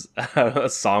has a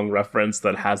song reference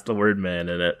that has the word man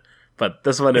in it. But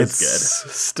this one is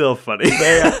good. Still funny.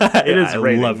 It is. I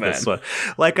love this one.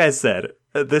 Like I said,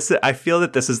 I feel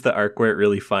that this is the arc where it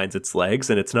really finds its legs,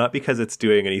 and it's not because it's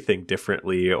doing anything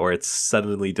differently or it's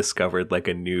suddenly discovered like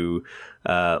a new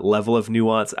level of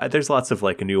nuance. There's lots of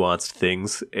like nuanced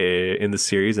things in the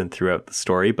series and throughout the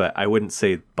story, but I wouldn't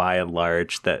say by and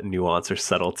large that nuance or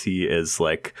subtlety is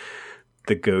like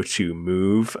the go-to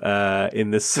move in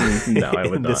this no, I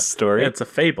would in not. This story. It's a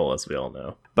fable, as we all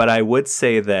know. But I would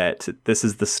say that this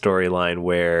is the storyline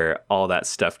where all that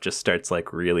stuff just starts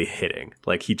like really hitting.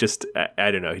 Like he just,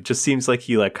 I don't know, it just seems like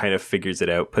he like kind of figures it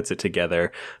out, puts it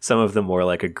together. Some of the more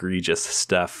like egregious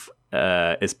stuff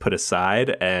is put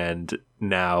aside, and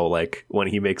now like when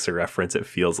he makes a reference, it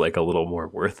feels like a little more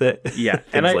worth it. Yeah,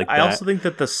 and I also think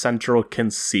that the central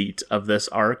conceit of this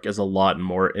arc is a lot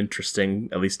more interesting,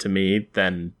 at least to me,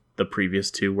 than the previous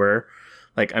two were.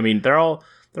 Like, I mean, they're all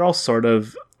sort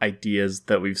of ideas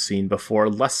that we've seen before,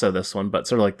 less so this one, but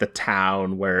sort of like the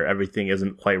town where everything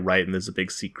isn't quite right and there's a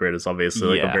big secret is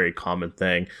obviously like a very common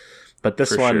thing. But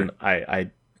this one,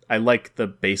 sure. I like the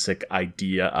basic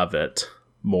idea of it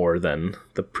more than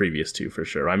the previous two for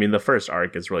sure. I mean, the first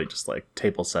arc is really just like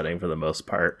table setting for the most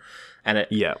part, and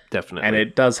definitely, and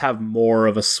it does have more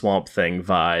of a Swamp Thing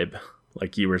vibe,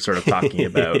 like you were sort of talking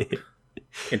about,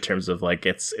 in terms of like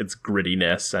its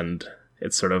grittiness and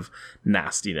its sort of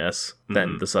nastiness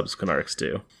than the subsequent arcs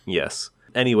do. Yes.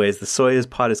 Anyways, the Soyuz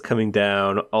pod is coming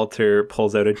down. Alter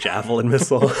pulls out a javelin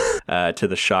missile to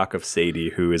the shock of Sadie,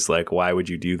 who is like, why would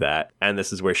you do that? And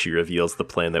this is where she reveals the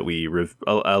plan that we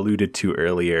alluded to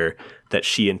earlier, that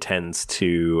she intends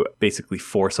to basically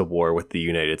force a war with the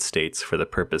United States for the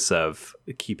purpose of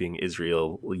keeping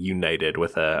Israel united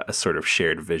with a sort of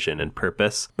shared vision and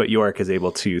purpose. But Yorick is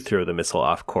able to throw the missile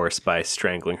off course by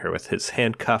strangling her with his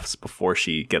handcuffs before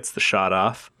she gets the shot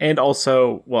off. And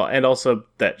also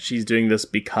that she's doing this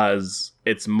because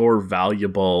it's more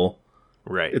valuable.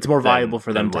 Right. It's more valuable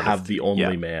for them to have the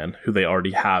only man who they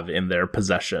already have in their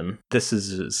possession.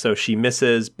 So she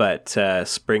misses, but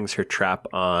springs her trap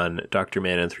on Dr.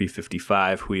 Mann and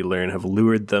 355, who we learn have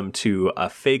lured them to a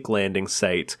fake landing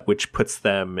site, which puts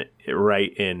them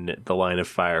right in the line of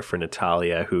fire for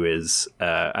Natalia, who is,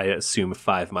 I assume,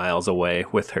 5 miles away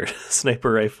with her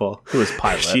sniper rifle. Who is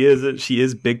pilot. She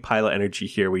is big pilot energy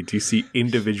here. We do see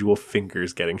individual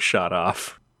fingers getting shot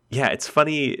off. Yeah, it's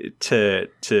funny to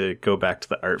go back to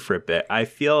the art for a bit. I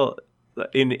feel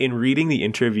in reading the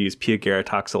interviews, Pia Guerra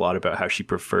talks a lot about how she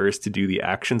prefers to do the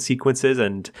action sequences,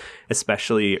 and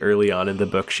especially early on in the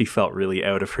book, she felt really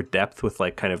out of her depth with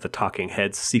like kind of the talking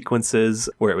heads sequences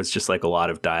where it was just like a lot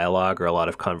of dialogue or a lot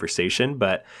of conversation.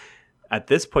 But at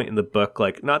this point in the book,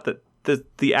 like, not that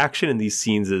the action in these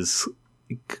scenes is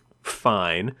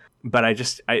fine, but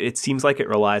it seems like it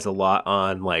relies a lot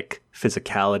on like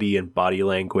physicality and body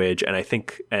language, and I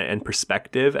think and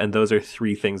perspective, and those are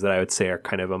 3 things that I would say are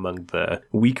kind of among the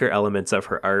weaker elements of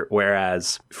her art.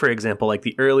 Whereas, for example, like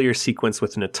the earlier sequence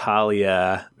with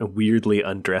Natalia weirdly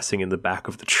undressing in the back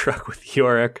of the truck with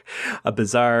Yorick, a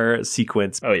bizarre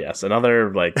sequence. Oh yes,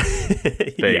 another like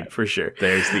yeah, for sure.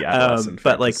 There's the adolescent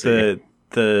but like fantasy.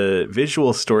 the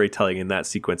visual storytelling in that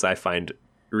sequence I find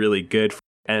really good.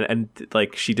 And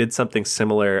like she did something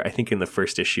similar, I think, in the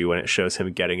first issue when it shows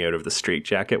him getting out of the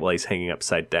straitjacket while he's hanging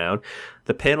upside down.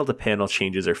 The panel-to-panel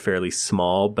changes are fairly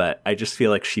small, but I just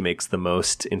feel like she makes the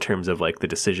most in terms of like the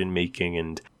decision making,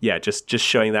 and yeah, just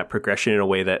showing that progression in a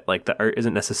way that like the art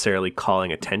isn't necessarily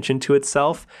calling attention to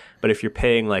itself, but if you're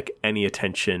paying like any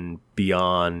attention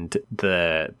beyond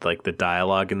the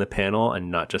dialogue in the panel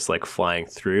and not just like flying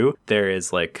through, there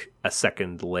is like a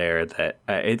second layer that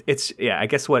it's I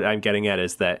guess what I'm getting at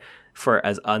is that for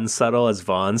as unsubtle as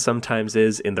Vaughn sometimes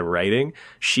is in the writing,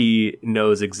 she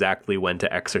knows exactly when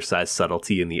to exercise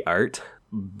subtlety in the art.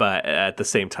 But at the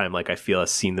same time, like, I feel a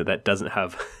scene that doesn't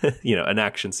have, an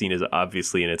action scene is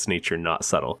obviously in its nature not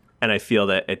subtle. And I feel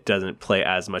that it doesn't play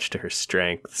as much to her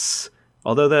strengths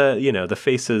Although the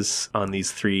faces on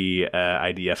these three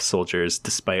IDF soldiers,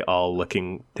 despite all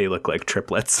they look like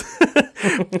triplets.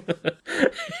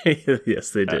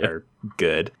 Yes, they do. Are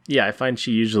good. Yeah, I find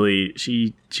she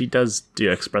does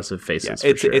do expressive faces.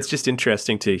 Yeah, it's just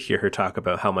interesting to hear her talk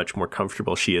about how much more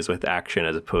comfortable she is with action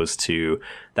as opposed to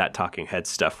that talking head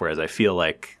stuff. Whereas I feel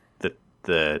like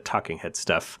the talking head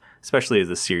stuff, especially as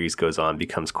the series goes on,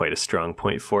 becomes quite a strong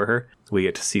point for her. We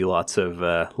get to see lots of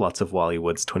Wally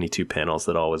Wood's 22 panels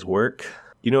that always work.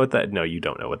 You know what that? No, you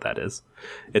don't know what that is.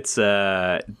 It's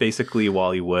basically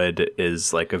Wally Wood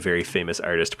is like a very famous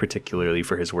artist, particularly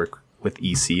for his work with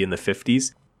EC in the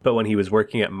 50s. But when he was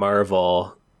working at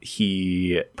Marvel,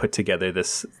 he put together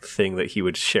this thing that he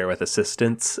would share with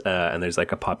assistants, and there's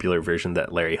like a popular version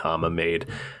that Larry Hama made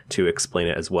to explain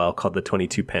it as well, called the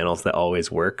 22 panels that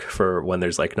always work for when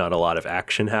there's like not a lot of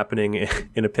action happening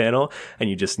in a panel, and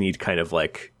you just need kind of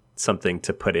like something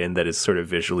to put in that is sort of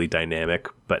visually dynamic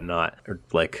but not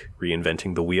like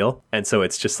reinventing the wheel. And so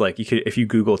it's just like, if you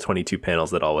Google 22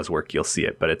 panels that always work, you'll see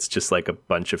it, but it's just like a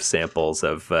bunch of samples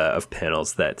of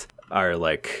panels that are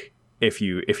like, if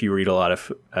you read a lot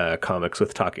of comics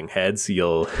with talking heads,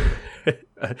 you'll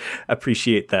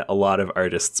appreciate that a lot of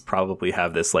artists probably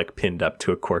have this like pinned up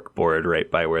to a cork board right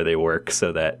by where they work,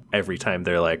 so that every time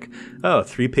they're like, oh,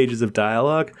 3 pages of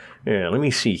dialogue, yeah, let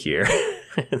me see here.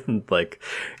 And like,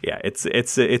 yeah,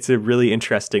 it's a really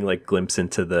interesting like glimpse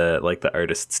into the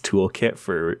artist's toolkit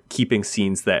for keeping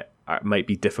scenes that might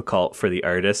be difficult for the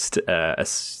artist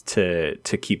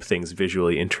to keep things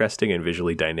visually interesting and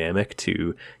visually dynamic,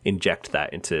 to inject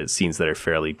that into scenes that are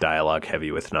fairly dialogue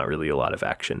heavy with not really a lot of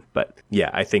action. But yeah,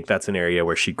 I think that's an area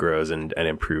where she grows and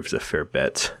improves a fair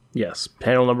bit. Yes.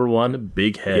 Panel number 1,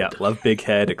 big head. Yeah, love big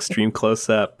head. Extreme close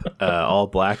up. All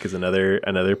black is another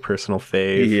personal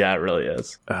fave. Yeah, it really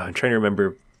is. I'm trying to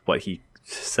remember what he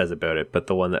says about it, but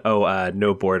the one that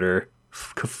no border,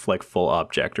 like full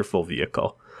object or full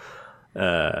vehicle.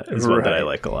 Is one that I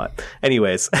like a lot.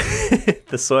 Anyways,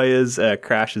 the Soyuz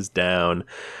crashes down.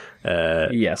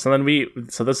 Yes, and then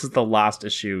so this is the last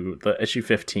issue, the issue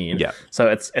 15. Yeah. So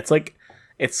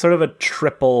it's sort of a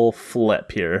triple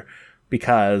flip here,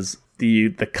 because the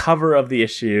cover of the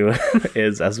issue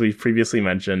is, as we previously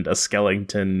mentioned, a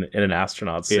skeleton in an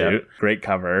astronaut suit. Yeah. Great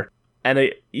cover.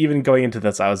 And even going into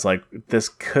this, I was like, this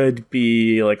could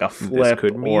be like a flip,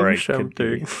 or it could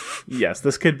be, yes,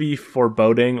 this could be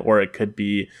foreboding, or it could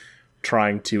be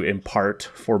trying to impart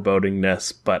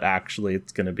forebodingness, but actually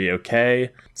it's going to be okay.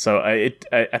 So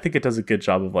I think it does a good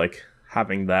job of like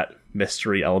having that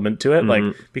mystery element to it, like,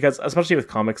 because especially with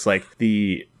comics, like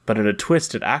but in a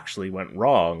twist it actually went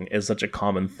wrong is such a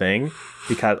common thing,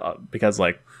 because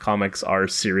like comics are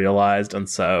serialized, and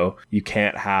so you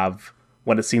can't have,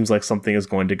 when it seems like something is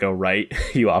going to go right,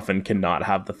 you often cannot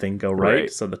have the thing go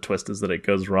right. So the twist is that it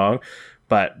goes wrong.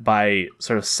 But by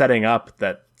sort of setting up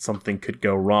that something could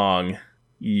go wrong,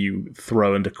 you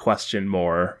throw into question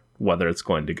more whether it's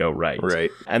going to go right. Right.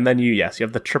 And then you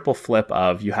have the triple flip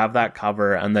of, you have that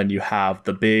cover, and then you have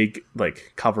the big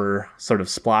like cover sort of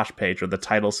splash page, or the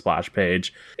title splash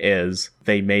page is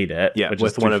 "They made it." Yeah, which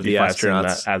with is one of the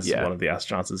astronauts one of the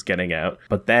astronauts is getting out.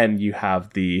 But then you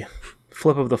have the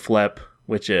flip of the flip,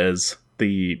 which is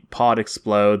the pod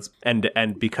explodes, and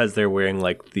because they're wearing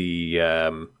like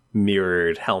the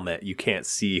mirrored helmet, you can't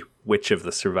see which of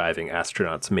the surviving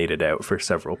astronauts made it out for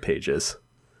several pages.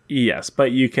 Yes,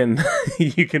 but you can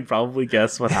probably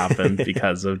guess what happened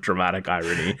because of dramatic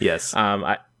irony. Yes.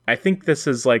 I think this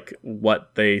is like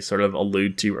what they sort of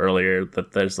allude to earlier,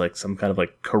 that there's like some kind of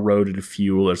like corroded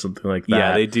fuel or something like that.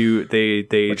 Yeah, they do.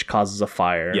 They which causes a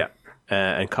fire. Yeah,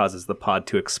 and causes the pod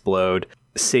to explode.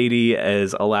 Sadie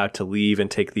is allowed to leave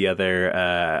and take the other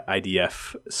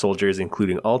IDF soldiers,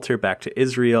 including Alter, back to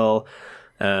Israel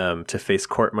to face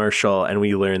court-martial. And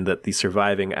we learn that the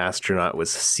surviving astronaut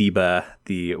was Siba,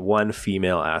 the one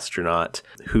female astronaut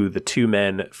who the two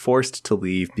men forced to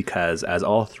leave because, as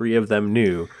all three of them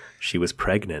knew, she was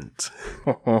pregnant.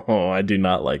 Oh, I do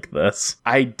not like this.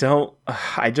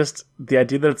 The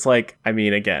idea that it's like, I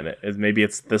mean, again, maybe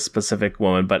it's this specific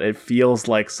woman, but it feels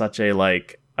like such a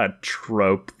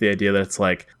trope, the idea that it's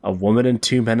like a woman and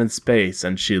two men in space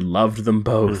and she loved them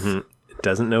both. Mm-hmm.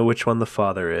 Doesn't know which one the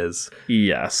father is.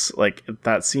 Yes, like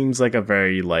that seems like a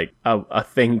very like a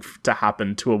thing to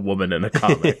happen to a woman in a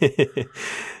comic.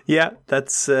 Yeah,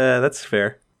 that's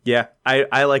fair. Yeah,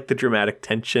 I like the dramatic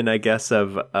tension, I guess,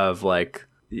 of like,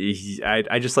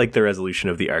 I just like the resolution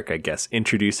of the arc, I guess,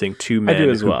 introducing two men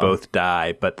who both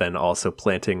die, but then also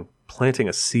planting planting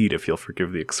a seed, if you'll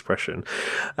forgive the expression,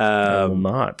 I will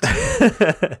not.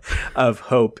 of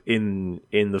hope in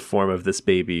the form of this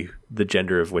baby, the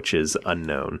gender of which is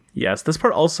unknown. Yes, this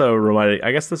part also reminded.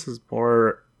 I guess this is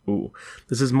more.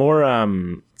 This is more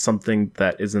something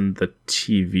that is in the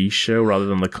TV show rather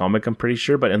than the comic, I'm pretty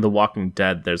sure. But in The Walking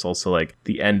Dead, there's also like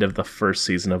the end of the first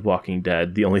season of Walking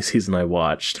Dead, the only season I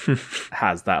watched,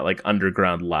 has that like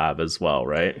underground lab as well,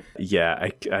 right? Yeah,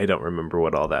 I don't remember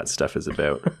what all that stuff is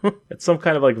about. It's some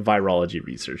kind of like virology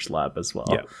research lab as well.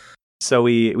 Yeah. So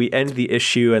we end the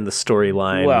issue and the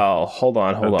storyline. Well, hold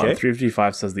on. Okay.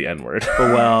 355 says the N-word.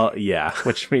 Well, yeah.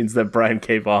 Which means that Brian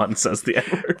K. Vaughan says the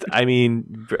N-word. I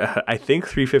mean, I think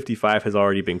 355 has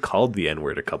already been called the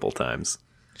N-word a couple times.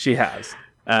 She has.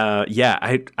 Yeah,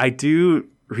 I do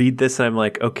read this and I'm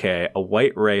like, okay, a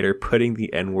white writer putting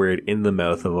the N-word in the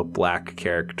mouth of a black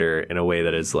character in a way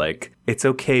that is like, it's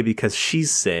okay because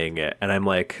she's saying it. And I'm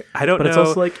like, I don't know. But it's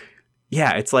also like,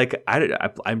 yeah, it's like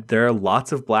there are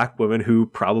lots of black women who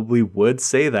probably would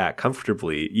say that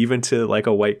comfortably, even to like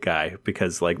a white guy,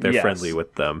 because like they're friendly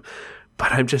with them.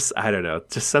 But I don't know,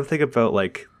 just something about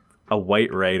like a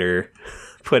white writer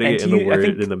putting it in the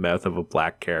word in the mouth of a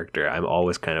black character. I'm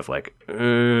always kind of like,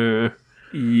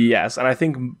 Yes, and I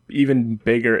think even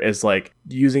bigger is like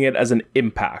using it as an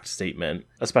impact statement,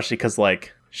 especially because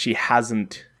like she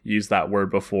hasn't used that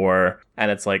word before, and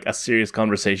it's like a serious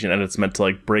conversation, and it's meant to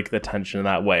like break the tension in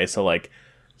that way. So like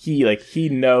he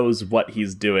knows what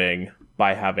he's doing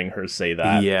by having her say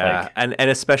that. Yeah, and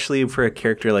especially for a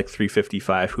character like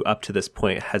 355, who up to this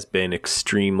point has been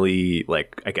extremely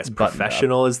like, I guess,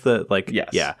 professional is the like,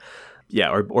 yes. Yeah,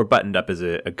 or buttoned up is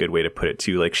a good way to put it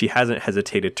too. Like she hasn't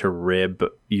hesitated to rib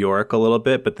Yorick a little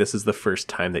bit, but this is the first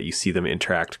time that you see them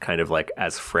interact kind of like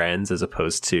as friends as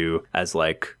opposed to as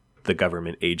like the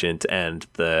government agent and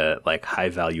the like high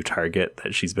value target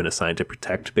that she's been assigned to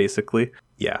protect, basically.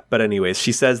 Yeah, but anyways,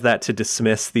 she says that to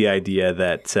dismiss the idea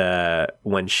that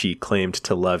when she claimed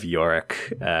to love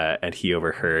Yorick and he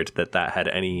overheard that had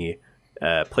any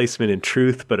placement in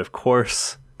truth. But of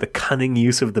course, the cunning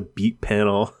use of the beat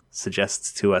panel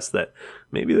suggests to us that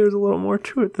maybe there's a little more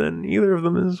to it than either of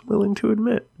them is willing to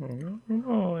admit.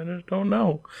 I just don't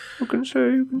know. Who can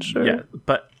say? Yeah,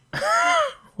 but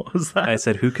what was that? I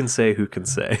said, who can say?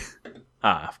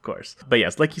 Of course. But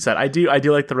yes, like you said, I do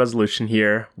like the resolution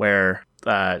here where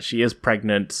she is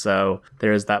pregnant, so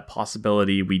there is that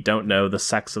possibility. We don't know the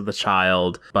sex of the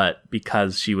child, but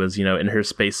because she was, in her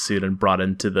spacesuit and brought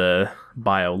into the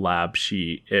bio lab,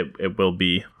 it will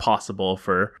be possible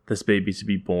for this baby to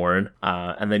be born.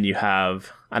 And then you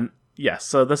have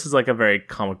so this is like a very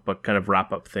comic book kind of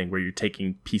wrap up thing where you're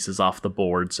taking pieces off the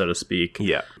board, so to speak.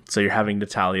 Yeah. So you're having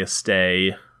Natalia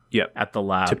stay at the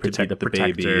lab to protect be the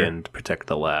baby and protect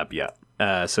the lab. Yeah.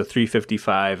 So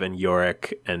 355 and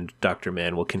Yorick and Dr.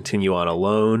 Mann will continue on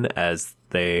alone as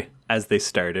they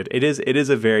started. It is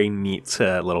a very neat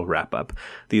little wrap up.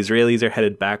 The Israelis are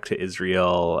headed back to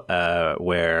Israel,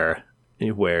 where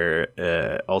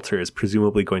Alter is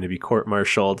presumably going to be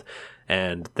court-martialed,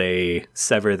 and they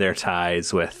sever their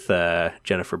ties with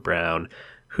Jennifer Brown,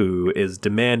 who is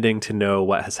demanding to know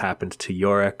what has happened to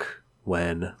Yorick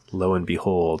when, lo and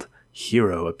behold,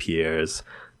 Hero appears.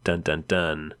 Dun dun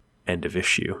dun. End of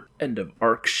issue. End of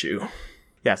arc shoe.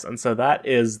 Yes, and so that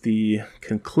is the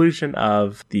conclusion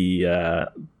of the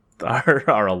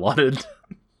our allotted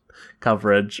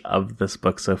coverage of this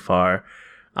book so far.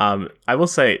 I will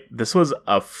say this was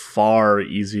a far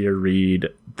easier read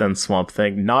than Swamp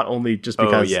Thing, not only just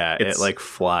because it like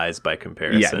flies by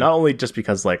comparison. Yeah, not only just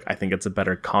because like I think it's a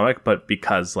better comic, but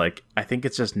because like I think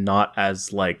it's just not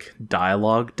as like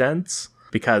dialogue dense,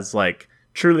 because like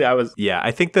truly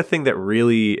I think the thing that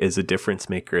really is a difference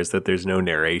maker is that there's no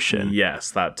narration.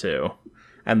 Yes, that too.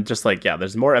 And just like,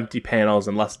 there's more empty panels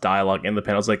and less dialogue in the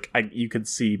panels. Like you could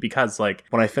see, because like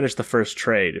when I finished the first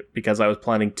trade, because I was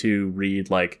planning to read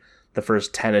like the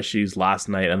first 10 issues last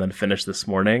night and then finish this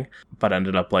morning, but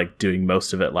ended up like doing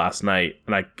most of it last night.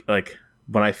 And I like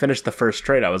when I finished the first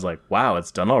trade, I was like, wow,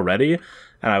 it's done already.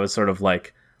 And I was sort of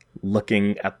like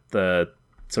looking at the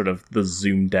sort of the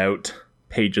zoomed out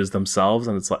pages themselves,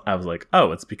 and it's like I was like,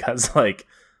 oh, it's because like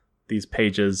these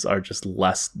pages are just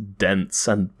less dense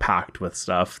and packed with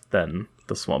stuff than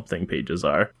the Swamp Thing pages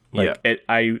are. Like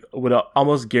I would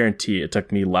almost guarantee it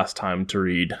took me less time to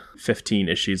read 15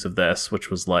 issues of this, which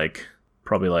was like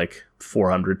probably like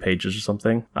 400 pages or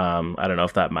something. I don't know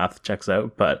if that math checks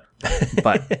out, but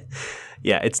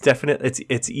yeah,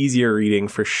 it's easier reading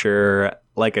for sure.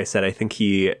 Like I said, I think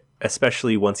he,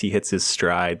 especially once he hits his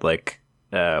stride, like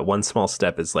one small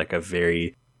step is like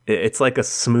it's like a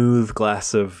smooth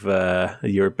glass of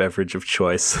your beverage of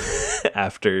choice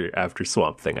after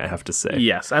Swamp Thing, I have to say.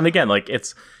 Yes, and again, like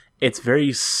it's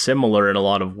very similar in a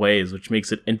lot of ways, which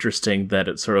makes it interesting that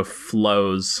it sort of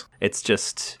flows. It's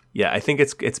just, yeah, I think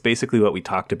it's basically what we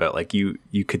talked about. Like you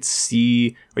could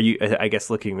see, or I guess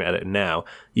looking at it now,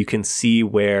 you can see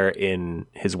where in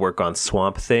his work on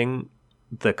Swamp Thing,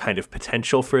 the kind of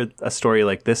potential for a story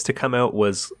like this to come out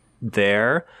was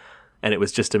there, and it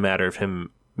was just a matter of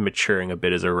him maturing a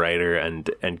bit as a writer and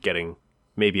getting,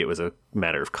 maybe it was a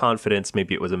matter of confidence,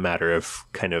 maybe it was a matter of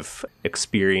kind of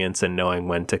experience and knowing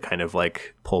when to kind of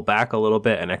like pull back a little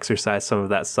bit and exercise some of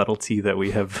that subtlety that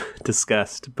we have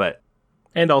discussed.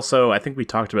 And also, I think we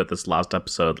talked about this last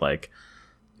episode, like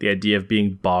the idea of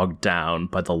being bogged down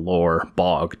by the lore,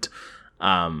 bogged.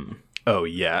 Oh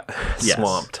yeah, yes,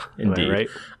 swamped. Indeed, right?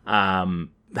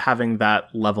 Having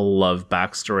that level of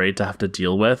backstory to have to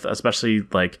deal with, especially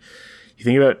like you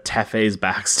think about Tefe's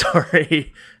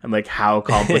backstory and like how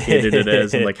complicated it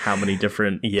is, and like how many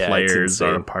different players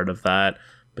are a part of that,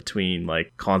 between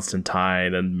like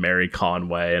Constantine and Mary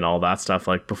Conway and all that stuff.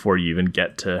 Like before you even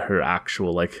get to her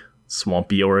actual like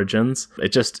swampy origins,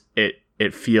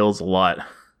 it feels a lot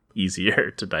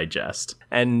easier to digest.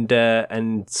 And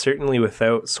certainly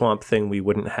without Swamp Thing, we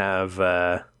wouldn't have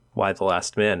Y the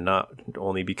Last Man, not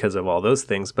only because of all those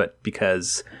things, but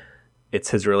because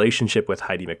it's his relationship with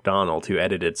Heidi MacDonald, who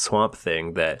edited Swamp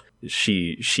Thing, that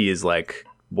she is like,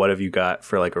 what have you got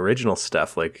for like original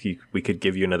stuff? Like we could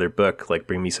give you another book, like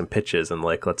bring me some pitches and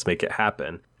like, let's make it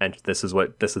happen. And this is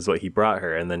what he brought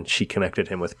her. And then she connected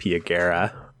him with Pia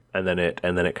Guerra, and then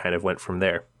it kind of went from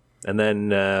there. And then,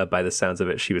 by the sounds of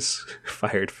it, she was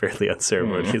fired fairly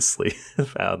unceremoniously.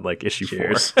 Found like issue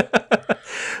 4.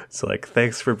 So like,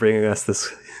 thanks for bringing us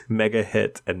this mega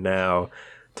hit, and now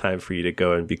time for you to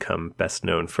go and become best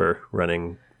known for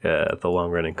running the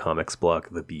long-running comics blog,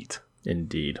 The Beat.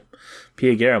 Indeed,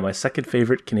 Pia Guerra, my second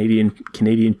favorite Canadian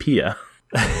Pia.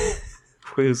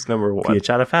 Who's number 1? Pia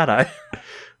Chattopadhyay.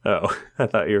 Oh, I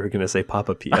thought you were going to say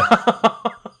Papa Pia.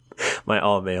 My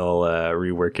all-male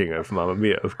reworking of Mamma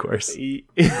Mia, of course.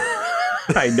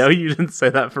 I know you didn't say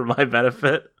that for my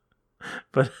benefit,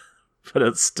 but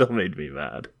it still made me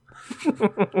mad.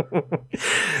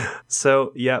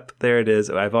 So, yep, there it is.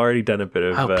 I've already done a bit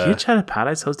of... Pia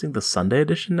Chattopadhyay's hosting the Sunday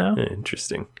edition now?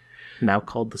 Interesting. Now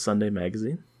called the Sunday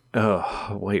Magazine.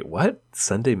 Oh, wait, what?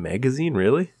 Sunday Magazine,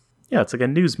 really? Yeah, it's like a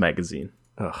news magazine.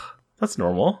 Ugh. That's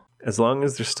normal. As long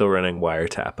as they're still running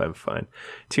Wiretap, I'm fine.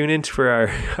 Tune in for our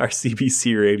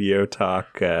CBC radio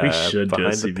talk. We should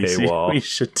behind do a the CBC. paywall. We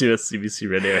should do a CBC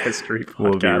radio history podcast.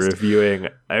 We'll be reviewing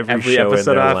every show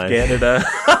episode in their off line. Canada.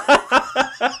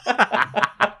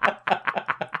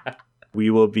 We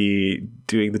will be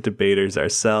doing the debaters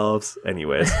ourselves.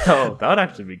 Anyways. Oh, that would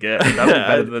actually be good. That would be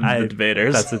better than the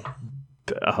debaters.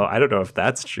 I don't know if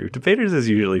that's true. Debaters is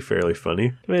usually fairly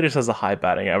funny. Debaters has a high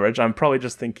batting average. I'm probably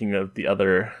just thinking of the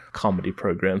other comedy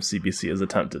programs CBC has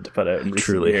attempted to put out in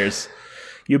recent years.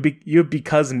 You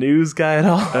because news guy at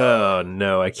all? Oh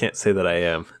no, I can't say that I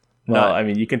am. Well, I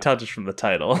mean, you can tell just from the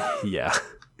title. Yeah.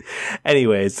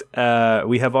 Anyways,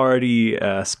 we have already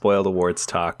spoiled awards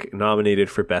talk. Nominated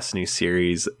for Best New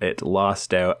Series. It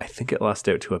lost out. I think it lost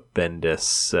out to a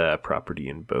Bendis property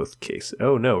in both cases.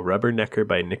 Oh no, Rubbernecker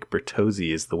by Nick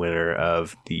Bertozzi is the winner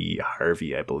of the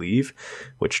Harvey, I believe,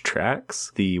 which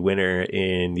tracks. The winner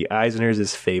in the Eisners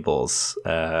is Fables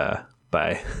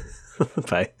by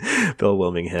Bill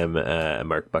Wilmingham,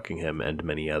 Mark Buckingham, and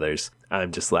many others.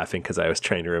 I'm just laughing because I was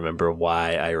trying to remember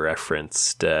why I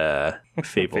referenced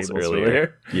Fables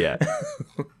earlier. Yeah.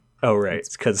 Oh, right.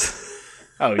 It's because...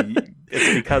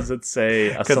 it's because it's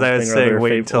because I was saying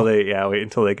wait until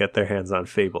they get their hands on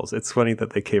Fables. It's funny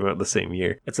that they came out the same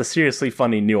year. It's a seriously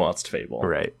funny, nuanced fable.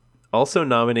 Right. Also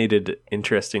nominated,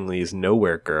 interestingly, is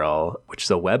Nowhere Girl, which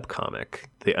is a webcomic.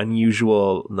 The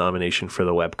unusual nomination for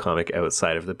the webcomic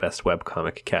outside of the best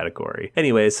webcomic category.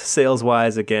 Anyways,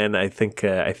 sales-wise, again, I think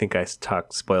I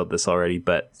spoiled this already,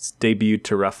 but it's debuted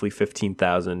to roughly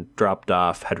 15,000, dropped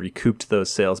off, had recouped those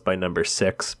sales by number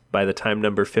 6. By the time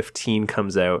number 15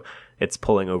 comes out, it's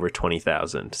pulling over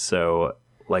 20,000. So...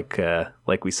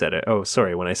 Like we said,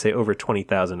 when I say over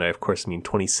 20,000, I of course mean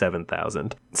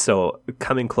 27,000. So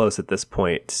coming close at this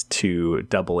point to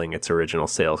doubling its original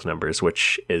sales numbers,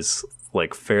 which is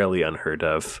like fairly unheard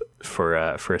of for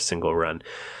a single run.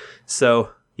 So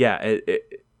yeah,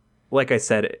 it like I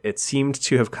said, it seemed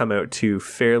to have come out to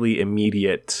fairly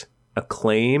immediate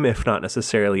acclaim, if not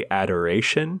necessarily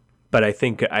adoration. But I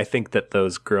think that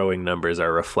those growing numbers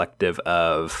are reflective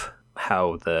of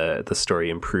how the story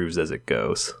improves as it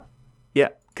goes. Yeah,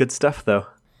 good stuff though.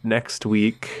 next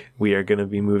week we are going to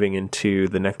be moving into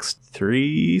the next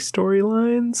 3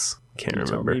 storylines. Can't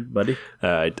remember, buddy.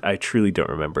 I truly don't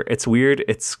remember. It's weird.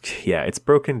 It's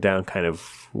broken down kind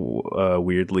of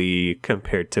weirdly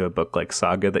compared to a book like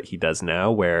Saga that he does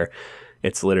now, where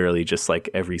it's literally just like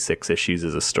every 6 issues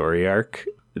is a story arc.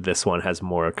 This one has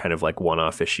more kind of like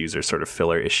one-off issues or sort of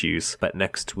filler issues. But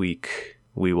next week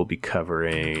we will be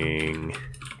covering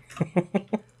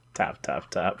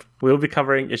Tap. We'll be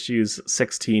covering issues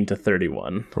 16 to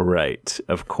 31. Right,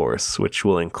 of course, which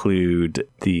will include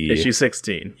the issue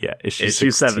 16. Yeah,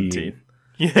 issue 17.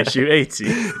 Yeah. Issue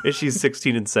 18. Issues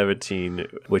 16 and 17,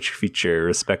 which feature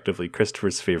respectively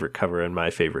Christopher's favorite cover and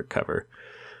my favorite cover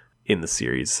in the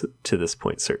series to this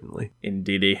point, certainly.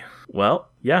 Indeedy. Well,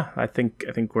 yeah, I think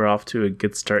we're off to a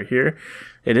good start here.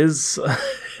 It is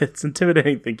it's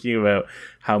intimidating thinking about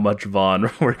how much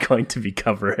Vaughn we're going to be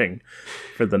covering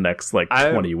for the next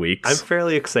 20 weeks. I'm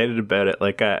fairly excited about it.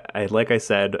 Like I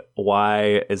said,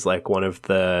 Y is like one of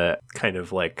the kind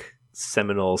of like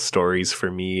seminal stories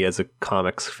for me as a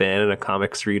comics fan and a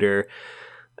comics reader.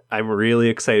 I'm really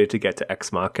excited to get to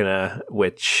Ex Machina,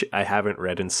 which I haven't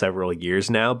read in several years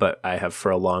now, but I have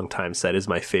for a long time said is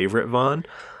my favorite Vaughn,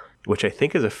 which I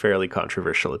think is a fairly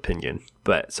controversial opinion.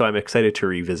 But so I'm excited to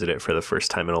revisit it for the first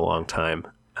time in a long time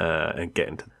and get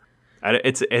into it.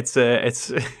 It's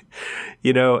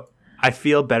you know, I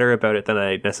feel better about it than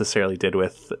I necessarily did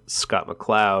with Scott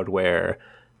McCloud, where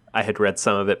I had read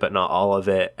some of it, but not all of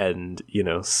it. And, you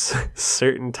know,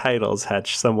 certain titles had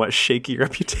somewhat shaky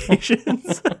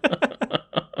reputations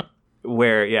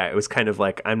where, yeah, it was kind of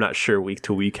like, I'm not sure week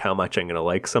to week how much I'm going to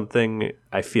like something.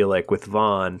 I feel like with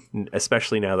Vaughn,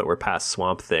 especially now that we're past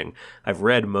Swamp Thing, I've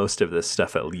read most of this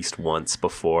stuff at least once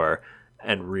before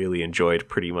and really enjoyed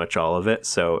pretty much all of it.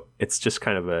 So it's just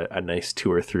kind of a nice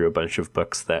tour through a bunch of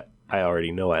books that I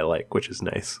already know I like, which is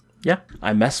nice. Yeah,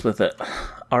 I mess with it.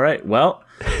 All right, well,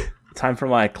 time for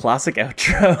my classic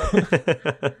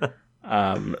outro.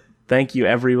 Thank you,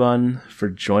 everyone, for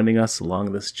joining us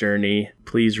along this journey.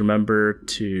 Please remember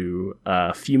to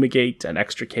fumigate and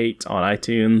extricate on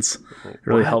iTunes. It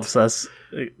really helps us.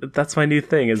 That's my new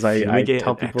thing. Is I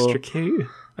tell people extricate?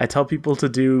 I tell people to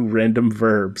do random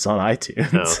verbs on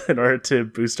iTunes in order to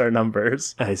boost our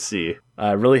numbers. I see.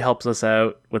 Really helps us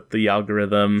out with the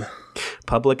algorithm.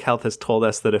 Public Health has told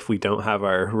us that if we don't have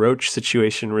our roach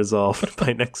situation resolved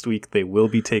by next week, they will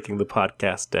be taking the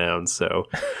podcast down. So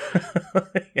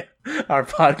yeah. Our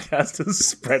podcast is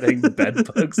spreading bed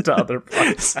bugs to other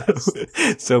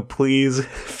podcasts. So please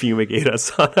fumigate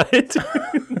us on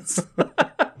iTunes.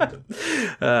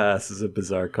 This is a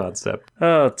bizarre concept.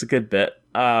 Oh, it's a good bit.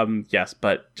 Yes,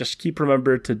 but just keep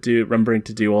remembering to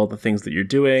do all the things that you're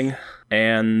doing.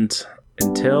 And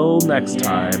until next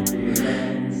time,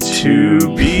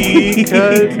 to be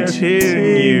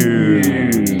continued.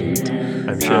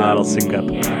 I'm sure that'll sync up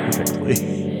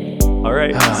perfectly. All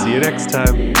right, see you next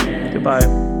time.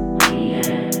 Goodbye.